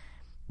episode.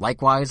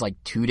 Likewise,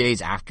 2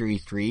 days after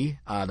E3,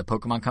 the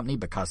Pokemon Company,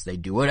 because they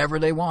do whatever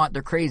they want,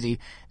 they're crazy,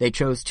 they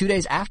chose 2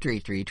 days after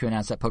E3 to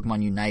announce that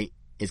Pokemon Unite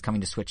is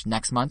coming to Switch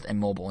next month and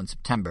mobile in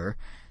September.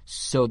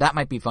 So that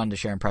might be fun to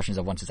share impressions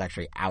of once it's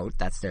actually out.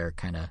 That's their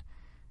kind of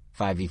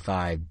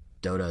 5v5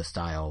 Dota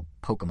style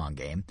Pokemon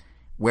game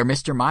where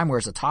Mr. Mime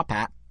wears a top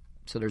hat.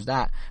 So there's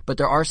that. But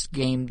there are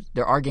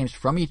games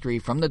from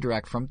E3, from the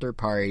Direct, from third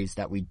parties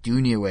that we do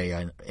need to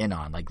weigh in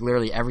on. Like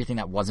literally everything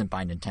that wasn't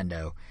by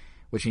Nintendo,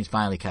 which means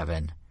finally,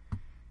 Kevin,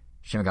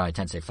 Shin Megami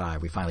Tensei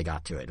 5, we finally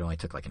got to it. It only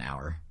took like an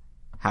hour.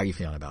 How are you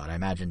feeling about it? I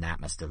imagine that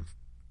must have...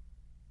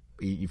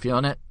 You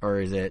feeling it? Or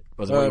was it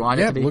what you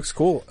wanted it to be? Yeah, it looks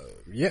cool.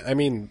 Yeah, I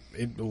mean,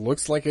 it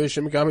looks like a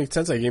Shin Megami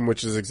Tensei game,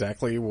 which is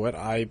exactly what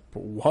I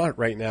want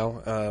right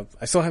now.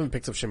 I still haven't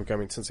picked up Shin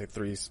Megami Tensei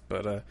 3s,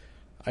 but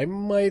I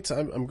might.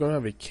 I'm going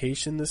on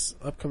vacation this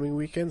upcoming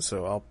weekend,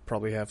 so I'll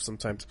probably have some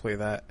time to play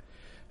that.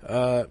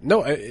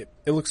 No, it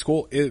looks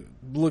cool. It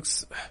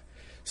looks...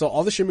 So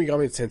all the Shin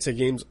Megami Tensei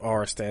games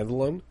are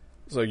standalone,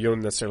 so you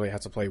don't necessarily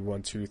have to play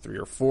 1, 2, 3,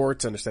 or 4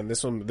 to understand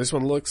this one. This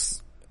one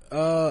looks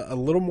a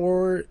little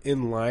more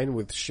in line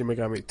with Shin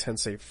Megami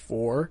Tensei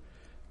 4,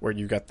 where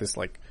you got this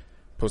like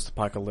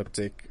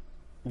post-apocalyptic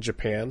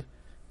Japan.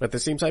 But at the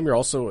same time, you're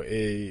also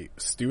a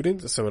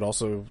student, so it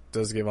also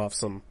does give off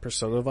some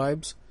Persona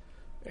vibes.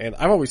 And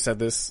I've always said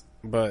this,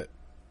 but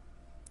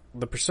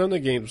the Persona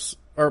games,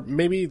 or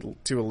maybe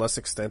to a less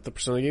extent the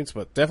Persona games,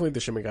 but definitely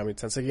the Shin Megami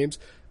Tensei games,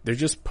 they're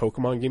just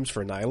Pokemon games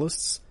for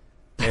nihilists.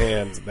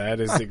 And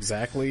that is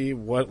exactly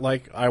what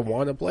like I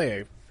want to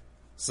play.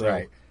 So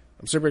right.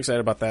 I'm super excited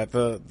about that.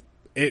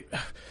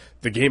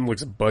 The game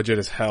looks budget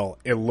as hell.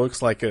 It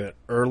looks like an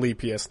early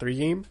PS3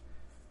 game,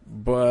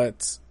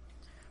 but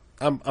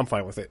I'm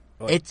fine with it.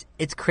 Like,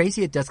 it's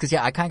crazy it does, because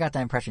yeah, I kind of got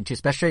that impression too,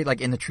 especially like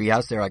in the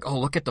treehouse. They're like, oh,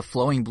 look at the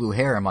flowing blue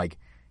hair. I'm like,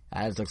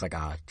 that just looks like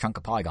a chunk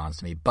of polygons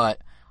to me. But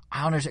I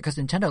don't understand, because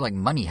Nintendo like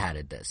money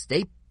hatted this.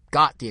 They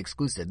got the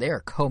exclusive. They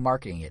are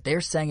co-marketing it. They're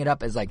setting it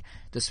up as like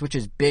the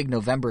Switch's big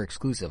November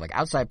exclusive. Like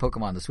outside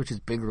Pokemon, the Switch's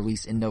big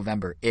release in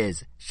November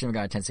is Shin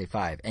Megami Tensei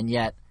 5. And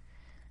yet,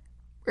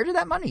 where did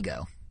that money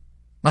go?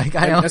 Like,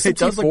 I don't know.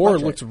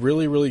 SMT4 looked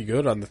really, really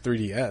good on the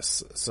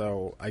 3DS,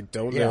 so I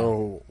don't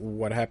know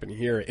what happened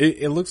here.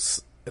 It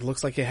looks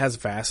like it has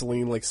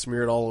Vaseline like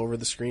smeared all over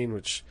the screen,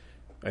 which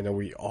I know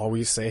we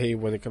always say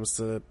when it comes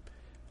to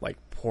like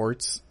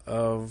ports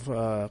of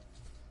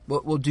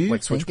Well, do you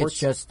like think ports?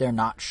 it's just they're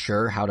not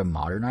sure how to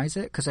modernize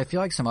it? Because I feel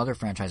like some other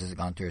franchises have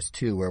gone through this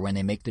too, where when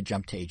they make the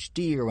jump to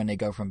HD, or when they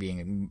go from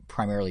being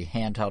primarily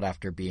handheld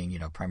after being,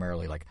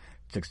 primarily like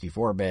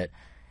 64-bit,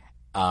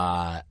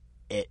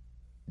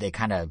 they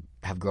kind of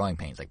have growing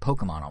pains. Like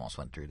Pokemon almost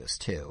went through this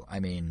too. I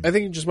mean, I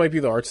think it just might be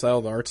the art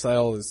style. The art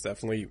style is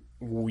definitely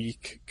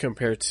weak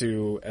compared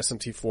to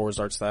SMT4's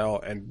art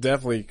style, and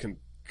definitely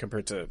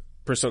compared to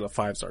Persona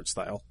 5's art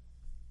style.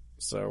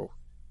 So,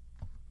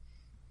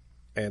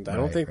 and I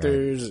don't think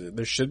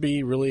there should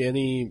be really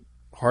any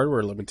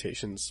hardware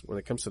limitations when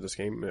it comes to this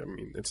game. I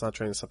mean, it's not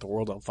trying to set the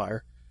world on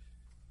fire.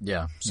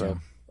 yeah. So,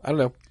 I don't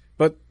know.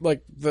 But,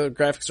 like, the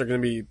graphics are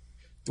going to be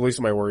the least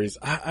of my worries.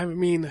 I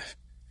mean,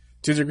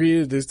 to a degree,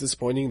 it is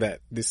disappointing that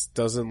this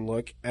doesn't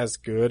look as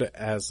good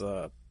as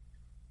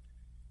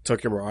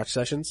Tokyo Mirage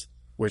Sessions,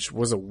 which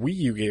was a Wii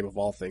U game of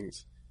all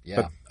things.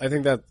 Yeah. But I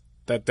think that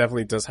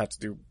definitely does have to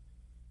do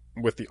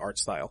with the art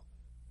style.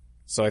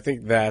 So I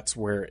think that's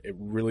where it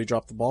really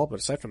dropped the ball. But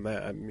aside from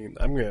that, I mean,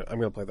 I'm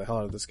gonna play the hell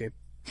out of this game.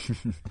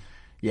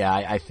 Yeah,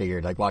 I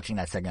figured, like, watching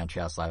that segment on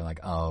Treehouse Live, I'm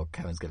like, oh,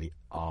 Kevin's gonna be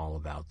all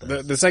about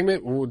this. The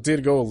segment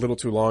did go a little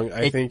too long.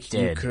 I think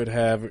did.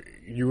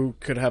 you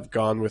could have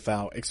gone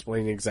without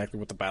explaining exactly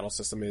what the battle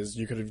system is.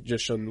 You could have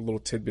just shown little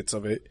tidbits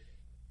of it.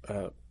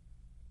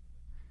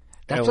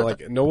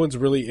 No one's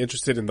really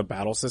interested in the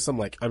battle system.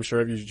 Like, I'm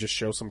sure if you just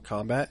show some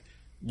combat,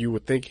 you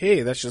would think,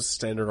 hey, that's just a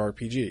standard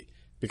RPG.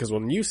 Because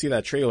when you see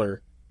that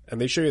trailer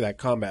and they show you that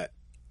combat,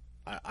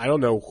 I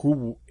don't know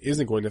who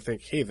isn't going to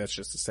think, hey, that's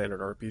just a standard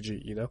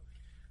RPG, you know?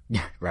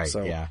 Yeah, right,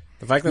 So, yeah.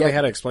 the fact that they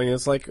had to explain it,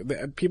 it's like,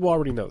 people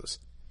already know this.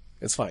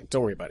 It's fine.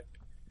 Don't worry about it.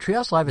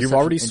 Treehouse Live is You've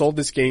already sold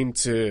this game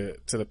to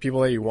the people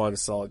that you want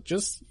to sell it.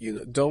 Just,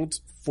 don't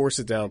force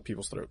it down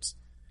people's throats.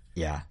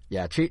 Yeah.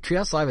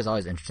 Treehouse Live is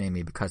always interesting to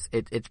me because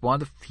it's one of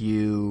the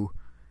few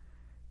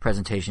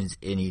presentations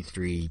in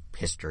E3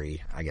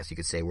 history, I guess you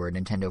could say, where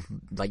Nintendo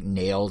like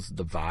nails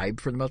the vibe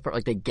for the most part.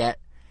 Like they get,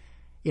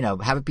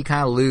 have it be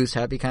kind of loose,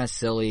 have it be kind of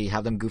silly,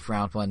 have them goof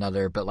around with one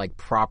another, but like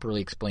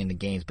properly explain the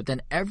games. But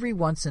then every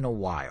once in a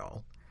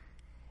while,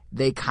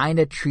 they kind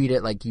of treat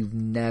it like you've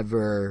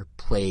never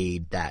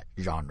played that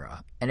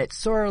genre. And it's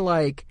sort of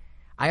like,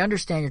 I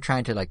understand you're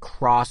trying to like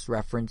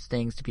cross-reference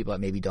things to people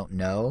that maybe don't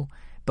know,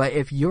 but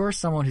if you're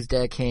someone who's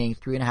dedicating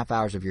 3.5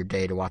 hours of your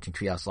day to watching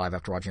Treehouse Live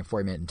after watching a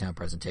 40-minute Nintendo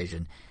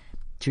presentation,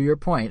 to your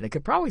point, they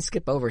could probably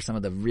skip over some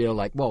of the real,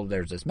 like, well,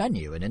 there's this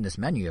menu, and in this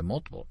menu you have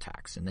multiple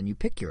attacks, and then you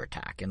pick your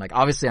attack. And, like,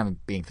 obviously I'm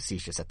being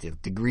facetious at the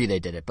degree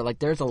they did it, but, like,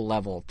 there's a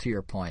level, to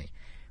your point,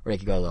 where they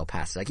could go a little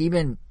past it. Like,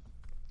 even,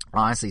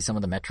 honestly, some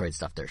of the Metroid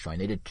stuff they're showing,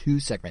 they did 2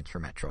 segments for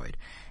Metroid.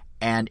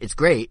 And it's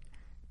great,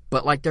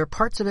 but, like, there are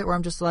parts of it where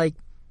I'm just like,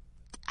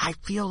 I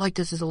feel like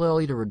this is a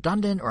little either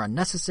redundant or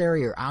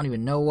unnecessary, or I don't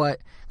even know what.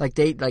 Like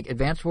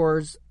Advance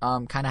Wars,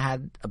 kind of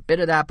had a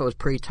bit of that, but it was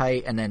pretty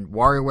tight. And then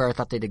WarioWare, I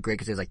thought they did great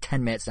because it was like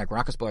 10 minutes. Like, we're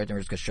not going to spoil it, we're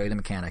just going to show you the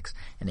mechanics.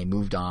 And they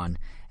moved on.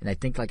 And I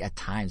think like at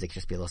times they could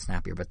just be a little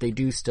snappier, but they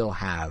do still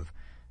have,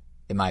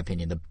 in my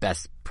opinion, the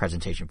best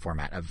presentation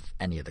format of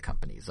any of the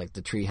companies. Like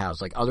the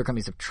Treehouse, like other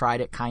companies have tried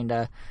it,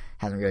 kinda,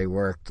 hasn't really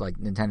worked. Like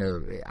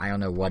Nintendo, I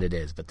don't know what it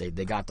is, but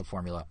they got the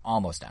formula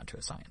almost down to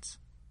a science.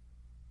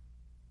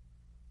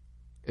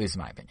 At least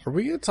in my opinion. Are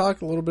we going to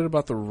talk a little bit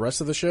about the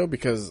rest of the show?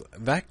 Because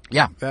that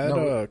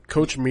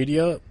Coach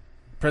Media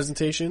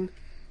presentation,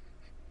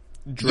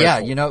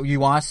 dreadful. Yeah, you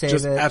want to say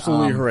just that,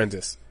 absolutely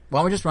horrendous. Why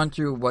don't we just run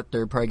through what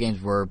third-party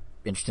games were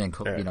interesting,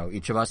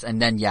 each of us,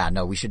 and then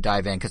we should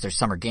dive in because there's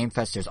Summer Game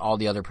Fest, there's all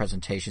the other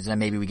presentations, and then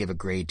maybe we give a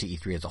grade to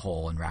E3 as a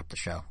whole and wrap the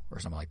show or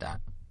something like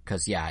that.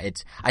 Because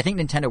I think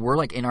Nintendo, we're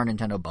like in our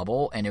Nintendo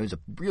bubble, and it was a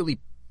really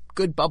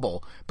good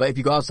bubble. But if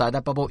you go outside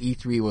that bubble,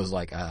 E3 was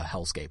like a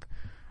hellscape.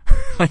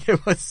 Like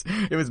it was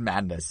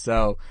madness.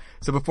 So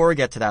before we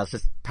get to that, let's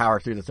just power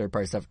through the third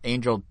party stuff.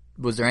 Angel,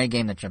 was there any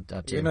game that jumped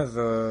out to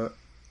you?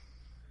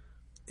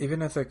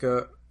 Even as like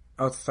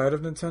outside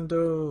of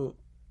Nintendo,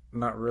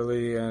 not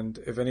really. And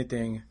if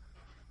anything,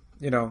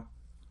 the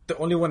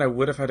only one I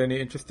would have had any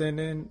interest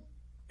in,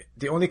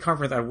 the only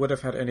conference I would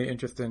have had any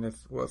interest in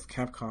was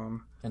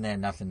Capcom. And they had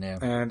nothing new.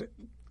 And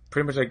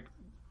pretty much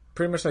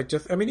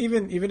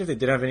even if they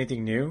did have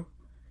anything new,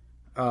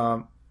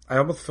 I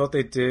almost felt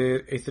they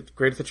did a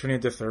great Saturnian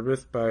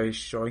disservice by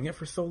showing it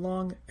for so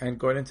long and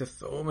going into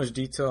so much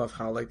detail of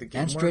how like the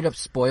game and straight up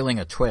spoiling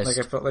a twist.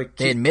 Like I felt like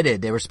they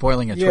admitted they were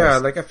spoiling a twist. Yeah,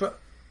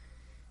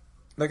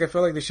 I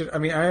felt like they should. I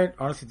mean, I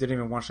honestly didn't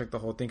even watch like the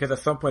whole thing because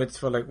at some point it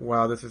just felt like,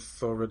 wow, this is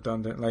so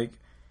redundant. Like,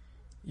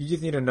 you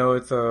just need to know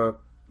it's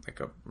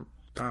it's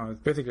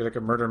basically like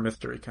a murder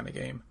mystery kind of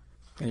game,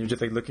 and you're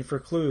just like looking for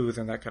clues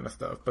and that kind of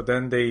stuff. But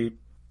then they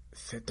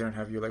sit there and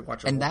have you like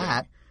watch a whole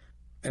thing.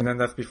 And then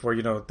that's before,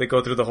 they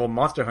go through the whole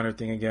Monster Hunter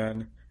thing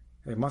again.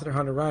 Like Monster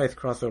Hunter Rise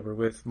crossover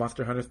with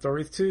Monster Hunter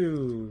Stories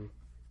 2.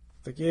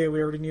 It's like, yeah, we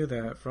already knew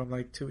that from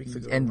like 2 weeks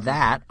ago. And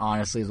that,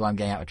 honestly, is what I'm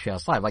getting at with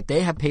Treehouse Live. Like,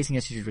 they have pacing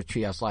issues with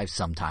Treehouse Live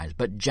sometimes,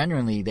 but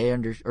generally they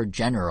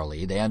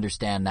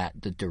understand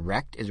that the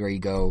direct is where you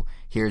go,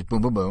 here's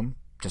boom, boom, boom,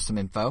 just some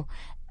info,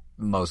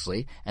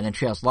 mostly. And then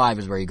Treehouse Live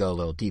is where you go a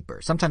little deeper.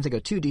 Sometimes they go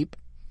too deep,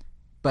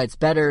 but it's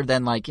better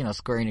than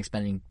Square Enix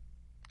spending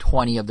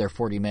 20 of their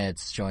 40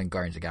 minutes showing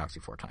Guardians of the Galaxy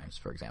 4 times,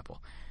 for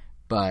example.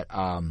 But,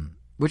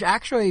 which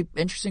actually,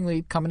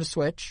 interestingly, coming to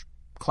Switch,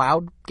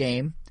 cloud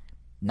game,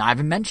 not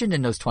even mentioned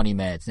in those 20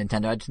 minutes.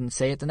 Nintendo didn't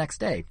say it the next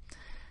day,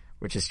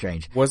 which is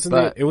strange. It was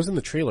in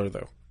the trailer,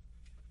 though.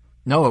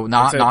 No,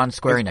 not on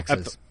Square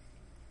Enix's.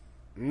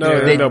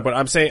 No, but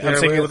I'm saying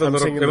it was a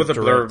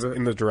blurb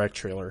in the direct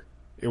trailer.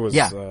 It was,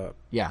 yeah.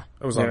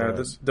 It was on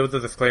there was a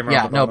disclaimer.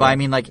 Yeah, no, but I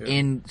mean,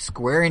 in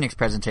Square Enix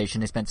presentation,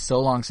 they spent so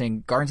long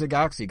saying Guardians of the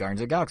Galaxy, Guardians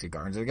of the Galaxy,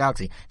 Guardians of the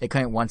Galaxy. They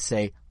couldn't once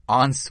say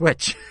on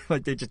Switch.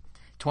 Like, they just,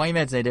 20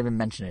 minutes, they didn't even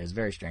mention it. It was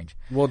very strange.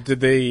 Well, did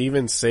they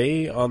even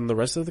say on the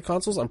rest of the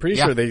consoles? I'm pretty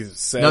sure they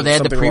said no, they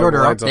had the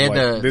pre-order up. They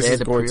had this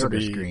is going to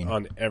be screen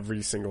on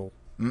every single.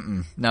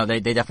 No, they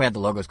definitely had the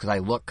logos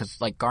because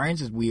like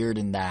Guardians is weird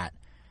in that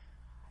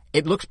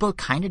it looks both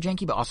kind of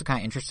janky but also kind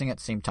of interesting at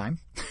the same time.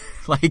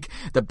 Like,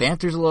 the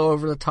banter's a little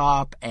over the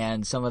top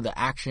and some of the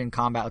action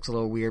combat looks a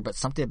little weird, but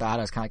something about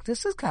it is kind of like,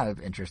 this is kind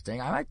of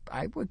interesting. I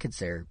would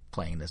consider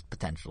playing this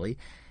potentially.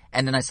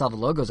 And then I saw the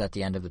logos at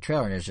the end of the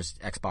trailer and it was just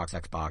Xbox,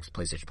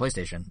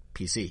 PlayStation,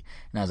 PC.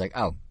 And I was like,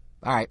 oh,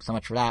 alright, so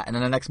much for that. And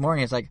then the next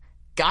morning it's like,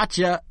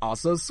 gotcha,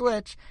 also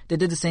Switch. They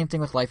did the same thing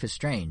with Life is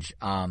Strange.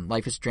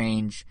 Life is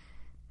Strange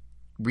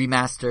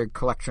remastered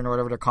collection or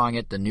whatever they're calling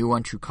it, the new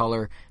one, True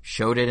Color,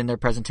 showed it in their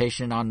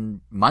presentation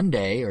on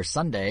Monday or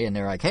Sunday, and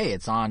they're like, hey,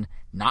 it's on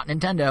not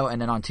Nintendo,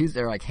 and then on Tuesday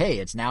they're like, hey,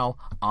 it's now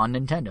on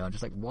Nintendo. I'm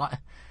just like, what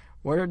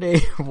are they,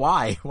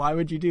 why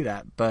would you do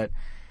that? But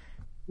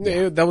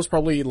yeah, that was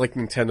probably like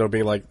Nintendo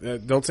being like,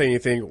 don't say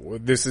anything,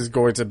 this is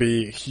going to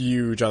be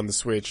huge on the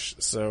Switch,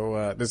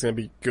 so this is going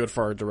to be good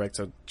for our Direct,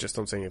 so just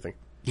don't say anything.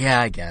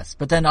 Yeah, I guess.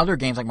 But then other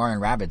games like Mario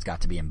and Rabbids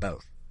got to be in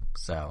both,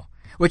 so...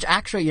 Which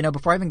actually,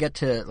 before I even get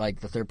to,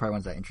 like, the third-party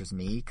ones that interest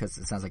me, because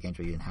it sounds like,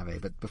 Angel, you didn't have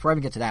it, but before I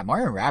even get to that,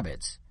 Mario and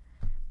Rabbids,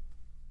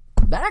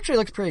 that actually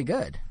looks pretty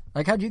good.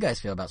 Like, how'd you guys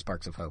feel about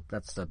Sparks of Hope?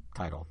 That's the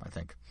title, I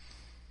think.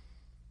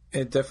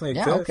 It definitely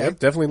exists. Okay. It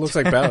definitely looks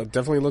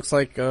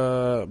like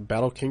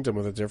Battle Kingdom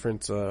with a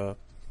different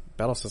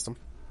battle system.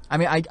 I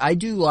mean, I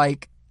do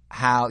like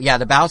how,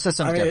 the battle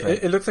system's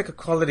different. It looks like a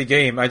quality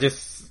game.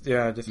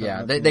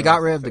 They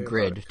got rid of the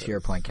grid, to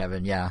your point,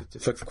 Kevin, yeah. It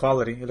just looks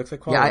quality. It looks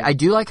like quality. Yeah, I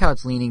do like how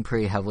it's leaning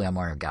pretty heavily on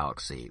Mario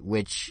Galaxy,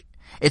 which,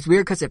 it's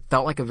weird because it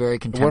felt like a very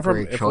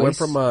contemporary choice. It went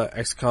from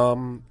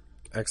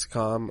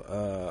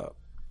XCOM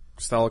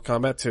style of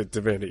combat to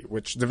Divinity,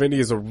 which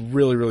Divinity is a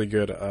really, really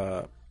good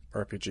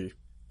RPG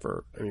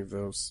for any of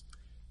those.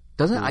 It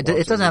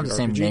doesn't have the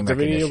same name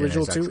Divinity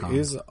recognition Original as 2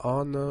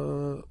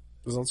 XCOM.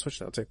 is on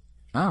Switch now too.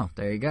 Oh,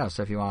 there you go.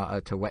 So if you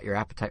want to whet your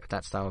appetite with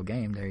that style of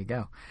game, there you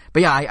go.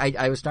 But yeah,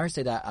 I was starting to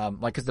say that,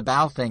 like, cause the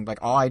battle thing, like,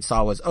 all I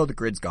saw was, oh, the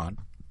grid's gone.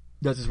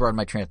 This is where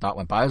my train of thought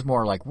went. But I was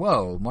more like,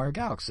 whoa, Mario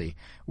Galaxy.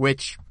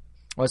 Which,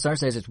 what I was starting to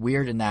say is it's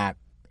weird in that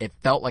it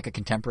felt like a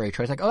contemporary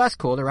choice. Like, oh, that's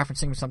cool. They're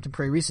referencing something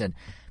pretty recent.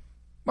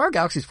 Mario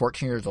Galaxy's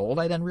 14 years old,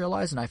 I then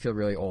realized, and I feel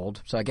really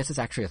old. So I guess it's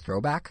actually a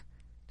throwback.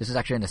 This is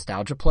actually a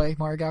nostalgia play,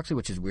 Mario Galaxy,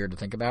 which is weird to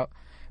think about.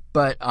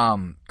 But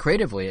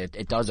creatively,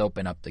 it does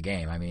open up the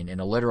game. I mean, in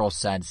a literal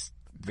sense,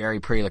 very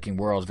pretty looking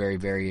worlds, very,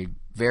 very,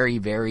 very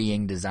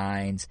varying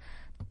designs.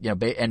 You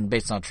know, and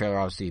based on the trailer,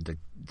 obviously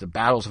the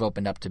battles have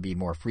opened up to be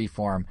more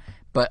freeform.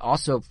 But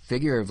also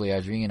figuratively, I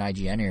was reading an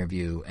IGN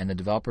interview, and the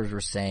developers were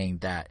saying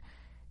that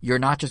you're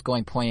not just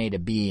going point A to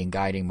B and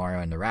guiding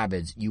Mario and the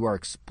Rabbids. You are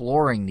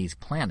exploring these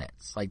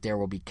planets. Like, there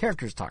will be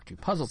characters to talk to,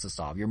 puzzles to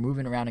solve. You're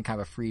moving around in kind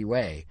of a free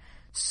way.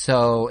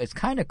 So it's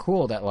kind of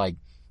cool that, like,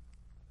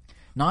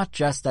 not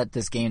just that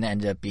this game that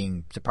ended up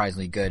being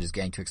surprisingly good is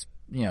getting to,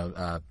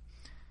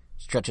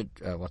 stretch it,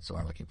 what's the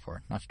word I'm looking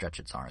for? Not stretch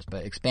its arms,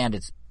 but expand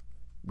its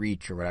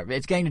reach or whatever.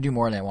 It's getting to do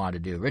more than it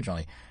wanted to do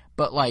originally.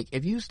 But, like,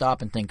 if you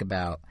stop and think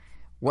about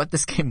what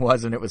this game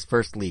was when it was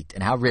first leaked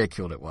and how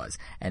ridiculed it was,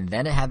 and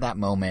then it had that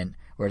moment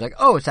where it's like,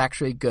 oh, it's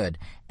actually good.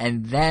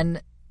 And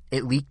then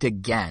it leaked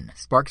again.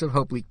 Sparks of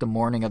Hope leaked the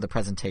morning of the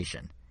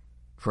presentation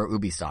for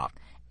Ubisoft.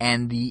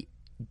 And the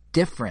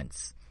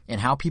difference in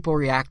how people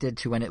reacted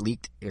to when it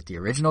leaked with the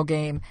original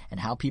game and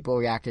how people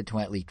reacted to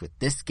when it leaked with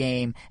this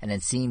game, and then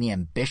seeing the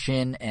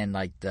ambition and,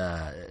 like,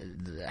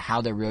 the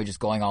how they're really just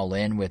going all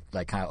in with,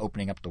 like, kind of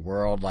opening up the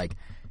world, like,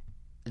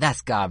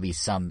 that's gotta be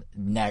some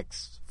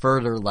next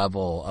further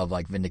level of,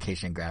 like,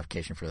 vindication and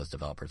gratification for those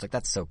developers. Like,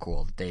 that's so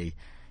cool that they,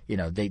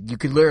 you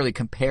could literally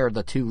compare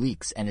the two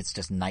leaks and it's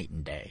just night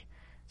and day.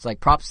 It's like,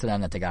 props to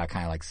them that they gotta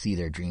kind of, like, see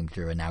their dream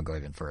through and now go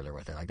even further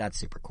with it. Like, that's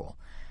super cool.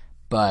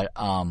 But,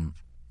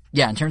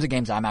 yeah, in terms of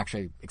games I'm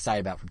actually excited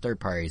about from third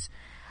parties,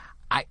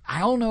 I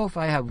don't know if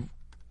I have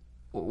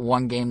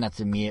one game that's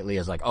immediately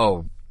as like,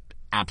 oh,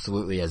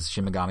 absolutely, as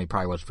Shin Megami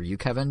probably was for you,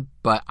 Kevin,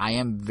 but I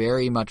am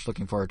very much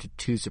looking forward to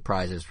two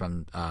surprises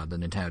from the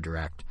Nintendo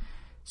Direct.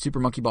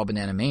 Super Monkey Ball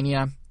Banana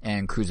Mania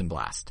and Cruisin'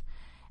 Blast.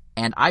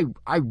 And I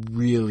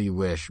really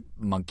wish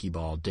Monkey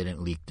Ball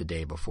didn't leak the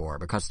day before,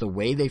 because the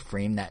way they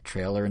framed that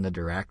trailer in the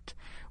Direct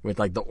with,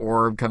 like, the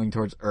orb coming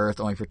towards Earth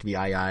only for it to be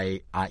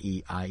I,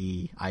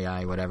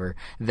 whatever.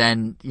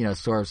 Then,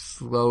 sort of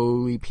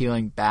slowly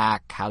peeling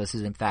back how this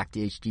is in fact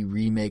the HD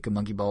remake of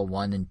Monkey Ball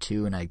 1 and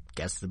 2, and I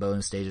guess the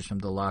bonus stages from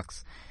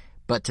Deluxe.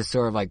 But to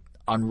sort of, like,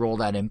 unroll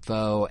that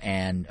info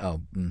and,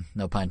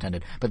 no pun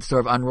intended, but to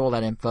sort of unroll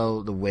that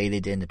info the way they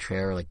did in the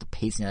trailer, like the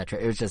pacing of that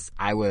trailer, it was just,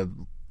 I would have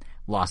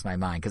lost my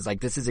mind. Cause, like,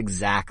 this is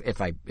exactly,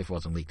 if it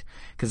wasn't leaked,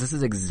 cause this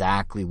is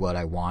exactly what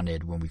I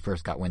wanted when we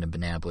first got wind of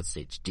Banana Blitz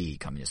HD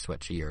coming to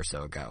Switch a year or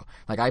so ago.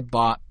 Like, I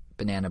bought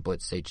Banana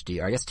Blitz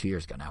HD, or I guess 2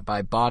 years ago now, but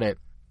I bought it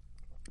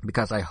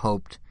because I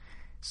hoped,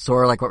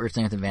 sort of like what we were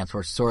saying with Advance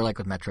Wars, sort of like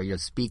with Metro,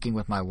 speaking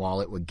with my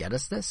wallet would get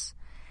us this.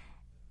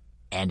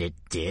 And it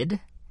did.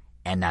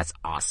 And that's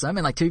awesome.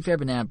 And, like, to be fair,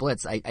 Banana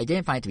Blitz, I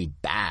didn't find it to be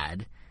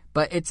bad,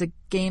 but it's a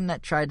game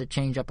that tried to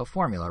change up a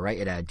formula, right?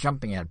 It had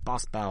jumping, it had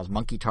boss battles,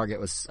 Monkey Target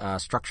was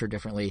structured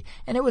differently,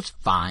 and it was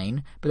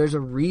fine, but there's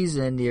a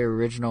reason the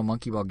original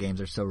Monkey Ball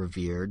games are so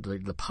revered.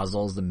 The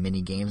puzzles, the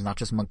mini games, not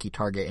just Monkey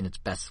Target in its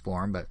best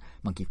form, but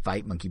Monkey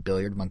Fight, Monkey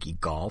Billiard, Monkey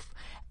Golf.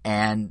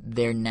 And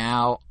they're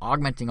now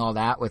augmenting all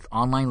that with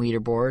online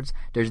leaderboards.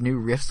 There's new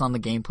riffs on the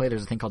gameplay.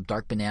 There's a thing called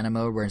Dark Banana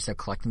Mode, where instead of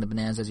collecting the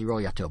bananas as you roll,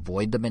 you have to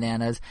avoid the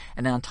bananas.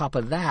 And then on top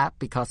of that,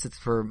 because it's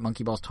for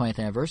Monkey Ball's 20th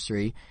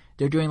anniversary,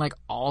 they're doing, like,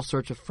 all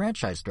sorts of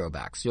franchise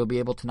throwbacks. You'll be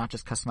able to not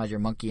just customize your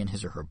monkey and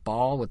his or her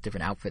ball with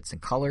different outfits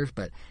and colors,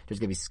 but there's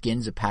going to be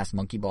skins of past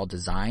Monkey Ball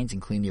designs,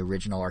 including the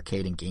original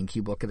arcade and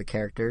GameCube look of the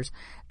characters.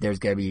 There's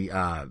going to be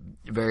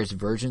various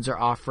versions are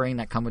offering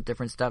that come with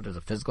different stuff. There's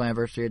a physical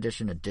anniversary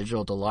edition, a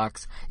digital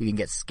deluxe. You can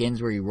get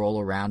skins where you roll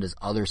around as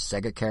other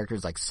Sega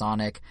characters like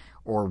Sonic,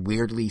 or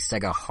weirdly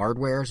Sega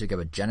hardware. So you can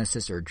have a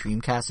Genesis or a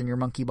Dreamcast in your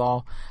Monkey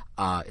Ball.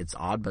 It's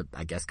odd, but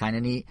I guess kind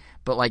of neat.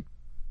 But, like,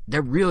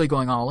 they're really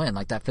going all in.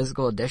 Like, that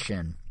physical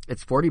edition,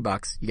 it's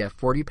 $40. You get a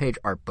 40-page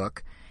art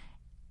book.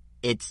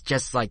 It's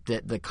just like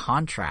the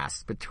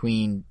contrast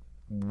between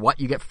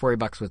what you get for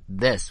 $40 with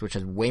this, which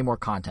has way more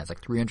content, it's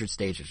like 300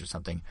 stages or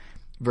something,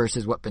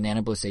 versus what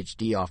Banana Bliss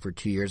HD offered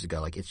 2 years ago.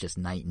 Like, it's just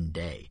night and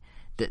day.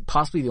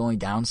 Possibly the only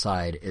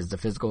downside is the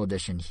physical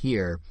edition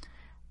here.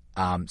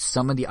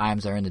 Some of the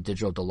items that are in the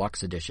digital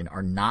deluxe edition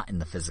are not in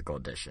the physical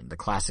edition, the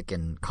classic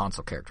and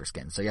console character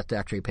skins. So you have to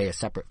actually pay a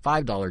separate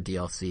 $5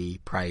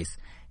 DLC price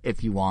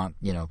if you want,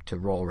 to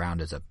roll around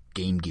as a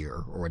Game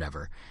Gear or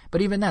whatever.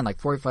 But even then, like,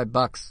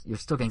 $45, you're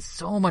still getting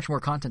so much more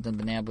content than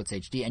Banana Blitz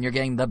HD, and you're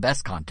getting the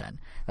best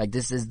content. Like,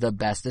 this is the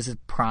best. This is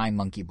prime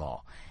Monkey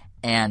Ball.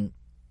 And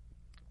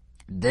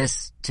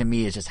this, to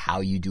me, is just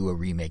how you do a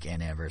remake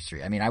and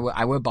anniversary. I mean, I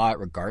would buy it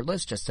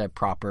regardless, just a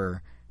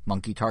proper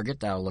Monkey Target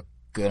that'll look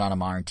good on a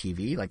modern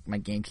TV. Like, my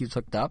GameCube's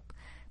hooked up,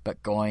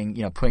 but going,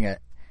 putting a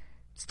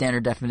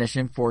standard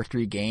definition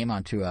 4:3 game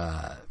onto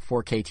a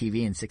 4K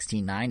TV in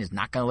 16:9 is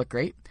not going to look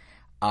great.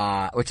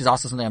 Which is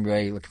also something I'm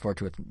really looking forward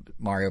to with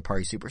Mario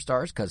Party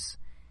Superstars, because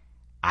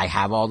I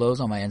have all those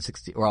on my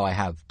N60, well, I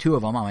have 2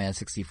 of them on my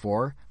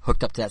N64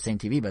 hooked up to that same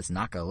TV, but it's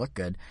not going to look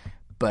good.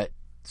 But,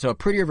 so a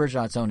prettier version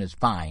on its own is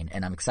fine,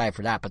 and I'm excited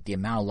for that, but the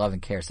amount of love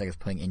and care Sega's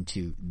putting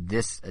into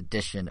this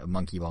edition of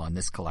Monkey Ball and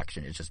this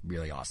collection is just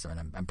really awesome,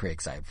 and I'm pretty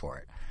excited for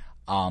it.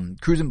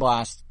 Cruisin'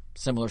 Blast,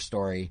 similar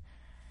story.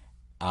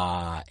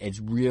 It's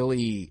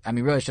really,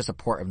 it's just a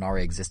port of an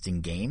already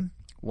existing game.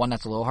 One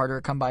that's a little harder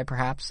to come by,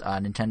 perhaps.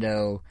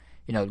 Nintendo,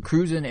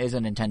 Cruisin' is a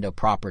Nintendo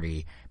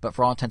property, but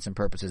for all intents and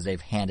purposes,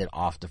 they've handed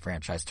off the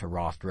franchise to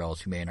Raw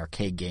Thrills, who made an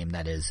arcade game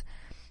that is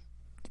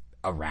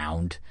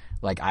around.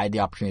 Like, I had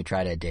the opportunity to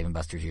try it at Dave &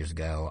 Buster's years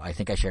ago. I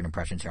think I shared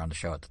impressions here on the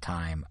show at the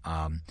time.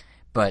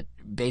 But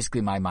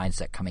basically my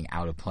mindset coming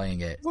out of playing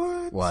it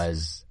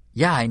was,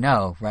 yeah, I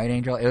know, right,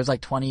 Angel? It was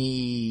like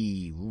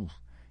 20... Ooh.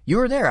 You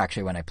were there,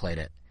 actually, when I played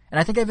it. And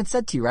I think I even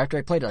said to you right after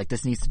I played it, like,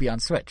 this needs to be on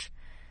Switch.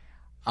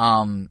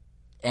 And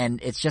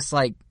it's just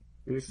like,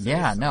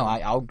 yeah, no,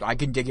 I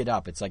can dig it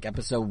up. It's like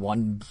episode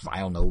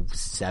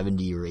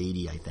 70 or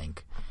 80, I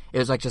think. It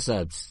was like just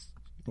a...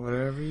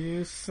 Whatever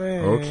you say.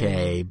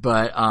 Okay,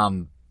 but,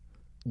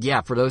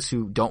 yeah, for those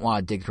who don't want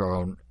to dig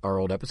through our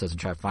old episodes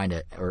and try to find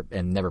it,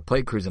 and never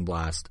played Cruisin'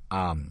 Blast,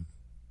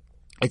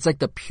 it's like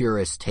the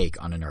purest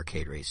take on an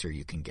arcade racer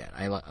you can get.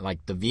 I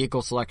like the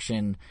vehicle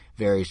selection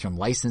varies from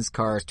licensed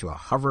cars to a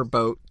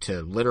hoverboat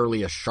to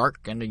literally a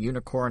shark and a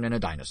unicorn and a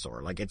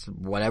dinosaur. Like, it's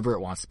whatever it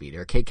wants to be. The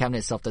arcade cabinet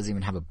itself doesn't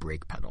even have a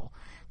brake pedal.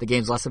 The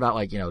game's less about,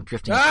 like,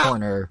 drifting a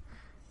corner.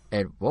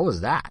 And what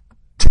was that?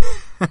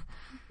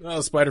 Oh,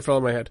 a spider fell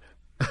on my head.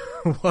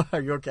 What?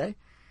 Are you okay?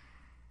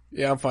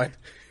 Yeah, I'm fine.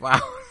 Wow.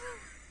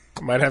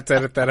 Might have to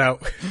edit that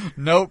out.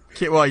 Nope.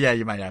 Well, yeah,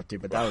 you might have to,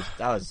 but that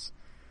was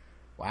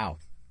wow.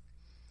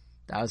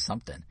 That was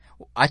something.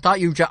 I thought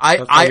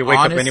I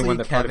honestly,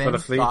 Kevin,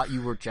 thought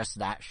you were just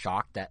that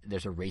shocked that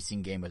there's a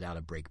racing game without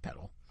a brake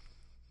pedal.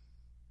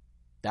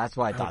 That's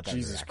why I thought that.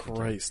 Jesus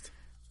Christ.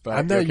 But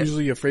I'm not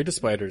usually afraid of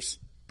spiders.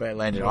 But it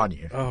landed on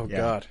you. Oh, yeah.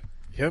 God.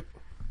 Yep.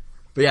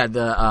 But yeah, I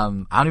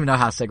don't even know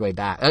how to segue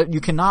back.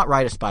 You cannot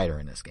ride a spider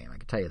in this game. I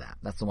can tell you that.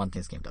 That's the one thing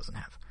this game doesn't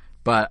have.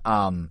 But,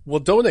 well,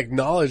 don't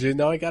acknowledge it.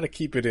 Now I gotta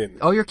keep it in.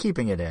 Oh, you're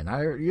keeping it in.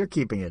 You're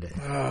keeping it in.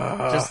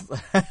 Just...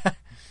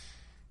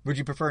 Would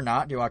you prefer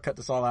not? Do you want to cut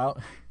this all out?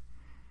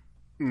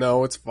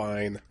 No, it's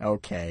fine.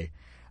 Okay.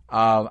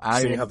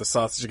 Seeing how the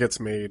sausage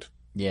gets made,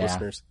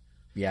 listeners.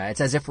 Yeah,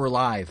 it's as if we're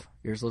live.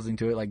 You're just listening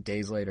to it like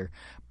days later.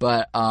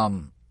 But, yeah,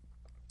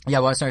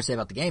 what I was trying to say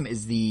about the game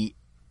is the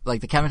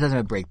cabinet doesn't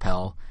have a brake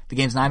pedal. The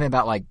game's not even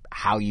about, like,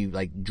 how you,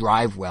 like,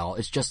 drive well.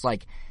 It's just,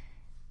 like,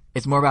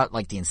 it's more about,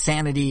 like, the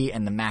insanity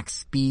and the max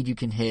speed you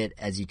can hit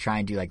as you try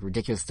and do, like,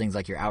 ridiculous things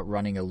like you're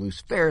outrunning a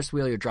loose Ferris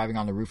wheel, you're driving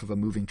on the roof of a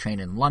moving train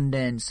in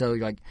London. So,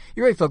 you're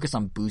really focused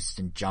on boosts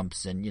and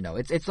jumps and,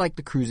 it's like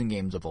the cruising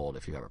games of old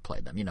if you've ever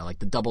played them. Like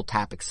the double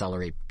tap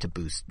accelerate to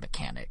boost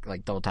mechanic,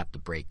 like double tap to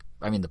brake,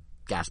 the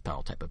gas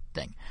pedal type of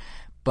thing.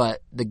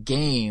 But the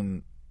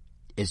game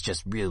is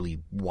just really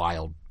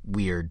wild,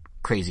 weird,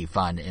 crazy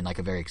fun in, like,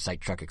 a very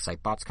Excite Truck,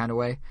 Excite Bots kind of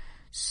way.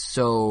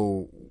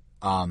 So...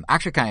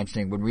 actually kind of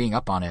interesting, when reading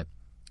up on it,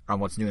 on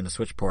what's new in the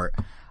Switch port,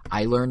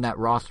 I learned that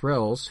Raw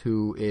Thrills,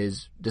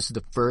 this is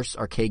the first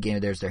arcade game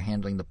of theirs they're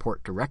handling the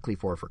port directly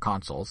for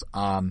consoles.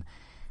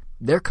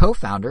 Their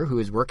co-founder, who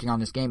is working on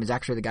this game, is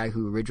actually the guy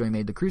who originally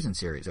made the Cruisin'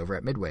 series over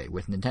at Midway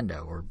with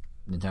Nintendo, or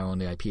Nintendo on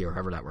the IP, or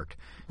however that worked.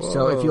 Whoa.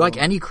 So if you like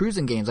any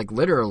cruising games, like,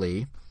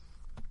 literally,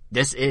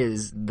 this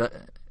is the...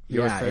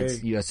 Yeah,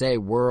 it's USA,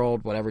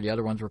 World, whatever the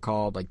other ones were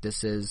called. Like,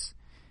 this is...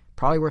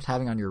 probably worth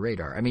having on your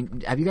radar.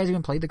 Have you guys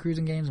even played the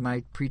cruising games? Am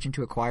I preaching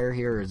to a choir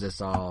here, or is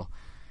this all...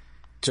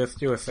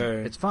 Just USA.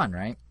 It's fun,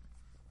 right?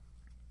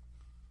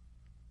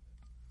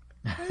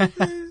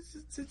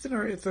 It's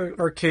an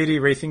arcadey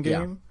racing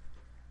game.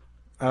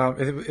 Yeah.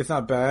 It's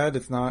not bad.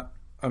 It's not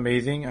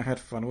amazing. I had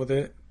fun with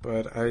it,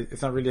 but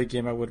it's not really a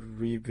game I would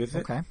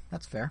revisit. Okay,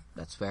 that's fair.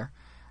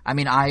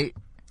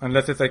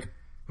 Unless it's, like,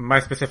 my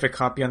specific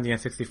copy on the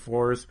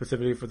N64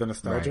 specifically for the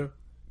nostalgia. Right.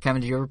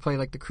 Kevin, did you ever play,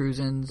 like, the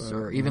Cruisins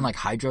or even, like,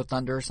 Hydro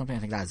Thunder or something? I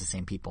think that has the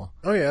same people.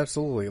 Oh, yeah,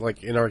 absolutely.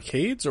 Like, in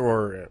arcades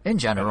or... In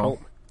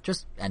general.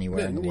 Just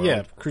anywhere in the world.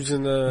 Yeah,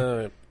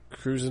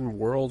 Cruisin'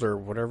 World or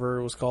whatever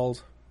it was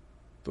called.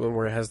 The one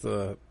where it has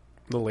the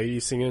lady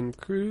singing,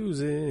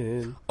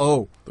 Cruisin'.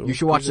 Oh, you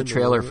should watch the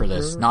trailer for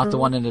this, not the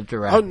one in the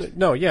direct. Oh,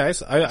 no, yeah,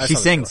 I she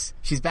sings.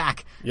 She's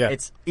back. Yeah.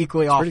 It's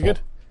equally awful. Pretty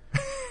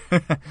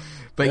good.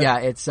 But yeah,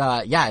 it's,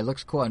 it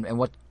looks cool. And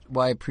what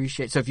I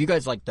appreciate, so if you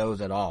guys like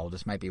those at all,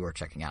 this might be worth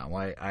checking out.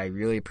 What I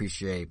really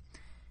appreciate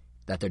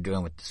that they're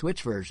doing with the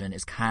Switch version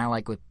is kind of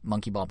like with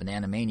Monkey Ball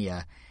Banana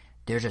Mania,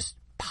 they're just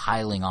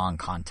piling on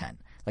content.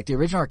 Like, the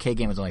original arcade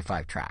game was only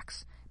 5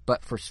 tracks,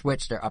 but for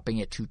Switch they're upping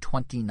it to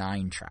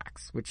 29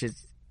 tracks, which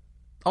is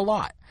a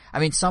lot.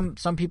 Some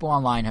people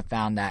online have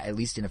found that, at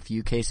least in a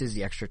few cases,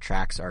 the extra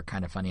tracks are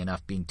kind of funny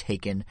enough being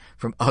taken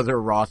from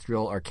other Raw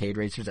Thrill arcade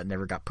racers that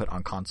never got put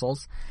on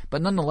consoles.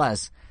 But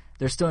nonetheless,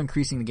 they're still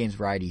increasing the game's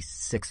variety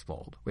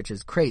sixfold, which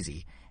is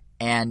crazy.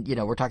 And, you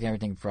know, we're talking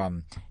everything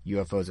from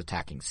UFOs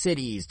attacking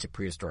cities to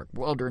prehistoric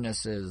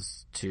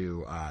wildernesses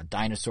to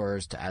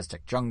dinosaurs to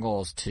Aztec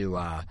jungles to,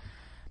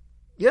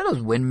 you know,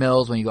 those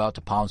windmills when you go out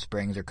to Palm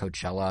Springs or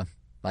Coachella,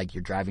 like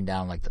you're driving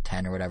down like the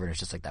 10 or whatever, and it's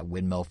just like that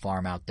windmill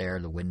farm out there,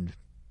 the wind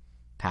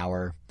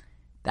power.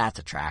 That's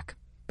a track.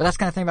 But that's the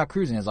kind of thing about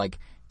cruising is like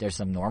there's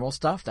some normal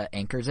stuff that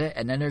anchors it,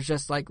 and then there's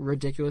just like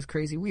ridiculous,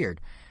 crazy,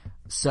 weird.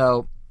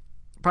 So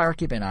probably worth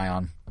keeping an eye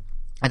on.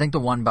 I think the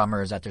one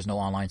bummer is that there's no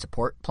online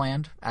support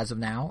planned as of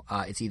now.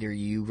 It's either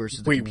you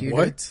versus the computer.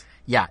 Wait, what?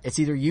 Yeah, it's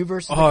either you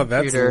versus the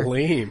computer. That's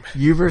lame.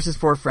 You versus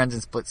 4 friends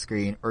in split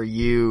screen, or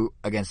you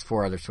against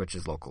 4 other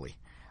Switches locally.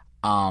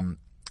 On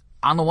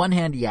the one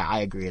hand, yeah,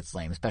 I agree it's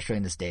lame, especially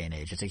in this day and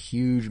age. It's a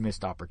huge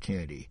missed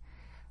opportunity.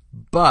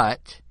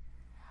 But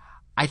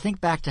I think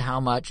back to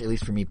how much, at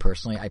least for me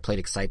personally, I played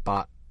Excite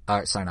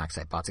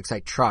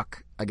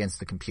Truck against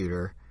the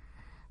computer.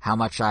 How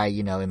much I,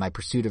 you know, in my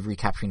pursuit of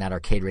recapturing that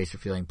arcade racer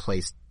feeling,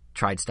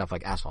 tried stuff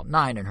like Asphalt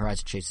 9 and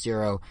Horizon Chase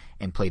Zero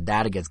and played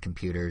that against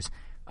computers.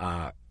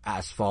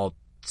 Asphalt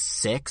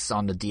 6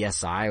 on the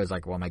DSi was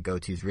like one of my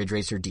go-tos. Ridge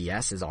Racer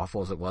DS, as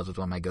awful as it was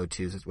one of my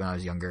go-tos when I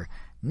was younger.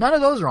 None of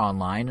those are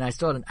online, and I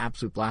still had an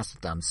absolute blast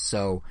with them.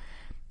 So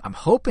I'm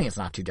hoping it's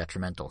not too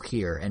detrimental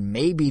here, and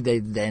maybe they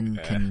then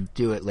can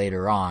do it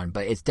later on,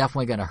 but it's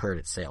definitely going to hurt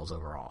its sales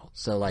overall.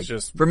 So, like,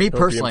 for me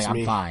personally,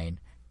 I'm fine,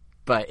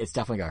 but it's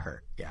definitely going to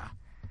hurt, yeah.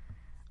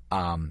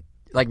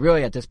 Like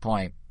really at this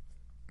point,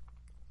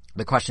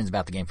 the questions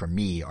about the game for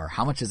me are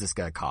how much is this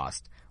going to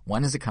cost?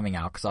 When is it coming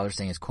out? Because all they're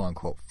saying is quote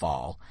unquote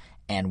fall.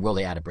 And will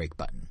they add a break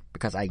button?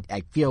 Because I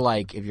feel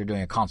like if you're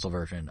doing a console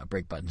version, a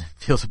break button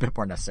feels a bit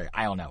more necessary.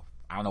 I don't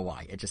know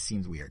why. It just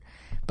seems weird.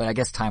 But I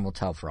guess time will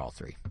tell for all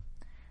 3.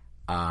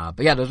 But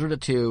yeah, those were the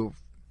 2.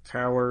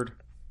 Coward.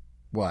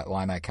 What?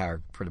 Why am I a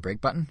coward for the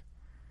break button?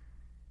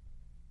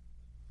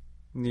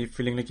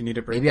 Feeling like you need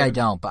a break Maybe button? I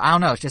don't, but I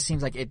don't know. It just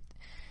seems like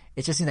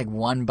it just seems like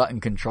one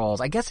button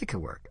controls. I guess it could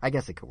work.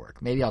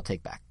 Maybe I'll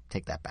take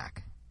that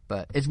back.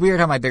 But it's weird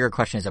how my bigger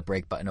question is a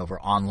break button over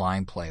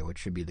online play, which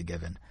should be the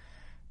given.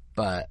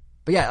 But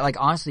yeah, like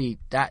honestly,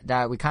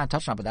 that we kind of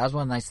touched on, but that was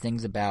one of the nice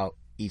things about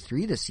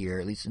E3 this year,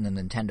 at least in the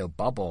Nintendo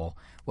bubble,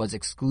 was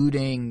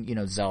excluding, you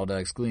know, Zelda,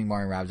 excluding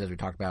Mario & Rabbids as we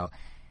talked about,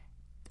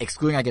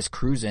 excluding, I guess,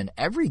 Cruisin'.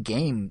 Every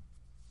game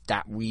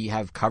that we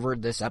have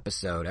covered this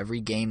episode,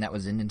 every game that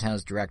was in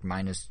Nintendo's Direct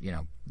minus, you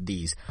know,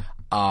 these,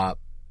 had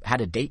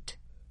a date.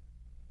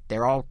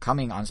 They're all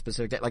coming on a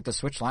specific date. Like the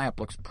Switch lineup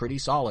looks pretty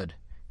solid.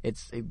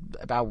 It's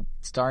about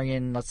starting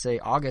in, let's say,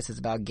 August. It's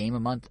about a game a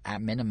month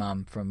at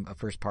minimum from a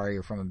first party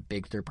or from a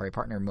big third party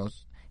partner.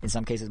 In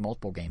some cases,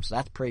 multiple games. So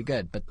that's pretty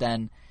good. But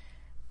then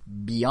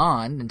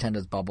beyond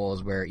Nintendo's bubble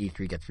is where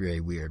E3 gets really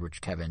weird,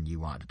 which Kevin,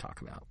 you wanted to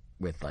talk about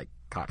with like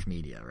Koch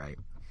Media, right?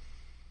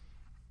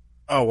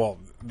 Oh well,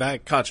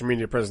 that Koch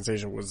Media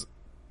presentation was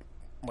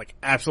like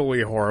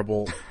absolutely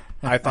horrible.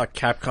 I thought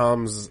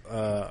Capcom's,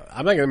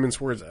 I'm not going to mince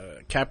words,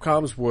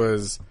 Capcom's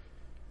was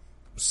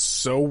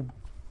so,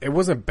 it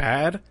wasn't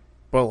bad,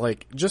 but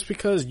like, just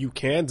because you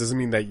can doesn't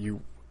mean that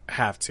you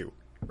have to.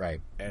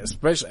 Right.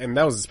 And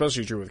that was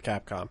especially true with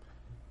Capcom.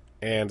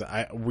 And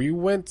we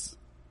went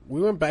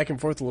back and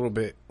forth a little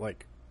bit,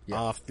 like,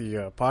 off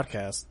the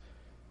podcast,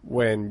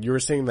 when you were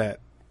saying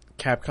that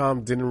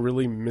Capcom didn't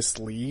really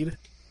mislead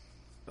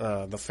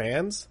the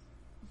fans,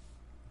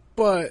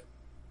 but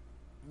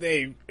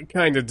they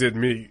kind of did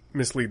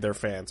mislead their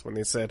fans when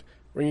they said,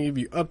 we're going to give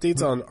you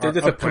updates on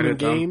our upcoming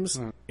games,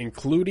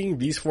 including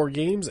these 4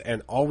 games,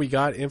 and all we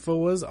got info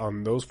was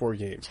on those 4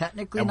 games.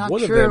 Technically and not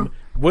one true.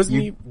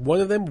 One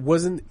of them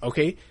wasn't,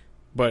 okay,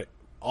 but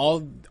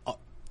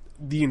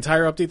the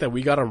entire update that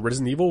we got on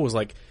Resident Evil was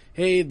like,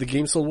 hey, the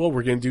game sold well,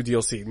 we're going to do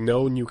DLC.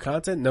 No new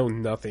content, no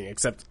nothing,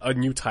 except a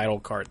new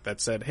title card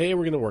that said, hey,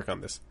 we're going to work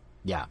on this.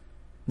 Yeah.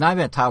 Not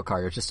even a title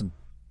card, it was just it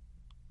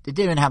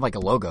didn't even have like a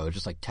logo, it was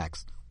just like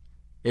text.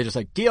 It's just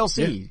like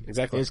DLC. Yeah,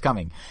 exactly. Is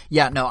coming.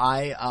 Yeah, no,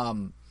 I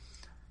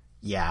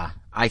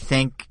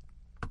think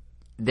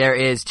there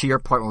is, to your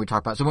point when we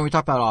talk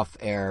about off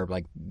air,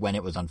 like when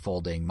it was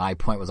unfolding, my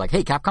point was like,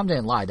 hey, Capcom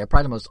didn't lie. They're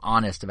probably the most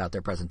honest about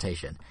their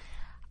presentation.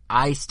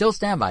 I still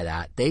stand by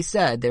that. They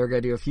said they were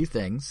going to do a few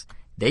things.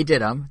 They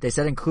did them. They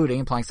said including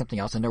implying something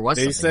else, and there was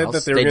something else. They said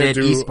that they were going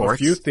to do esports. A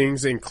few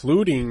things,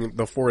 including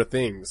the 4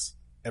 things,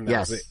 and that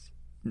was it.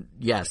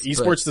 Yes.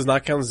 Esports does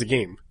not count as a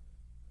game.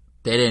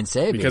 They didn't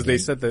say it. Because they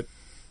said that.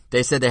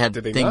 They said they had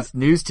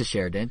news to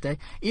share, didn't they?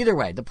 Either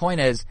way, the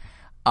point is,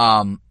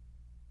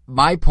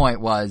 my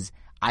point was,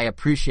 I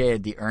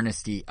appreciated the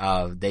earnesty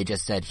of, they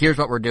just said, here's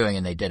what we're doing,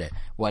 and they did it.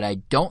 What I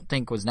don't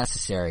think was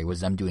necessary was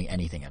them doing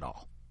anything at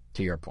all,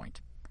 to your point.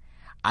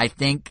 I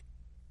think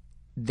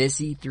this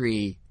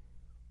E3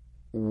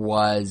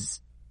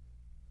 was,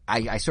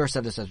 I sort of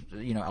said this as,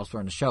 you know,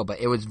 elsewhere in the show, but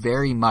it was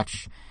very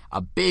much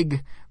a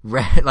big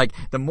red, like,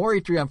 the more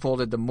E3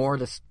 unfolded, the more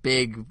this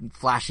big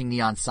flashing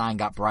neon sign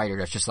got brighter.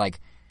 That's just like,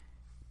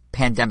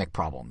 pandemic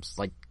problems.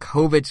 Like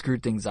COVID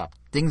screwed things up.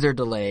 Things are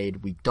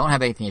delayed. We don't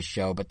have anything to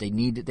show, but they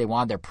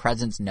wanted their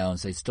presence known,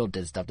 so they still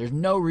did stuff. There's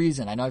no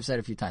reason, I know I've said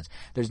it a few times,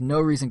 there's no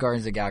reason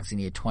Guardians of the Galaxy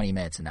needed 20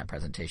 minutes in that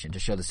presentation to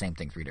show the same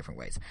thing 3 different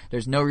ways.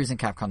 There's no reason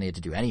Capcom needed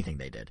to do anything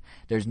they did.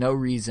 There's no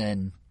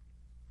reason,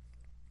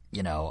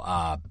 if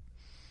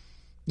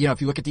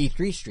you look at the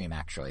E3 stream,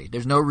 actually,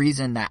 there's no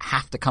reason that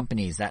half the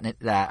companies that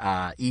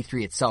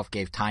E3 itself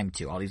gave time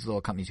to, all these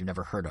little companies you've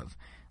never heard of,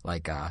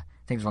 like, I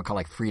think there's one called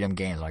like Freedom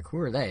Games. Like, who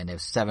are they? And they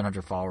have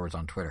 700 followers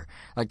on Twitter.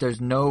 Like,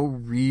 there's no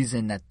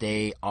reason that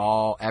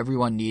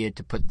everyone needed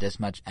to put this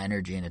much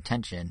energy and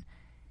attention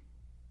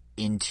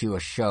into a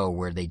show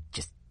where the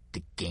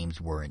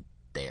games weren't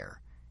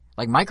there.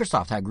 Like,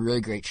 Microsoft had really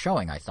great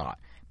showing, I thought,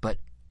 but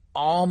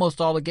almost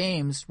all the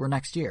games were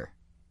next year.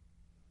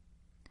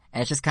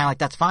 And it's just kind of like,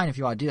 that's fine if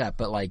you want to do that,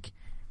 but like,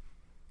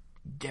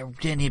 there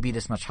didn't need to be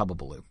this much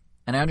hubbubaloo.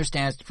 And I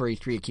understand it's for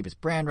E3 to keep its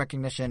brand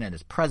recognition and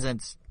its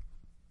presence,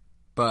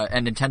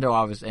 and Nintendo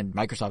obviously and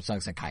Microsoft to some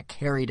extent kind of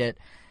carried it,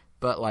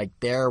 but like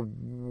there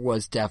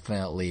was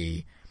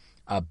definitely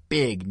a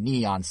big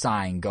neon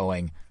sign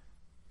going,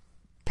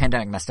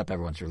 pandemic messed up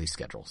everyone's release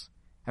schedules.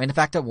 I mean, the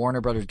fact that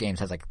Warner Brothers Games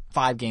has like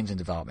 5 games in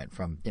development,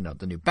 from,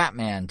 the new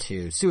Batman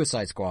to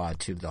Suicide Squad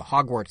to the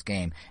Hogwarts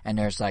game, and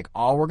there's like,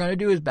 all we're going to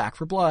do is Back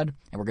 4 Blood,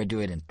 and we're going to do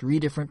it in 3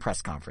 different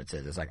press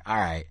conferences. It's like, all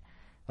right,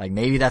 like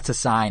maybe that's a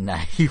sign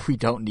that we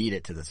don't need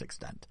it to this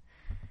extent.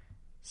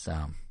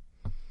 So,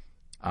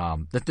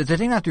 the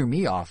thing that threw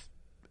me off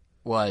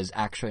was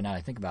actually, now that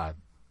I think about it,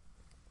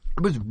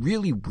 it was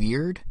really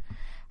weird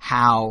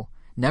how,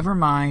 never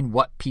mind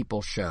what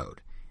people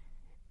showed,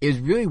 it was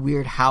really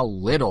weird how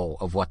little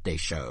of what they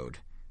showed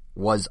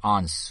was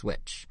on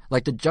Switch.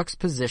 Like the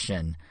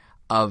juxtaposition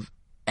of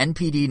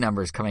NPD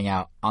numbers coming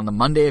out on the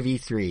Monday of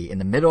E3, in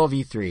the middle of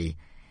E3,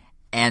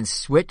 and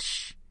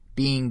Switch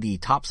being the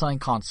top-selling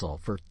console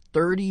for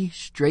 30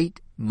 straight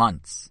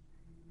months.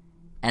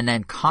 And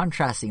then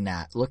contrasting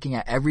that, looking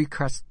at every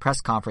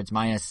press conference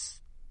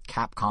minus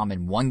Capcom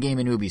and one game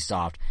in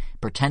Ubisoft,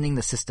 pretending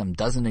the system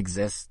doesn't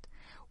exist,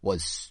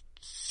 was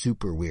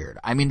super weird.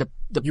 I mean,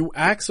 you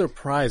act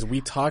surprised.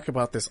 We talk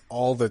about this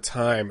all the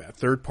time.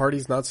 Third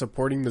parties not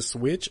supporting the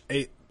Switch.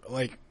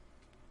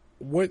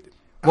 What?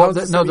 Well,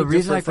 the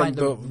reason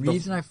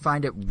I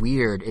find it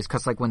weird is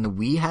because like when the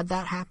Wii had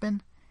that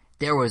happen,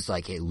 there was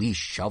like at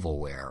least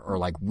shovelware or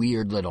like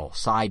weird little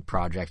side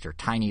projects or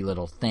tiny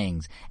little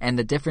things. And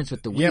the difference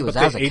with the Wii was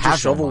that was a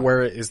casual age of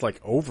shovelware is like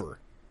over.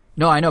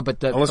 No, I know,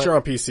 but unless you're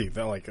on PC,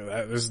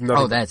 there's no.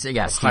 Oh, that's high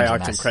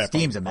octane crap.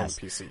 Steam's a mess.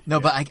 On PC.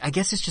 No, but I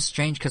guess it's just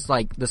strange because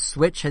like the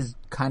Switch has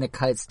kind of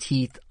cut its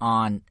teeth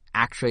on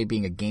actually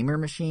being a gamer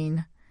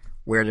machine,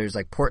 where there's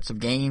like ports of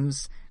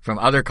games from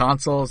other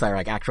consoles that are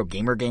like actual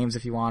gamer games,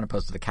 if you want,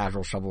 opposed to the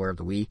casual shovelware of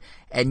the Wii,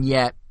 and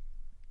yet.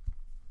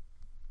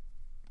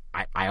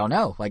 I don't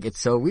know. Like,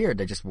 it's so weird.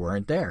 They just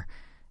weren't there.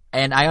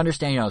 And I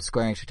understand,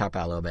 Square Enix, we talked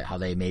about a little bit, how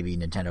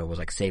Nintendo was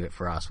like, save it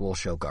for us. We'll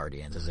show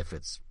Guardians as if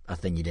it's a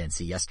thing you didn't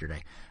see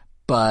yesterday.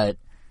 But,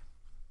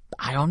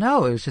 I don't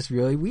know. It was just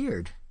really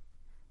weird.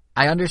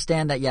 I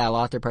understand that, a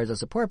lot of third parties have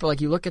support, but like,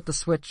 you look at the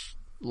Switch,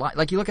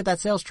 like, you look at that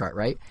sales chart,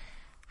 right?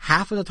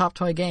 Half of the top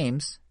 20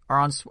 games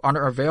are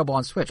available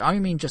on Switch. I don't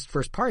even mean just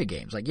first party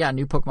games. Like,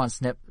 new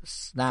Pokemon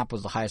Snap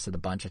was the highest of the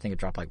bunch. I think it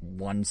dropped like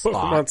 1 spot.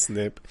 Pokemon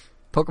Snip.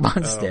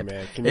 Snip.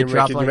 Man. Can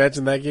you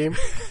imagine that game?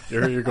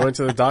 You're going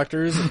to the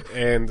doctors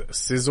and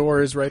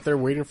Scizor is right there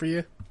waiting for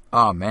you?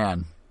 Oh,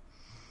 man.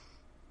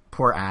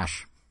 Poor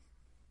Ash.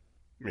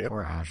 Yep.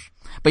 Poor Ash.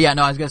 But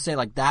I was going to say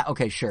like that.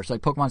 Okay, sure. So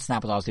like Pokemon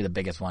Snap was obviously the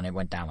biggest one. It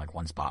went down like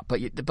 1 spot.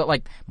 But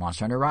like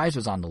Monster Hunter Rise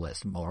was on the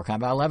list. Mortal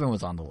Kombat 11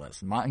 was on the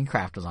list.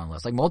 Minecraft was on the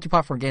list. Like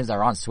multi-platform games that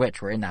are on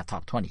Switch were in that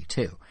top 20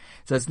 too.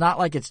 So it's not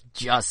like it's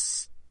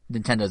just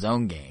Nintendo's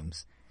own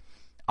games.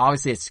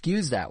 Obviously, it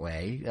skews that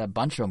way. A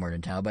bunch of them were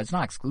Nintendo, but it's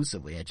not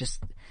exclusively. It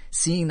just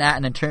seeing that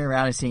and then turning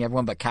around and seeing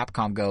everyone but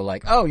Capcom go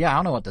like, "Oh yeah, I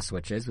don't know what the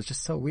Switch is," was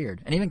just so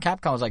weird. And even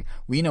Capcom was like,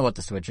 "We know what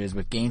the Switch is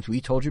with games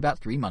we told you about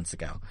 3 months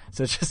ago."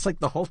 So it's just like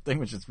the whole thing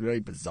was just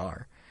really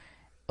bizarre.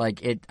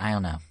 Like I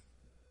don't know.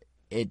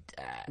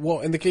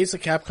 Well, in the case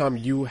of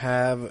Capcom, you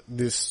have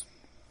this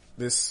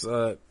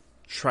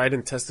tried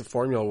and tested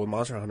formula with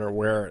Monster Hunter,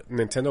 where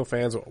Nintendo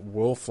fans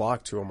will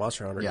flock to a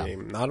Monster Hunter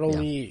game, not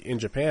only in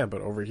Japan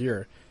but over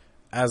here.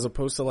 As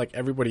opposed to like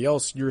everybody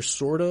else, you're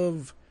sort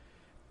of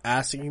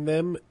asking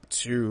them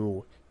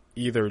to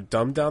either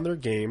dumb down their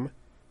game,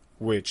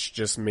 which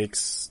just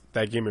makes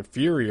that game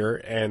inferior,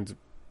 and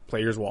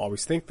players will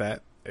always think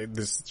that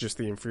this is just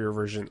the inferior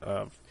version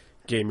of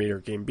Game A or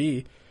Game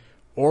B,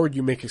 or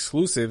you make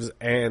exclusives.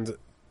 And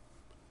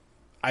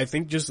I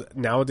think just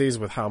nowadays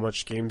with how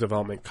much game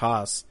development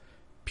costs,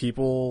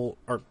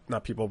 but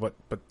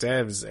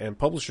devs and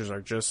publishers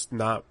are just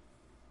not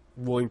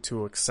willing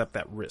to accept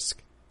that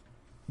risk.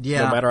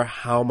 Yeah. No matter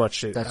how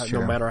much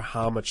no matter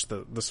how much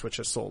the Switch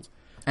has sold.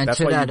 And that's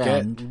to why that you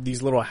end, get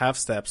these little half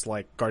steps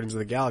like Guardians of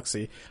the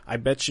Galaxy. I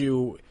bet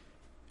you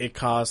it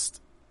cost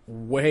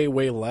way,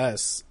 way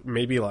less,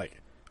 maybe like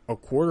a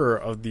quarter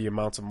of the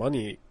amount of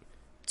money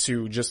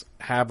to just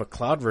have a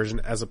cloud version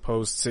as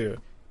opposed to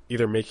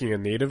either making a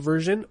native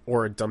version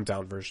or a dumbed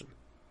down version.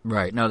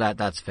 Right. No,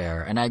 that's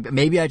fair. And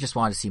maybe I just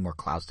wanted to see more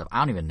cloud stuff. I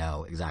don't even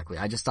know exactly.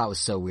 I just thought it was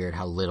so weird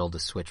how little the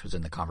Switch was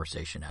in the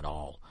conversation at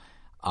all.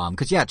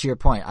 Cause yeah, to your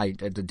point,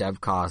 the dev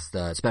cost,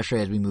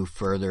 especially as we move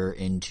further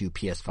into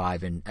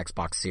PS5 and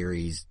Xbox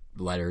Series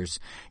letters,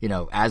 you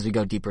know, as we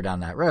go deeper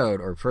down that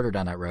road or further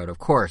down that road, of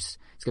course,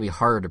 it's gonna be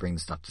harder to bring the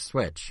stuff to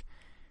Switch.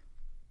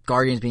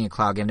 Guardians being a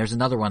cloud game. There's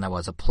another one that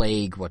was a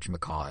Plague,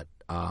 whatchamacallit.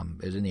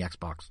 It was in the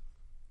Xbox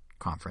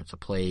conference, a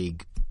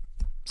Plague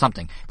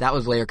something. That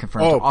was later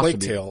confirmed to also Plague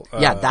be. Tale.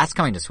 Yeah, that's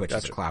coming to Switch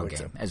as a Gotcha, cloud Plague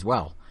game Tale. as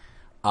well.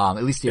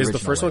 At least the original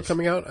Is the first one is.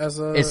 coming out as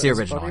a... It's the as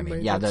a original, I body mean.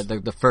 by Yeah, chance?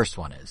 the first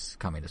one is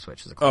coming to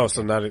Switch as a cloud Oh,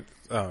 so game. not it.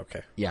 Oh,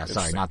 okay. Yeah, sorry,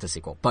 Interesting. not the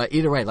sequel. But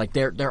either way, like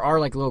there are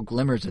like little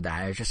glimmers of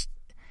that. It's just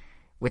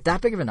with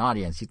that big of an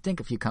audience, you'd think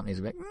a few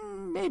companies would be like,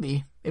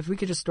 maybe if we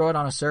could just throw it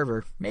on a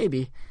server,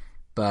 maybe.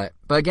 But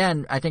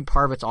again, I think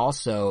part of it's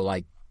also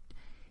like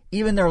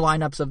even their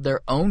lineups of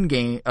their own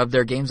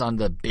their games on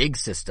the big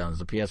systems,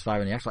 the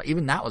PS5 and the Xbox,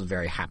 even that was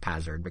very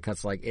haphazard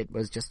because like it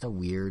was just a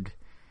weird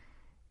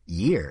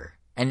year.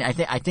 And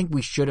I think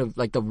we should have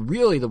like the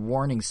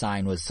warning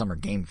sign was Summer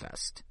Game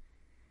Fest,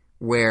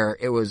 where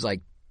it was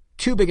like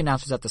 2 big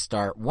announcements at the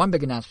start, 1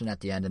 big announcement at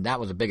the end, and that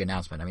was a big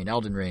announcement. I mean,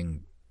 Elden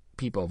Ring,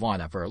 people have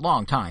wanted that for a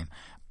long time,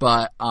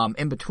 but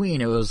in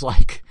between it was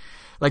like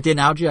the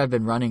analogy I've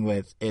been running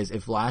with is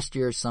if last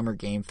year's Summer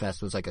Game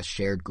Fest was like a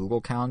shared Google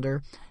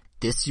Calendar,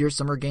 this year's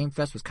Summer Game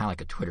Fest was kind of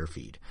like a Twitter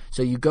feed.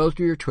 So you go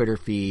through your Twitter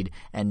feed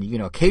and, you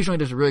know, occasionally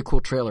there's a really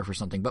cool trailer for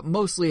something, but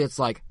mostly it's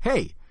like,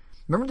 hey,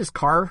 remember this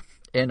car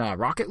in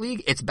Rocket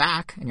League? It's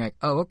back. And you're like,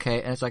 oh,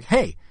 okay. And it's like,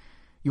 hey,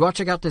 you want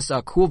to check out this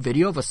cool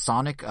video of a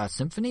Sonic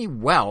Symphony?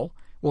 Well,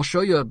 we'll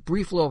show you a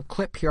brief little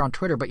clip here on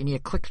Twitter, but you need to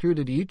click through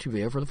to the YouTube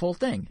video for the full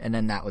thing. And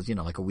then that was, you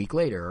know, like a week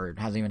later, or it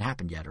hasn't even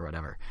happened yet or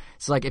whatever.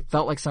 So like it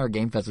felt like Summer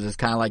Game Fest was just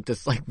kind of like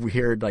this like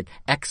weird like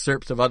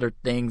excerpts of other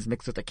things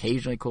mixed with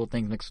occasionally cool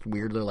things mixed with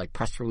weird little like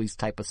press release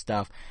type of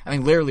stuff. I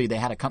mean, literally they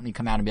had a company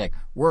come out and be like,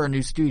 we're a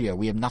new studio.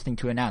 We have nothing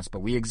to announce,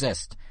 but we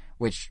exist,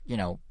 which, you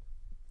know,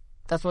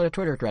 that's what a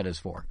Twitter thread is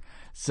for.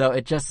 So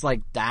it just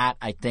like that,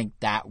 I think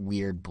that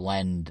weird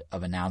blend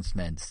of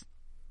announcements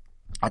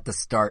at the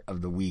start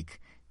of the week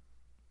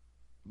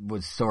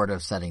was sort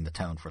of setting the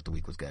tone for what the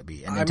week was going to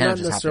be. And I'm Nintendo not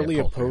just necessarily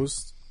happened to pull through.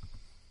 opposed.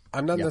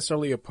 I'm not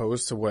necessarily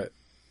opposed to what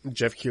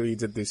Jeff Keighley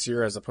did this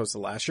year as opposed to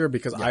last year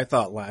because I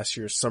thought last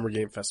year's Summer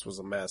Game Fest was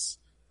a mess.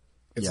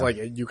 It's like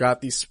you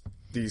got these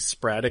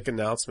sporadic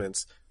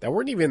announcements that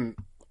weren't even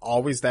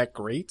always that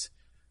great.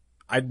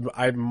 I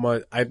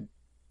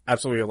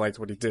absolutely liked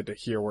what he did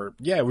here where,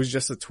 it was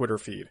just a Twitter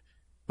feed.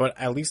 But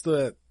at least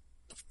the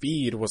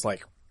feed was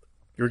like,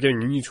 you were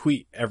getting a new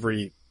tweet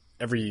every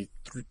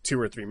 2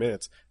 or 3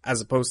 minutes,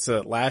 as opposed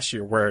to last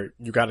year where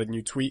you got a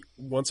new tweet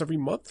once every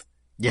month.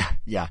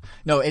 Yeah.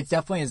 No, it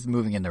definitely is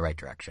moving in the right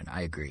direction.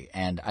 I agree.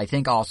 And I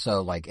think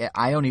also, like,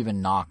 I don't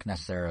even knock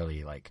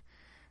necessarily, like,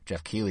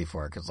 Jeff Keighley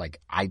for it, because,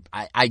 like,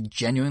 I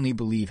genuinely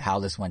believe how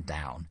this went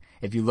down.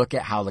 If you look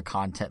at how the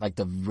content, like,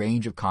 the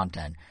range of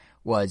content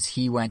was,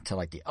 he went to,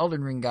 like, the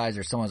Elden Ring guys,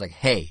 or someone was like,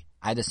 hey,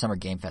 I had this Summer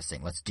Game Fest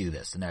thing, let's do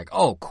this. And they're like,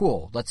 oh,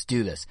 cool, let's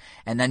do this.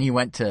 And then he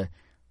went to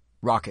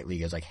Rocket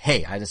League. It was like,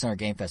 hey, I had this Summer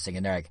Game Fest thing.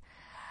 And they're like,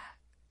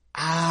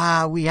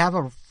 we have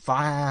a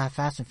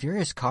Fast and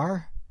Furious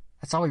car.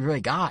 That's all we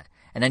really got.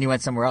 And then he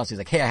went somewhere else. He's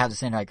like, hey, I have this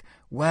thing. They're like,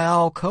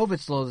 well, COVID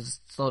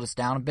slowed us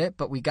down a bit,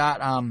 but we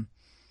got a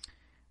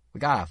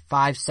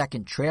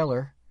 5-second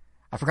trailer.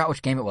 I forgot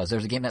which game it was. There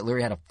was a game that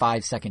literally had a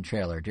 5-second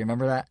trailer. Do you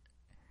remember that?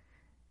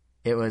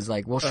 It was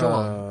like, we'll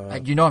show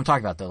you know what I'm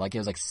talking about though. Like it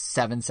was like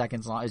 7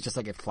 seconds long. It's just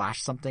like it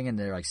flashed something and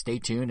they're like, stay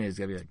tuned. And it's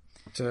going to be like,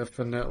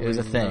 definitely it was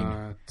a thing.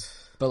 Not.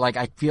 But like,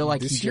 I feel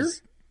like this he year?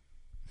 just,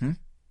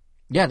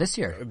 Yeah, this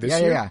year. This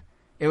year? Yeah.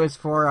 It was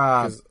for,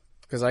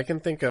 Cause I can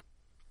think of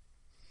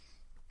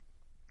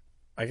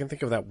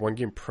that one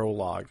game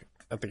prologue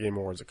at the Game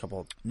Awards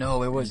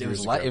no, it was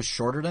years ago. it was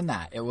shorter than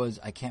that. It was,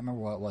 I can't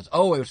remember what it was.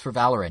 Oh, it was for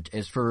Valorant. It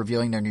was for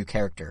revealing their new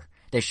character.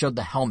 They showed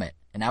the helmet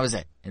and that was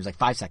it. It was like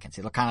 5 seconds.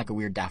 He looked kind of like a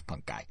weird Daft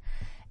Punk guy.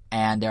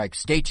 And they're like,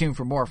 stay tuned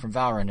for more from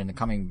Valorant in the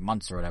coming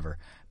months or whatever.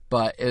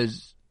 But it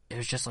was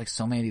just like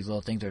so many of these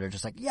little things where they're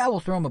just like, yeah,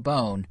 we'll throw him a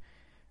bone.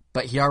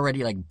 But he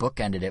already like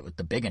bookended it with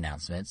the big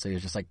announcement. So he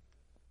was just like,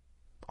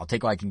 I'll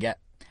take what I can get.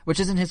 Which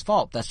isn't his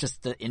fault. That's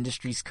just the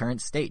industry's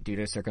current state due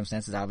to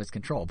circumstances out of his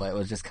control. But it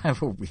was just kind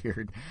of a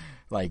weird,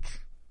 like,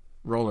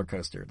 roller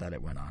coaster that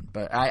it went on.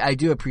 But I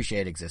do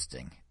appreciate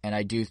existing. And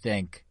I do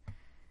think,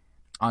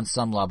 on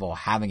some level,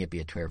 having it be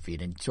a Twitter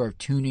feed and sort of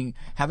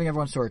having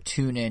everyone sort of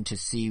tune in to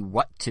see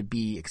what to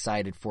be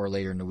excited for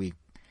later in the week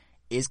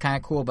is kind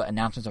of cool. But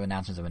announcements,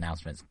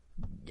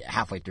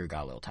 halfway through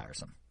got a little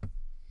tiresome,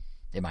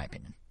 in my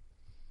opinion.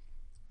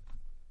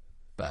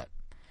 But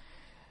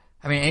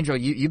I mean, Angel,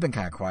 you've been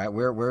kind of quiet.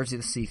 Where's the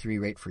C3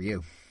 rate for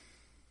you?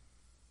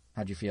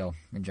 How'd you feel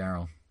in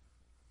general?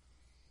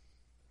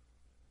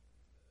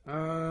 I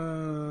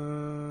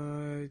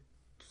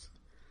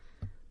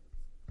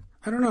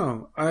don't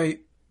know. I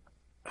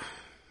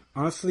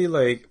honestly,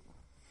 like,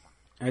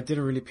 I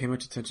didn't really pay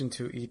much attention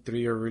to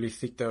E3 or really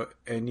seek out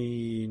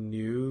any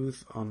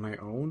news on my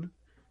own.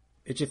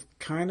 It just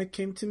kind of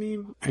came to me,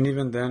 and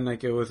even then,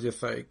 like, it was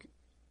just like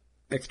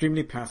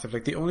extremely passive.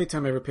 Like, the only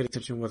time I ever paid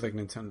attention was like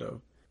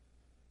Nintendo,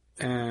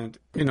 and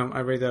I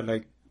rate that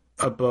like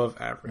above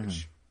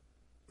average,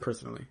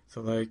 personally.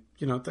 So like,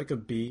 it's like a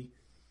B.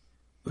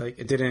 Like,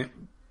 it didn't.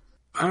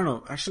 I don't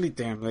know. Actually,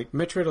 damn. Like,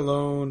 Metroid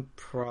alone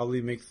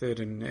probably makes it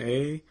an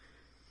A.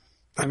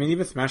 I mean,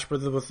 even Smash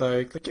Bros. Was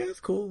like yeah, it's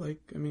cool. Like,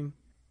 I mean,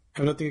 I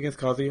have nothing against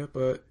Kazuya,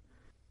 but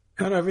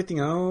I don't know, everything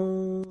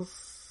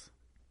else.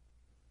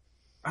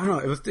 I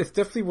don't know. It's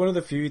definitely one of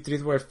the few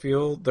E3s where I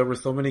feel there were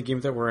so many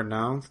games that were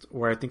announced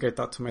where I think I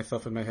thought to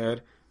myself in my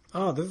head,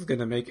 "Oh, this is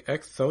gonna make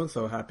X so and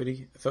so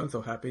happy, so and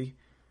so happy."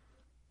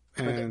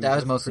 And that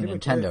was mostly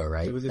Nintendo,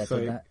 right? It was just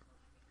like like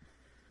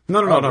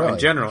no. Really? In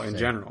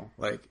general,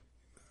 like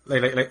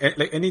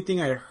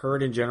anything I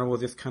heard in general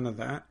was just kind of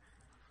that,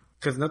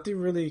 because nothing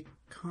really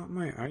caught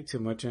my eye too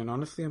much, and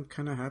honestly, I'm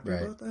kind of happy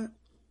about that.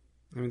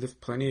 I mean, there's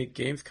plenty of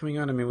games coming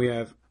on. I mean, we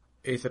have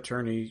Ace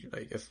Attorney,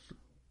 like, as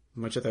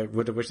much as I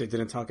would have wished they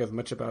didn't talk as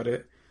much about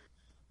it.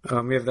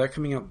 We have that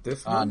coming out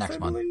this month,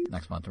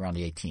 next month, around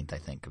the 18th, I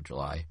think, of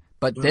July.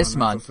 But this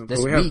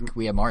week,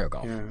 we have Mario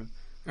Golf. Yeah.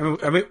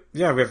 I mean,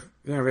 we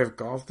have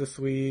golf this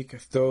week.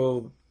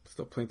 Still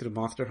playing through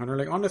Monster Hunter.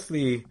 Like,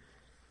 honestly,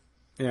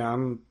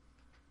 yeah,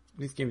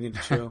 these games need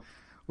to chill.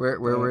 Where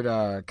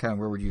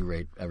would you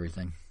rate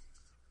everything?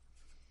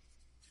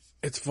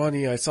 It's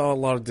funny, I saw a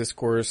lot of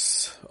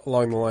discourse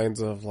along the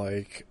lines of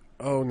like,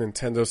 oh,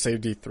 Nintendo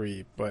saved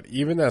E3, but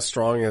even as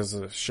strong as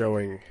a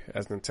showing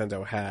as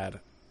Nintendo had,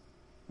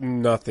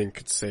 nothing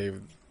could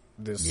save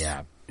this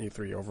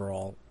E3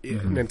 overall.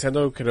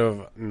 Nintendo could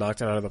have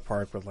knocked it out of the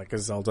park with like a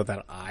Zelda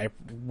that I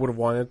would have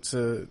wanted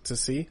to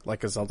see,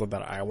 like a Zelda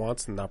that I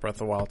want, and not Breath of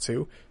the Wild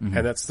 2,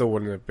 and that still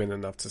wouldn't have been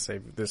enough to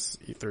save this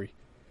E3.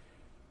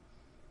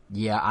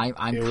 Yeah,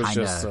 I'm it was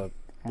just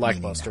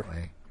lackluster.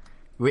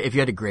 If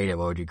you had to grade it,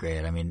 what would you grade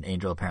it? I mean,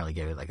 Angel apparently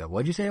gave it like a.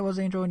 What'd you say it was,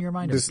 Angel, in your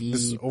mind? This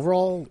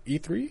overall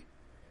E3,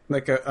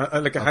 like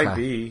a high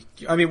B.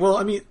 I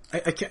mean, I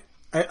can't.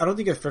 I don't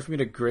think it's fair for me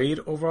to grade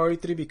overall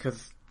E3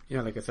 because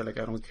like I said, like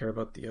I don't care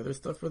about the other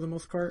stuff for the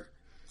most part.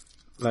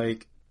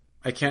 Like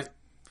I can't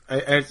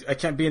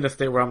be in a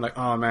state where I'm like,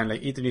 oh man,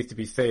 like E3 needs to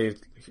be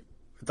saved.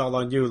 It's all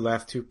on you,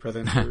 last two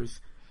presenters.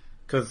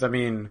 Because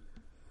I'm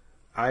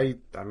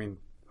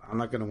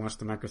not gonna watch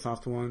the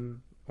Microsoft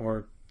one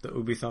or the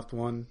Ubisoft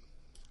one.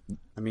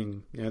 I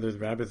mean, yeah, there's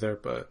rabbits there,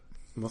 but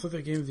most of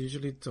their games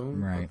usually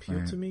don't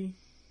appeal to me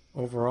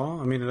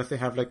overall. I mean, unless they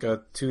have like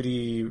a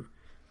 2D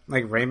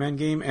like Rayman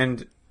game,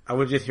 and I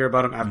would just hear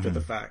about them after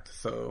the fact.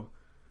 So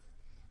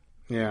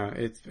yeah,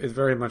 it's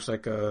very much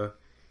like a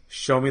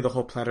show me the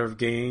whole platter of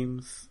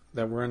games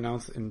that were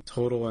announced in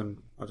total, and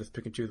I'll just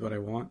pick and choose what I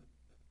want.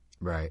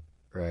 Right.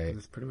 And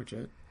that's pretty much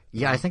it.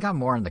 Yeah, I think I'm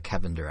more in the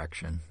Kevin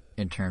direction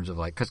in terms of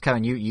like, because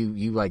Kevin,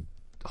 you like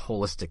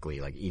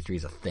holistically, like E3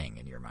 is a thing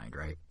in your mind,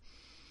 right?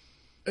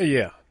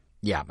 Yeah,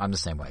 I'm the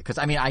same way. Because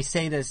I mean, I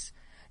say this,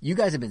 you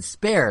guys have been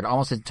spared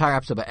almost the entire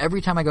episode, but every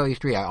time I go to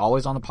E3, I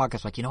always on the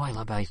podcast like, I love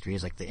about E3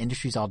 is like the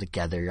industry's all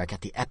together. You're like at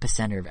the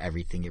epicenter of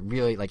everything. It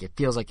really like it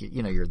feels like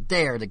you're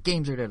there. The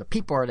games are there. The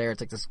people are there. It's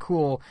like this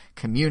cool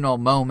communal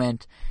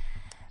moment.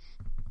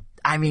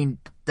 I mean,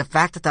 the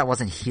fact that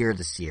wasn't here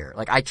this year,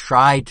 like I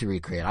tried to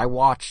recreate. I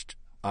watched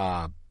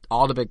all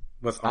the big.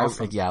 That's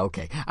awesome.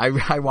 Okay.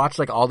 I watched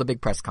like all the big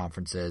press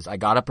conferences. I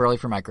got up early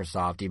for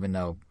Microsoft, even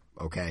though,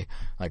 okay,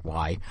 like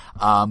why?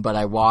 But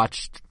I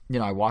watched,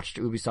 I watched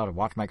Ubisoft, I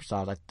watched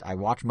Microsoft, I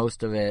watched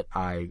most of it.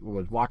 I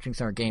was watching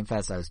Summer Game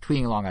Fest, I was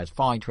tweeting along, I was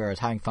following Twitter, I was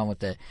having fun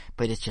with it,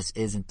 but it just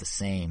isn't the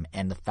same.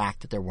 And the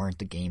fact that there weren't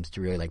the games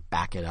to really like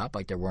back it up,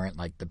 like there weren't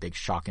like the big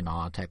shock and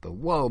awe type of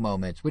whoa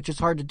moments, which is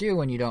hard to do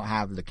when you don't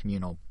have the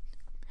communal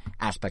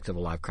aspects of a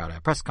live crowd at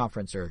a press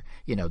conference or,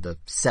 the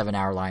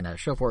 7-hour line at a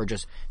show floor or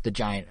just the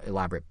giant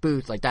elaborate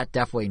booth. Like that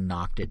definitely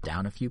knocked it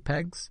down a few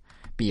pegs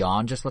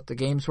beyond just what the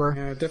games were.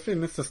 Yeah, I definitely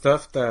miss the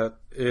stuff that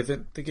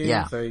isn't the games.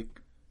 Yeah. Like,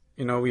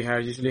 we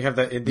usually have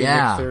that indie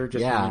mixer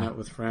just hanging out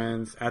with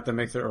friends at the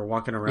mixer or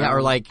walking around. Yeah,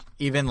 or like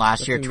even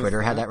last year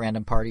Twitter had that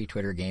random party,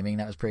 Twitter Gaming,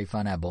 that was pretty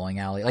fun at Bowling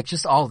Alley. Like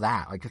just all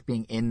that, like just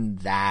being in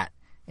that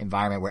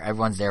environment where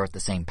everyone's there with the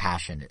same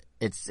passion.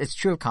 It's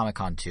true of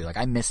Comic-Con too. Like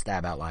I miss that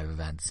about live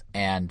events,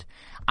 and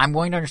I'm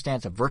willing to understand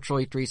it's a virtual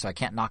E3, so I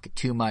can't knock it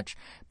too much,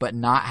 but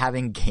not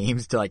having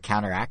games to like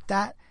counteract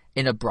that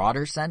in a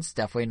broader sense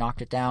definitely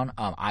knocked it down.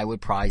 I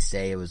would probably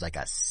say it was like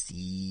a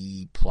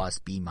C+,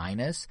 B-,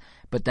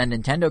 but then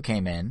Nintendo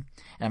came in,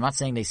 and I'm not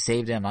saying they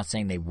saved it, I'm not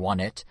saying they won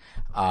it,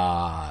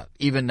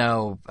 even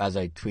though, as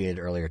I tweeted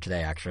earlier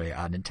today actually,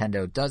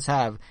 Nintendo does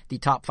have the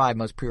top 5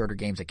 most pre-order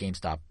games at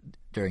GameStop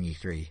during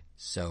E3,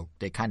 so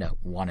they kind of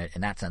won it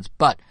in that sense.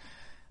 But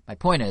my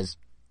point is,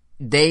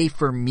 they,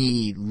 for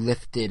me,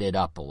 lifted it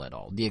up a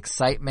little. The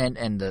excitement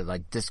and the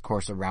like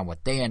discourse around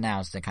what they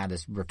announced and kind of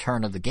this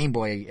return of the Game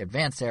Boy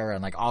Advance era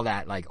and like all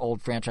that like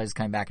old franchises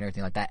coming back and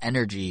everything like that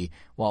energy,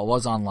 while it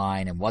was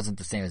online and wasn't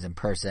the same as in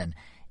person,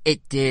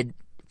 it did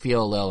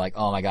feel a little like,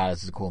 oh my god,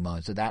 this is a cool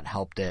moment. So that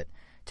helped it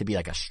to be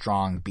like a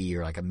strong B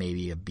or like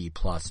maybe a B+.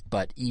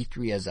 But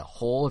E3 as a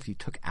whole, if you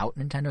took out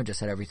Nintendo and just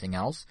had everything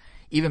else,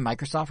 even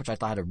Microsoft, which I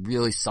thought had a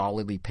really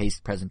solidly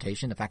paced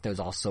presentation, the fact that it was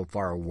all so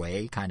far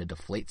away kind of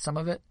deflates some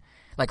of it.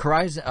 Like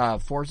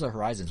Forza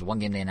Horizons, one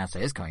game they announced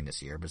that is coming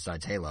this year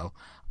besides Halo,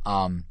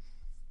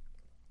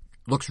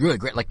 looks really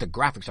great. Like the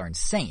graphics are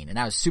insane and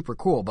that was super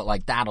cool, but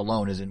like that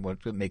alone isn't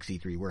what makes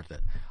E3 worth it.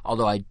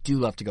 Although I do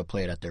love to go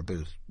play it at their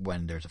booth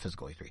when there's a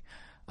physical E3.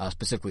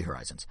 Specifically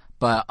Horizons.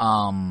 But,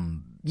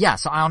 yeah,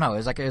 so I don't know.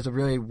 It was a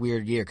really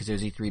weird year because it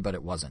was E3, but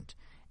it wasn't.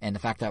 And the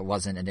fact that it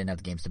wasn't and didn't have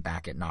the games to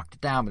back it knocked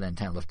it down, but then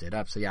Nintendo lifted it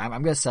up. So yeah, I'm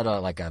going to set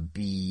a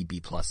B+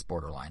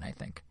 borderline, I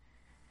think.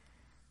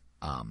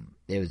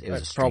 It was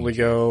I'd probably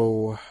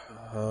go,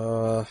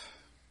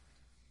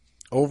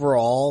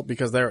 overall,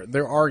 because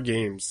there are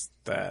games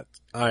that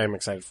I am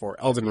excited for.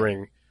 Elden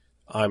Ring,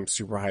 I'm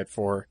super hyped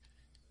for.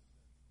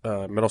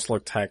 Metal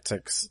Slug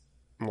Tactics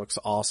looks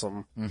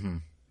awesome. Mm-hmm.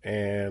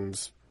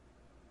 And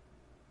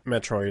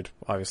Metroid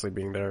obviously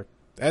being there,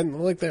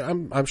 and like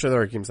I'm sure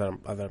there are games that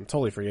I'm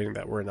totally forgetting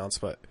that were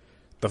announced, but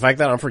the fact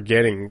that I'm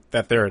forgetting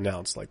that they're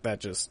announced, like that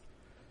just,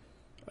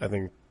 I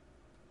think,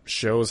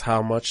 shows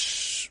how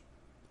much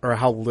or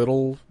how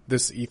little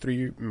this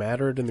E3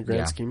 mattered in the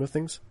grand scheme of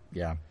things.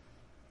 Yeah,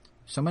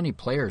 so many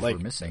players were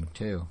missing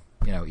too.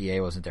 You know, EA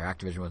wasn't there,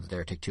 Activision wasn't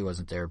there, Take-Two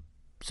wasn't there,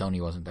 Sony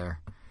wasn't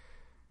there.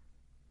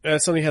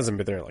 Sony hasn't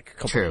been there in like a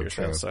couple of years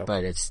now, so.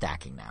 But it's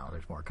stacking now.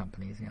 There's more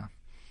companies, yeah.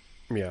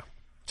 Yeah.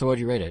 So what'd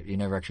you rate it? You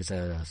never actually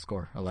said a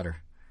score, a letter.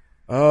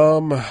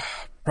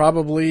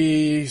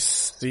 Probably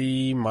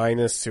C-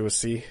 to a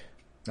C.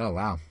 Oh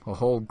wow, a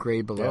whole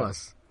grade below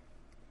us.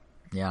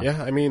 Yeah.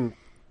 Yeah, I mean,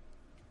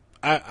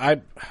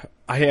 I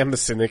am the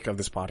cynic of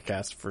this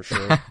podcast for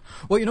sure.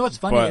 Well, you know what's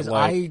funny is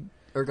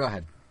go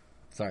ahead.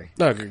 Sorry.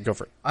 No, go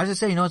for it. I was just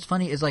saying, you know what's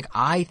funny is like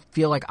I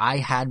feel like I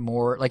had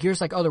more, like you're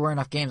just like, oh, there weren't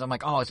enough games. I'm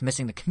like, oh, it's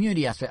missing the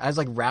community aspect. I was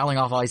like rattling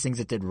off all these things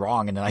it did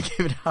wrong, and then I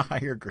gave it a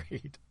higher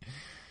grade,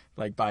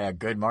 like by a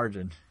good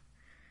margin.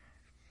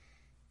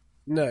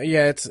 No,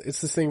 yeah, it's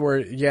this thing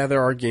where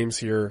there are games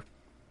here,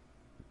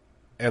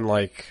 and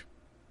like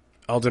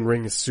Elden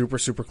Ring is super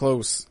super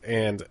close,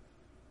 and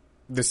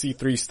the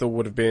C3 still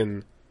would have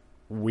been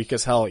weak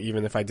as hell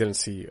even if I didn't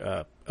see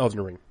Elden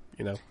Ring.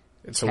 You know,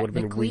 it still would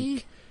have been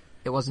weak.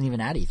 It wasn't even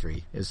at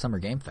E3. It was Summer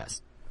Game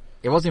Fest.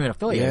 It wasn't even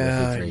affiliated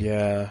with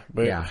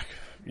E3.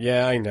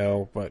 Yeah, I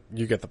know, but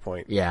you get the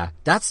point. Yeah,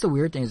 that's the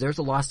weird thing is there's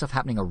a lot of stuff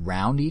happening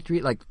around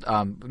E3. Like,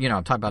 I'm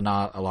talking about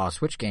not a lot of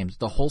Switch games.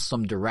 The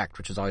Wholesome Direct,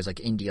 which is always like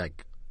indie,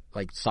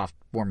 like soft,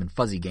 warm, and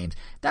fuzzy games.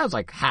 That was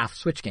like half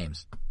Switch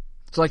games.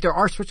 So like there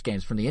are Switch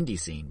games from the indie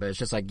scene, but it's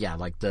just like, yeah,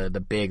 like the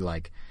big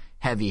like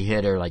heavy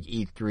hitter like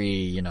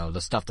E3, you know, the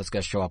stuff that's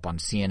going to show up on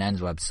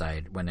CNN's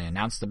website when they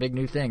announce the big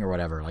new thing or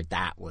whatever. Like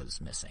that was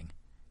missing.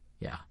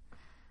 Yeah.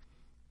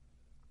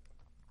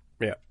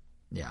 Yeah.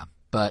 Yeah.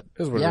 But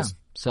it is what it is.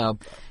 So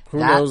who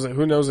knows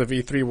if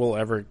E3 will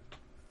ever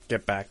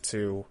get back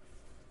to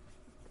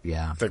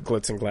the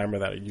glitz and glamour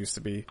that it used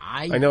to be.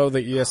 I know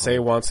the ESA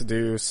wants to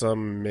do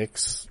some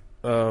mix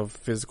of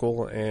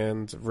physical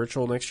and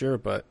virtual next year,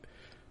 but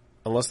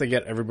unless they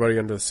get everybody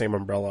under the same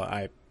umbrella,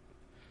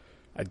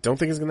 I don't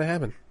think it's going to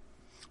happen.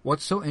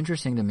 What's so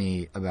interesting to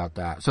me about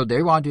that, so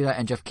they want to do that,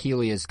 and Jeff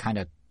Keighley is kind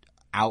of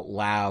out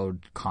loud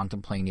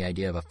contemplating the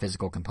idea of a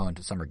physical component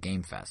to Summer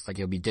Game Fest. Like,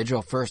 it'll be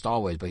digital first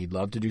always, but he'd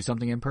love to do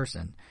something in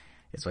person.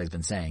 That's what he's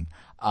been saying.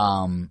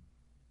 But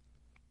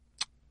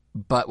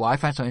what I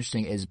find so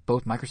interesting is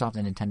both Microsoft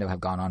and Nintendo have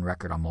gone on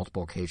record on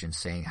multiple occasions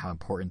saying how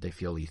important they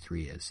feel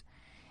E3 is.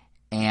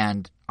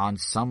 And on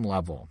some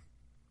level,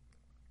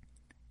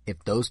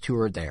 if those two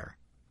are there,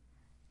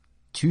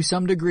 to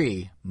some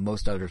degree,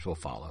 most others will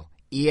follow.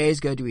 EA is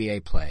going to do EA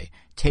Play.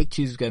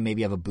 Take-Two is going to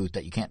maybe have a booth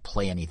that you can't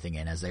play anything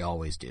in, as they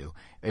always do.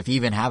 If you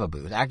even have a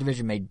booth.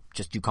 Activision may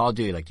just do Call of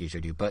Duty like they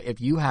usually do. But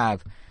if you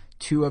have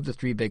two of the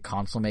three big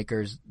console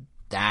makers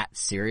that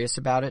serious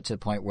about it to the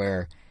point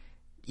where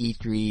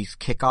E3's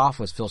kickoff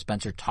was Phil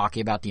Spencer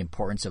talking about the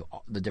importance of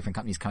the different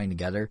companies coming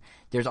together,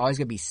 there's always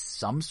going to be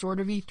some sort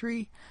of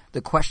E3.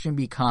 The question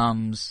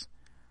becomes,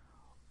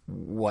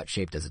 what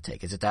shape does it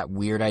take? Is it that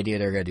weird idea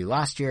they were going to do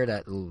last year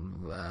that,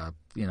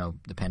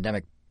 the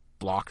pandemic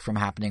blocked from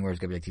happening, where it's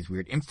going to be like these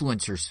weird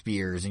influencer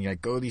spheres and you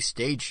like go to these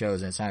stage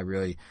shows and it's not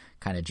really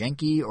kind of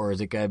janky? Or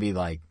is it going to be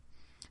like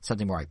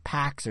something more like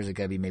PAX? Or is it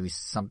going to be maybe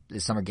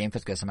is Summer Game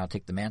Fest going to somehow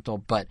take the mantle?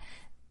 But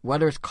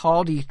whether it's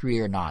called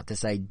E3 or not,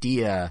 this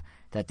idea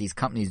that these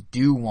companies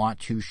do want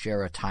to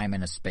share a time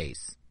and a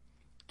space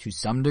to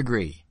some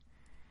degree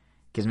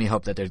gives me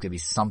hope that there's going to be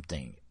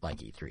something like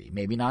E3.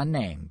 Maybe not in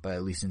name, but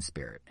at least in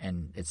spirit.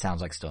 And it sounds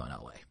like still in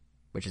LA,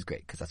 which is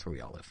great because that's where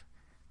we all live.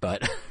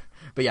 But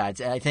yeah,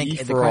 I think E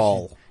for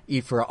all.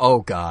 E for all.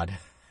 Oh God.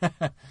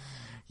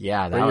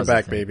 Yeah, that Bring was it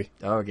back, baby.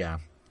 Oh yeah,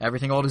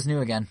 everything old is new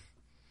again,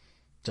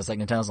 just like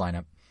Nintendo's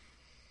lineup.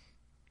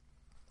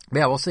 But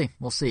yeah, we'll see.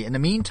 We'll see. In the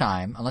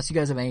meantime, unless you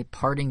guys have any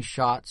parting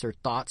shots or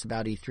thoughts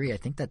about E3, I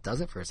think that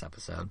does it for this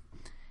episode.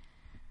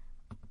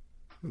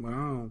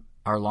 Wow,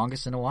 our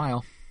longest in a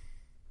while.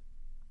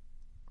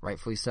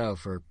 rightfully so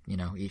for,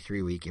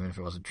 E3 week, even if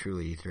it wasn't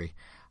truly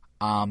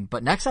E3.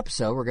 But next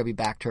episode, we're going to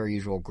be back to our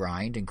usual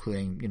grind,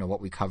 including,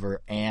 what we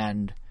cover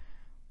and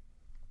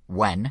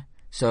when.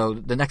 So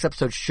the next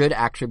episode should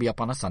actually be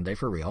up on a Sunday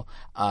for real.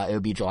 It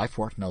would be July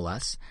 4th, no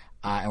less.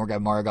 And we're going to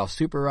have Mario Golf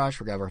Super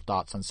Rush. We're going to have our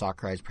thoughts on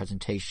Sakurai's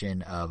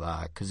presentation of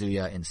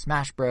Kazuya in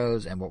Smash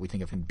Bros. And what we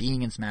think of him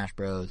being in Smash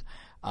Bros.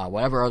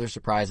 Whatever other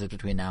surprises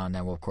between now and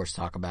then we'll, of course,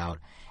 talk about.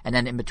 And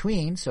then in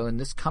between, so in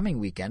this coming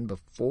weekend,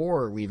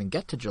 before we even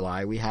get to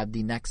July, we have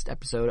the next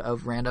episode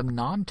of Random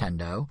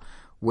Nintendo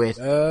with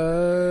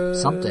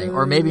something.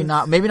 Or maybe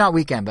not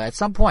weekend, but at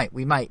some point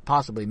we might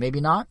possibly. Maybe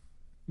not.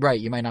 Right,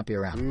 you might not be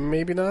around.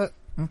 Maybe not.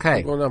 Okay.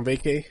 I'm going on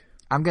vacay.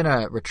 I'm going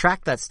to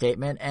retract that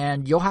statement,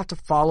 and you'll have to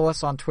follow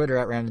us on Twitter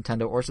at Random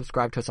Nintendo or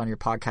subscribe to us on your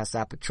podcast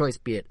app of choice,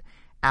 be it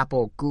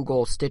Apple,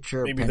 Google,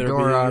 Stitcher, Maybe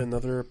Pandora. there'll be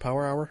another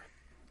Power Hour.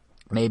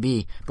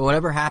 Maybe. But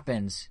whatever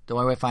happens, the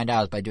only way to find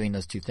out is by doing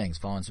those two things,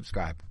 follow and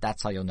subscribe.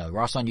 That's how you'll know.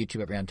 We're also on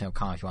YouTube at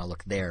Random.com if you want to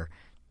look there.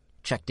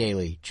 Check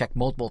daily. Check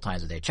multiple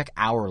times a day. Check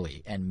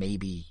hourly. And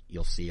maybe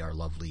you'll see our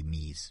lovely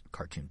Mii's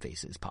cartoon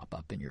faces pop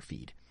up in your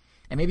feed.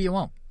 And maybe you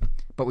won't.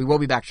 But we will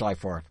be back July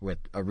 4th with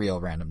a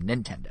real Random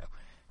Nintendo.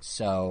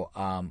 So,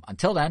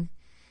 until then,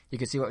 you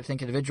can see what we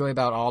think individually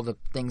about all the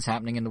things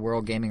happening in the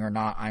world, gaming or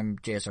not. I'm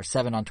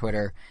JSR7 on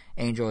Twitter.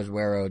 Angel is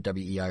Wero,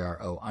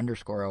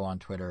 WEIRO_O on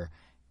Twitter.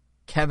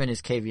 Kevin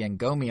is KVN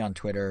Gomi on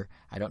Twitter.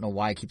 I don't know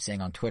why I keep saying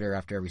on Twitter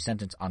after every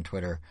sentence on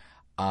Twitter.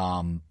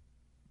 But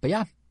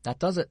yeah, that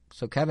does it.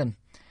 So, Kevin,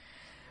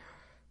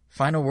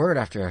 final word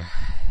after a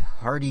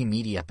hearty,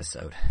 meaty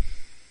episode.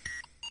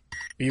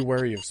 Be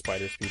wary of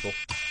spiders, people.